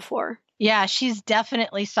seen before. Yeah, she's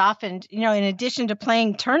definitely softened. In addition to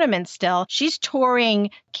playing tournaments still, she's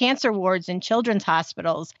touring cancer wards in children's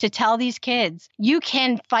hospitals to tell these kids, you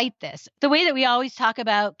can fight this. The way that we always talk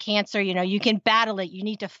about cancer, you can battle it, you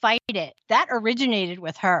need to fight it. That originated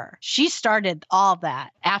with her. She started all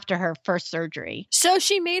that after her first surgery. So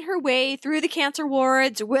she made her way through the cancer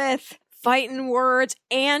wards with fighting words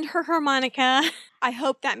and her harmonica. I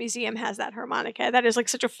hope that museum has that harmonica. That is like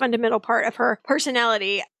such a fundamental part of her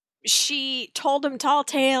personality. She told them tall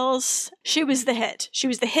tales. She was the hit. She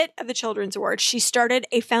was the hit of the Children's Award. She started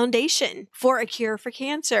a foundation for a cure for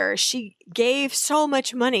cancer. She gave so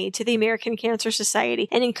much money to the American Cancer Society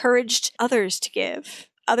and encouraged others to give.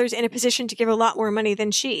 Others in a position to give a lot more money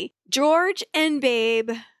than she. George and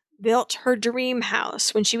Babe built her dream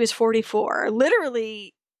house when she was 44.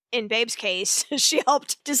 Literally, in Babe's case, she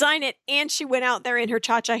helped design it and she went out there in her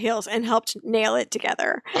cha-cha heels and helped nail it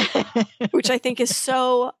together, which I think is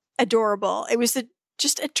so adorable. It was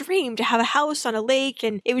just a dream to have a house on a lake,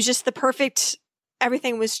 and it was just the perfect,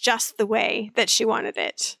 everything was just the way that she wanted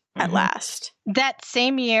it at last. That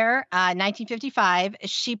same year, 1955,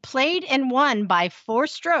 she played and won by 4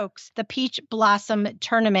 strokes the Peach Blossom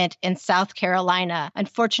Tournament in South Carolina.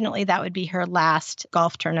 Unfortunately, that would be her last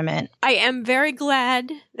golf tournament. I am very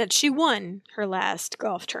glad that she won her last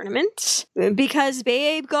golf tournament because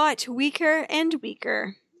Babe got weaker and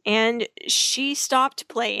weaker. And she stopped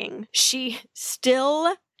playing. She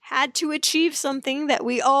still had to achieve something that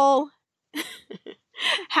we all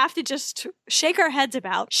have to just shake our heads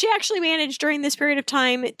about. She actually managed during this period of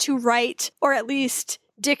time to write, or at least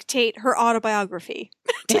dictate, her autobiography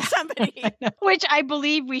to somebody. Which I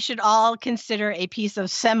believe we should all consider a piece of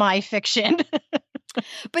semi-fiction.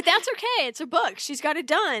 But that's okay. It's a book. She's got it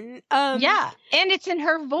done. Yeah. And it's in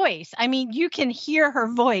her voice. I mean, you can hear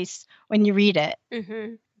her voice when you read it.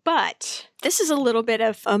 Mm-hmm. But this is a little bit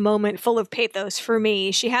of a moment full of pathos for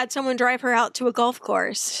me. She had someone drive her out to a golf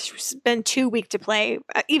course. She's been too weak to play,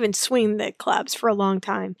 even swing the clubs for a long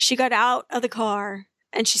time. She got out of the car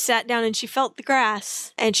and she sat down and she felt the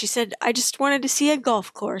grass. And she said, I just wanted to see a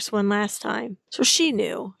golf course one last time. So she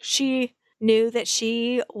knew. She knew that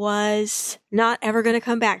she was not ever going to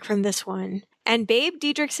come back from this one. And Babe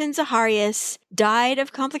Didrikson Zaharias died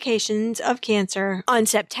of complications of cancer on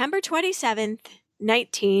September 27th,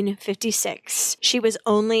 1956. She was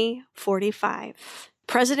only 45.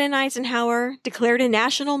 President Eisenhower declared a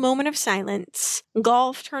national moment of silence.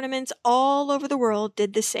 Golf tournaments all over the world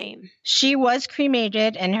did the same. She was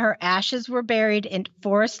cremated and her ashes were buried in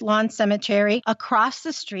Forest Lawn Cemetery across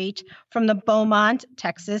the street from the Beaumont,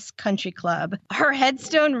 Texas Country Club. Her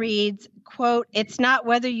headstone reads, quote, "It's not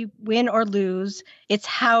whether you win or lose, it's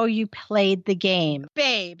how you played the game."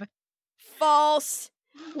 Babe. False.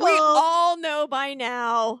 We all know by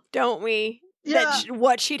now, don't we, that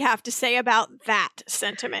what she'd have to say about that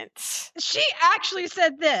sentiment. She actually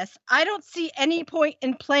said this, I don't see any point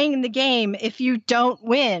in playing the game if you don't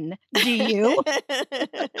win. Do you?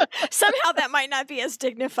 Somehow that might not be as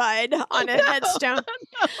dignified on a headstone.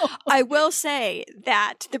 No. I will say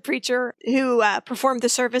that the preacher who performed the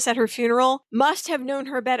service at her funeral must have known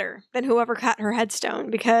her better than whoever cut her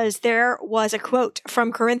headstone, because there was a quote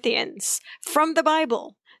from Corinthians, from the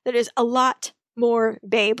Bible, that is a lot more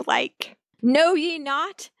Babe-like. Know ye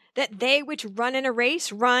not that they which run in a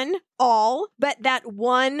race run all, but that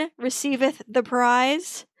one receiveth the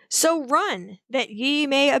prize? So run, that ye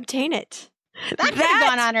may obtain it. That could have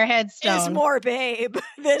gone on her headstone. Is more Babe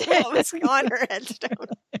than what was on her headstone.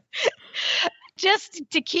 Just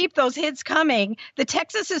to keep those hits coming, the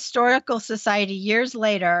Texas Historical Society years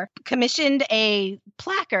later commissioned a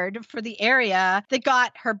placard for the area that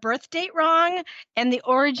got her birth date wrong and the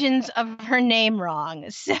origins of her name wrong.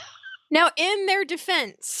 So now, in their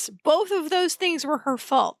defense, both of those things were her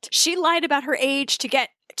fault. She lied about her age to get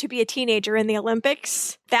to be a teenager in the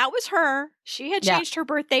Olympics. That was her. She had changed her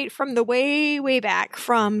birth date from the way back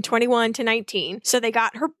from 21 to 19. So they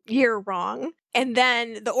got her year wrong. And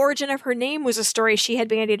then the origin of her name was a story she had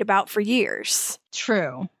bandied about for years.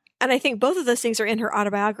 True. And I think both of those things are in her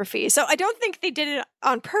autobiography. So I don't think they did it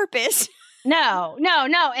on purpose. No.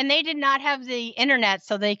 And they did not have the internet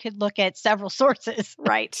so they could look at several sources.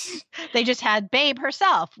 Right. They just had Babe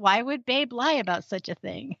herself. Why would Babe lie about such a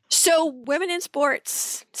thing? So women in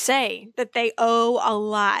sports say that they owe a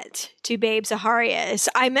lot to Babe Zaharias.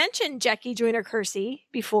 I mentioned Jackie Joyner-Kersee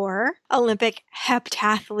before, Olympic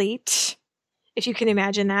heptathlete. if you can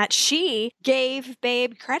imagine that, she gave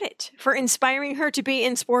Babe credit for inspiring her to be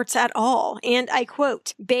in sports at all. And I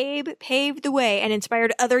quote, "Babe paved the way and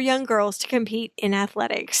inspired other young girls to compete in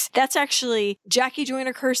athletics." That's actually Jackie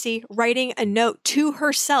Joyner Kersee writing a note to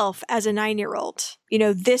herself as a 9-year-old. You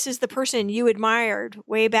know, this is the person you admired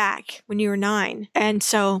way back when you were 9. And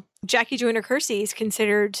so Jackie Joyner Kersee is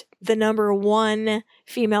considered the number 1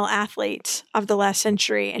 female athlete of the last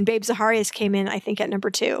century. And Babe Zaharias came in, I think, at number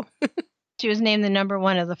 2. She was named the number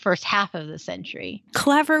 1 of the first half of the century.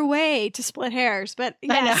 Clever way to split hairs, but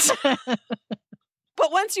yes.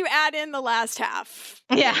 But once you add in the last half.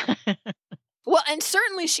 Yeah. Well, and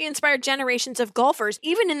certainly she inspired generations of golfers.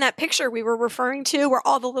 Even in that picture we were referring to where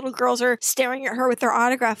all the little girls are staring at her with their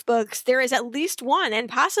autograph books, there is at least 1 and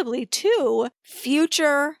possibly 2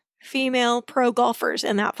 future female pro golfers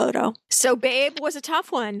in that photo. So Babe was a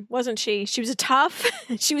tough one, wasn't she? She was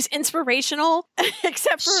she was inspirational,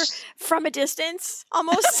 except for from a distance,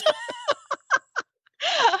 almost.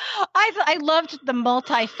 I loved the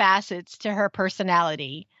multifacets to her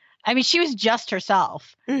personality. I mean, she was just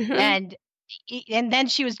herself. Mm-hmm. And then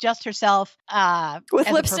she was just herself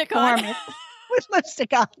with lipstick on. With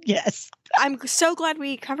lipstick on, yes. I'm so glad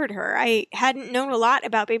we covered her. I hadn't known a lot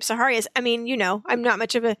about Babe Zaharias. I mean, you know, I'm not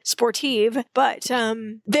much of a sportive, but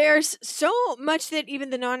there's so much that even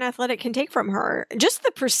the non-athletic can take from her. Just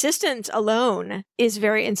the persistence alone is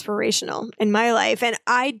very inspirational in my life. And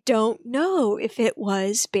I don't know if it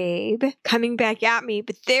was Babe coming back at me,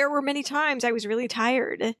 but there were many times I was really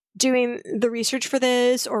tired doing the research for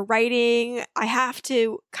this or writing. I have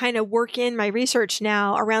to kind of work in my research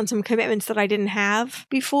now around some commitments that I didn't have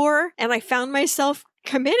before. And I found myself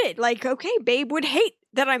committed. Like, okay, Babe would hate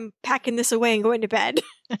that I'm packing this away and going to bed.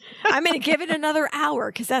 I'm going to give it another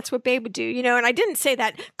hour because that's what Babe would do, you know? And I didn't say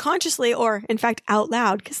that consciously or, in fact, out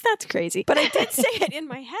loud because that's crazy. But I did say it in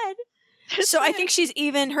my head. So I think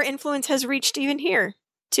her influence has reached even here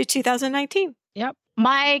to 2019. Yep.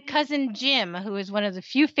 My cousin Jim, who is one of the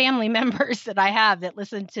few family members that I have that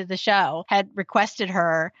listen to the show, had requested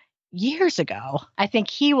her years ago. I think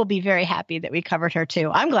he will be very happy that we covered her too.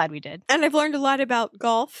 I'm glad we did. And I've learned a lot about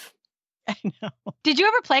golf. I know. Did you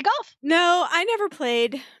ever play golf? No, I never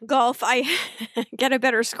played golf. I get a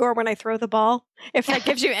better score when I throw the ball, if that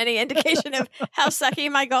gives you any indication of how sucky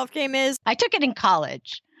my golf game is. I took it in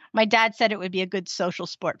college. My dad said it would be a good social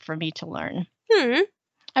sport for me to learn.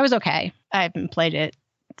 I was okay. I haven't played it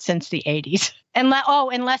since the 80s.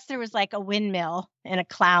 Unless there was like a windmill in a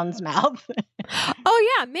clown's mouth.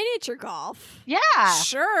 Oh, yeah. Miniature golf. Yeah.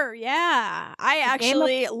 Sure. Yeah. I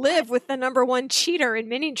actually live with the number 1 cheater in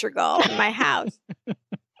miniature golf in my house.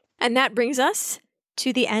 And that brings us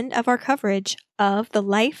to the end of our coverage of the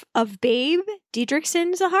life of Babe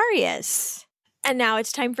Didrikson Zaharias. And now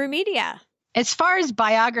it's time for media. As far as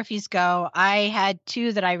biographies go, I had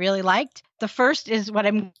 2 that I really liked. The first is what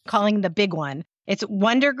I'm calling the big one. It's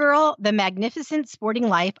Wonder Girl, The Magnificent Sporting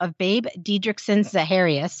Life of Babe Didrikson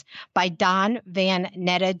Zaharias by Don Van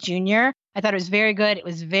Netta Jr. I thought it was very good. It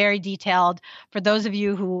was very detailed. For those of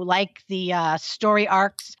you who like the story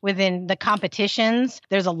arcs within the competitions,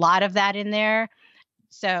 there's a lot of that in there.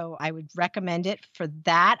 So I would recommend it for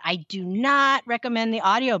that. I do not recommend the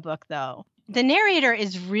audiobook, though. The narrator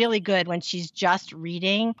is really good when she's just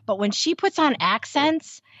reading, but when she puts on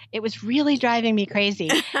accents, it was really driving me crazy.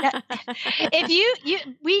 Now,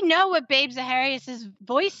 we know what Babe Zaharias'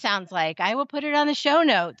 voice sounds like. I will put it on the show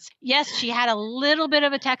notes. Yes, she had a little bit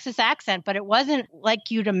of a Texas accent, but it wasn't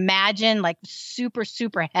like you'd imagine, like super,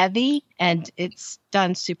 super heavy. And it's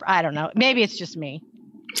done super, I don't know. Maybe it's just me.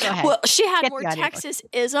 Go ahead. Well, she had more Texas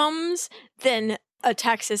isms than a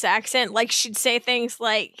Texas accent. Like she'd say things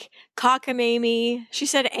like cockamamie. She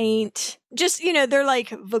said ain't. Just, you know, they're like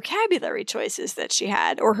vocabulary choices that she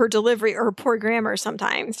had, or her delivery, or her poor grammar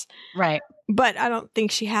sometimes. Right. But I don't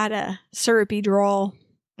think she had a syrupy drawl.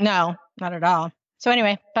 No, not at all. So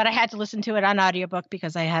anyway, but I had to listen to it on audiobook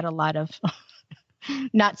because I had a lot of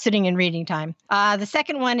not sitting in reading time. The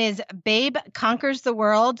second one is Babe Conquers the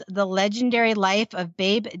World, The Legendary Life of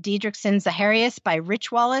Babe Didrikson Zaharias by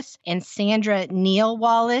Rich Wallace and Sandra Neal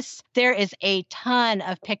Wallace. There is a ton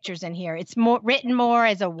of pictures in here. It's written more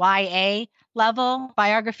as a YA level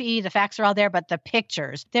biography. The facts are all there, but the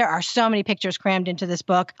pictures, there are so many pictures crammed into this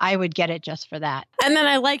book. I would get it just for that. And then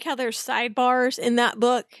I like how there's sidebars in that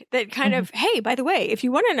book that kind of, hey, by the way, if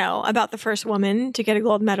you want to know about the first woman to get a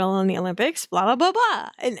gold medal in the Olympics, blah, blah, blah, blah.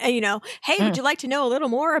 And you know, hey, would you like to know a little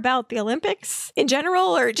more about the Olympics in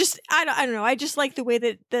general? Or just, I don't know. I just like the way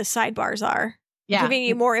that the sidebars are. Yeah. Giving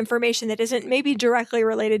you more information that isn't maybe directly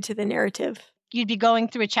related to the narrative. You'd be going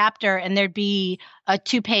through a chapter and there'd be a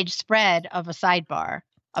 2-page spread of a sidebar.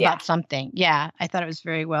 about something. Yeah, I thought it was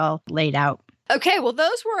very well laid out. Okay, well,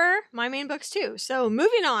 those were my main books too. So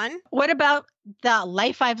moving on. What about The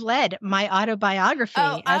Life I've Led, my autobiography?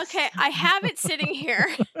 Oh, okay. I have it sitting here.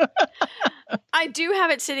 I do have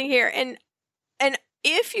it sitting here. And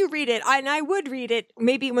if you read it, and I would read it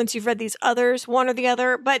maybe once you've read these others, one or the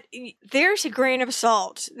other, but there's a grain of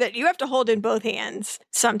salt that you have to hold in both hands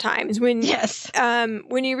sometimes when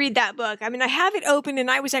you read that book. I mean, I have it open and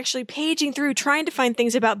I was actually paging through trying to find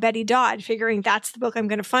things about Betty Dodd, figuring that's the book I'm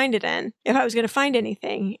going to find it in, if I was going to find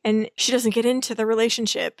anything. And she doesn't get into the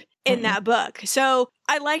relationship in that book. So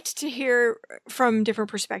I liked to hear from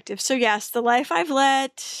different perspectives. So yes, The Life I've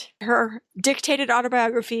Led, her dictated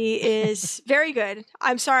autobiography, is very good.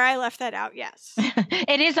 I'm sorry I left that out. Yes.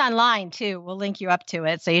 It is online too. We'll link you up to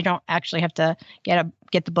it. So you don't actually have to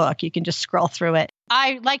get the book. You can just scroll through it.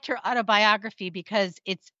 I liked her autobiography because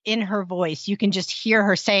it's in her voice. You can just hear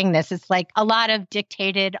her saying this. It's like a lot of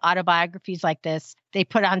dictated autobiographies like this. They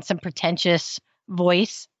put on some pretentious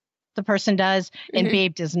voice. The person does, and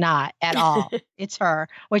Babe does not at all. It's her,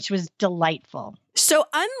 which was delightful. So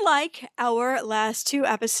unlike our last two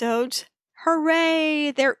episodes,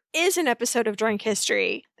 hooray, there is an episode of Drunk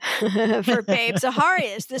History for Babe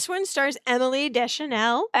Zaharias. This one stars Emily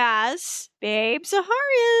Deschanel as Babe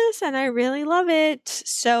Zaharias, and I really love it.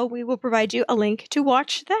 So we will provide you a link to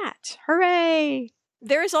watch that. Hooray!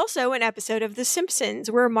 There is also an episode of The Simpsons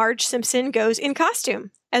where Marge Simpson goes in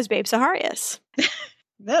costume as Babe Zaharias.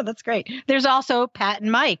 Yeah, that's great. There's also Pat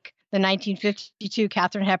and Mike, the 1952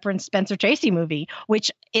 Katharine Hepburn Spencer Tracy movie,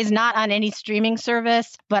 which is not on any streaming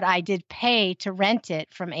service, but I did pay to rent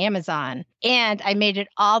it from Amazon. And I made it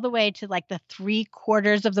all the way to like the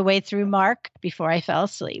 3/4 of the way through mark before I fell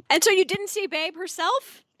asleep. And so you didn't see Babe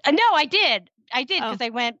herself? No, I did. Because I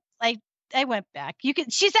went back.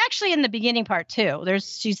 She's actually in the beginning part too.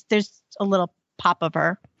 There's a little pop of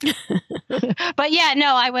her. But yeah,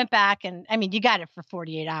 no, I went back and I mean, you got it for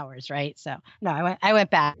 48 hours, right? So no, I went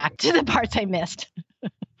back to the parts I missed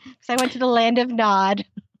because I went to the land of Nod.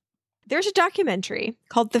 There's a documentary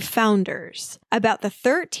called The Founders about the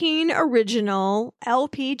 13 original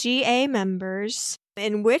LPGA members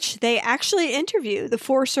in which they actually interview the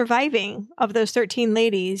 4 surviving of those 13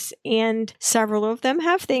 ladies. And several of them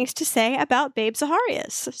have things to say about Babe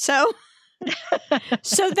Zaharias.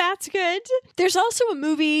 So that's good. There's also a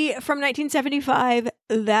movie from 1975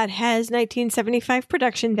 that has 1975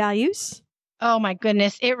 production values. Oh my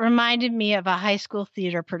goodness. It reminded me of a high school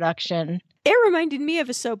theater production. It reminded me of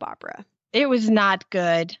a soap opera. It was not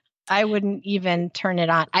good. I wouldn't even turn it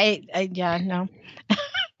on. No.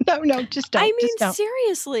 No, just don't. I mean,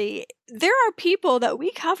 seriously, there are people that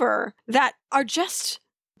we cover that are just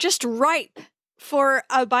ripe for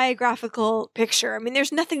a biographical picture. I mean,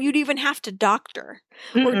 there's nothing you'd even have to doctor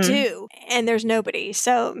or do, and there's nobody.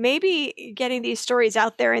 So maybe getting these stories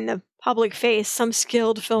out there in the public face, some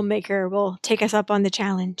skilled filmmaker will take us up on the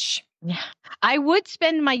challenge. Yeah. I would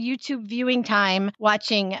spend my YouTube viewing time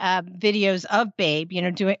watching videos of Babe,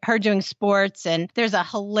 doing sports. And there's a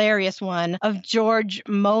hilarious one of George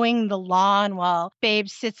mowing the lawn while Babe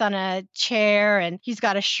sits on a chair and he's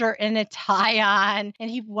got a shirt and a tie on and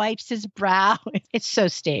he wipes his brow. It's so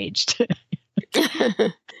staged.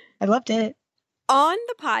 I loved it. On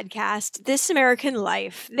the podcast, This American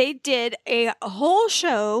Life, they did a whole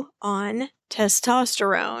show on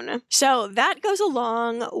testosterone. So that goes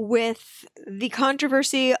along with the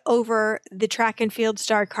controversy over the track and field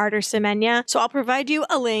star Carter Semenya. So I'll provide you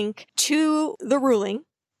a link to the ruling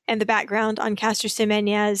and the background on Caster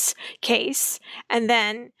Semenya's case, and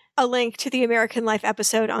then a link to the American Life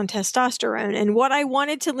episode on testosterone. And what I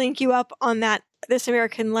wanted to link you up on that This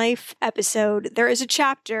American Life episode, there is a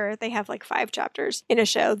chapter, they have like 5 chapters in a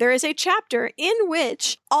show. There is a chapter in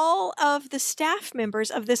which all of the staff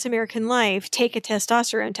members of This American Life take a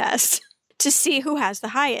testosterone test to see who has the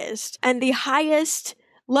highest. And the highest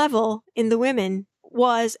level in the women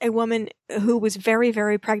was a woman who was very,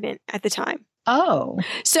 very pregnant at the time. Oh.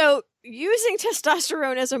 So using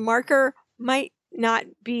testosterone as a marker might not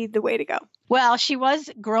be the way to go. Well, she was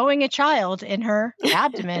growing a child in her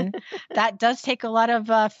abdomen. That does take a lot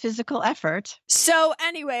of physical effort. So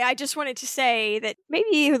anyway, I just wanted to say that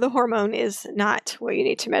maybe the hormone is not what you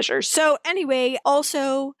need to measure. So anyway,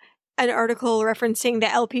 also an article referencing the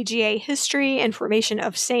LPGA history and formation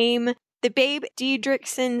of same, the Babe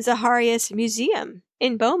Didrikson Zaharias Museum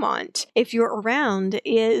in Beaumont, if you're around,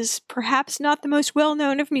 is perhaps not the most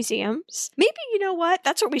well-known of museums. Maybe, you know what?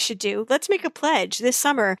 That's what we should do. Let's make a pledge this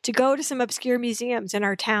summer to go to some obscure museums in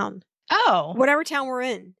our town. Oh. Whatever town we're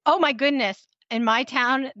in. Oh, my goodness. In my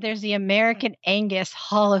town, there's the American Angus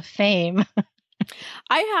Hall of Fame.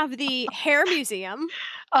 I have the Hair Museum.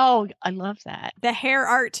 Oh, I love that. The Hair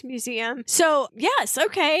Art Museum. So, yes,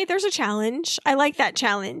 okay, there's a challenge. I like that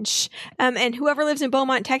challenge. And whoever lives in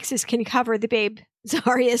Beaumont, Texas can cover the Babe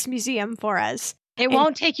Zaharias Museum for us. It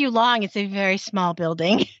won't take you long. It's a very small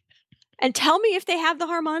building. And tell me if they have the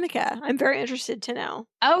harmonica. I'm very interested to know.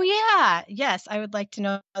 Oh, yeah. Yes, I would like to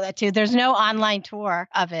know that too. There's no online tour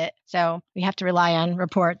of it, so we have to rely on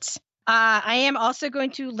reports. I am also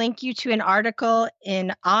going to link you to an article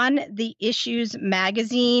in On the Issues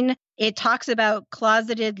magazine. It talks about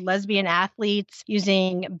closeted lesbian athletes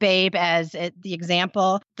using Babe as the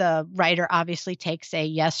example. The writer obviously takes a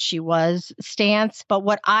yes, she was stance. But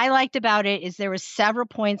what I liked about it is there were several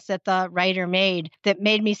points that the writer made that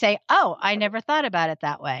made me say, oh, I never thought about it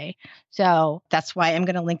that way. So that's why I'm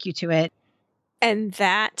going to link you to it. And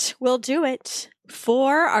that will do it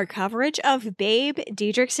for our coverage of Babe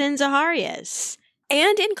Didrikson Zaharias.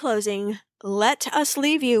 And in closing, let us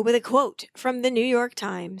leave you with a quote from the New York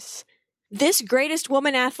Times. This greatest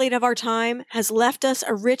woman athlete of our time has left us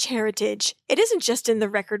a rich heritage. It isn't just in the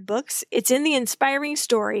record books, it's in the inspiring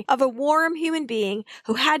story of a warm human being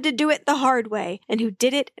who had to do it the hard way and who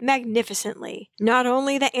did it magnificently. Not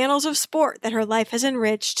only the annals of sport that her life has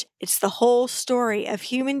enriched, it's the whole story of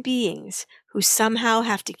human beings who somehow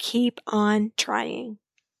have to keep on trying.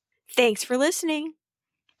 Thanks for listening.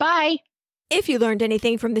 Bye. If you learned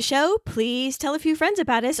anything from the show, please tell a few friends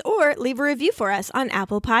about us or leave a review for us on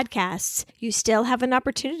Apple Podcasts. You still have an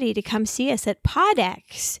opportunity to come see us at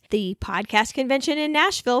PodX, the podcast convention in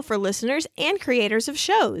Nashville for listeners and creators of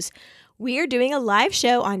shows. We are doing a live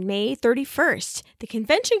show on May 31st. The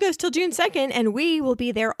convention goes till June 2nd, and we will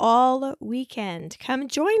be there all weekend. Come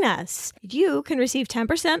join us. You can receive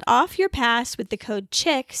 10% off your pass with the code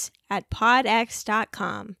CHICKS at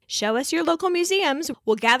podx.com. Show us your local museums.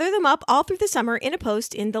 We'll gather them up all through the summer in a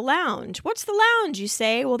post in the lounge. What's the lounge, you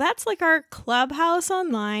say? Well, that's like our clubhouse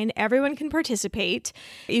online. Everyone can participate.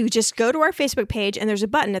 You just go to our Facebook page, and there's a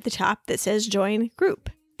button at the top that says Join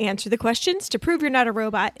Group. Answer the questions to prove you're not a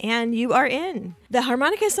robot, and you are in. The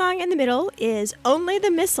harmonica song in the middle is Only the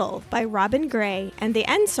Missile by Robin Gray, and the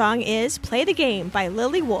end song is Play the Game by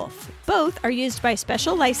Lily Wolf. Both are used by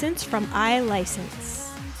special license from iLicense.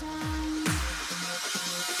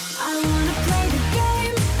 I wanna play the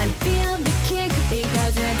game and feel the kick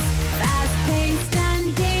because it's fast-paced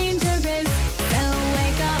and dangerous. So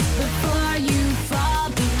wake up before you fall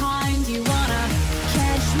behind. You wanna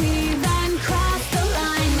catch me, then cross the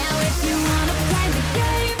line. Now if you wanna play the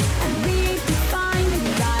game and be defined,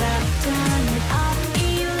 you gotta turn it up,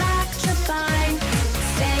 electrify.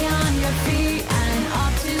 Stay on your feet and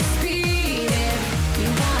up to speed. If you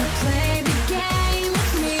wanna play the game,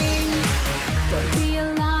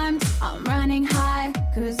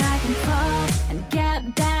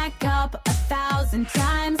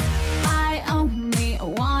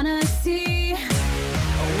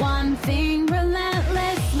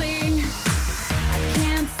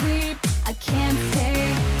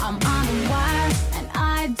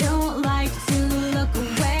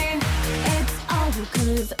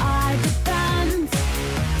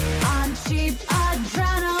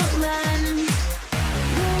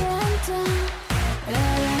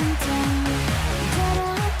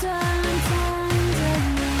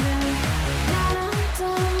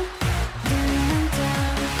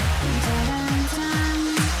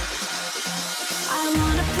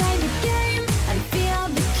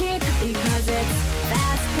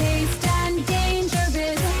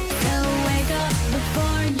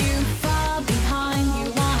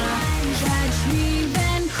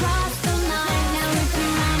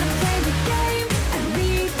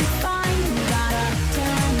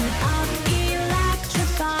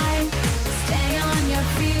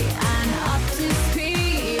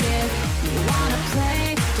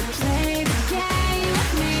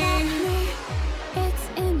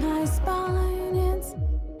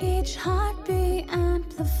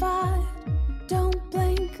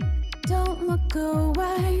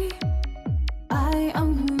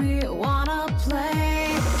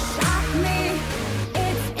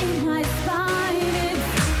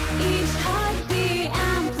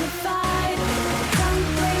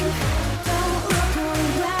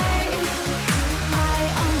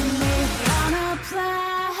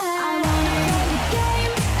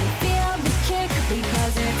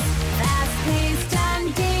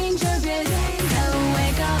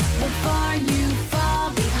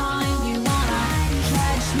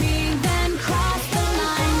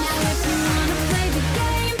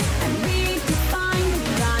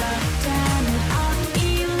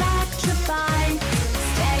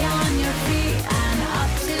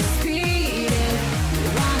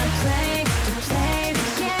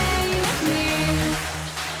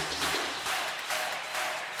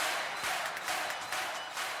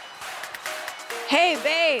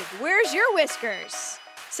 whiskers,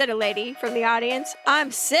 said a lady from the audience. I'm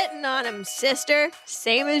sitting on 'em, sister.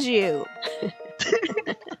 Same as you.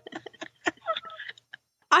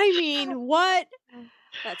 I mean, what?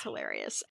 That's hilarious.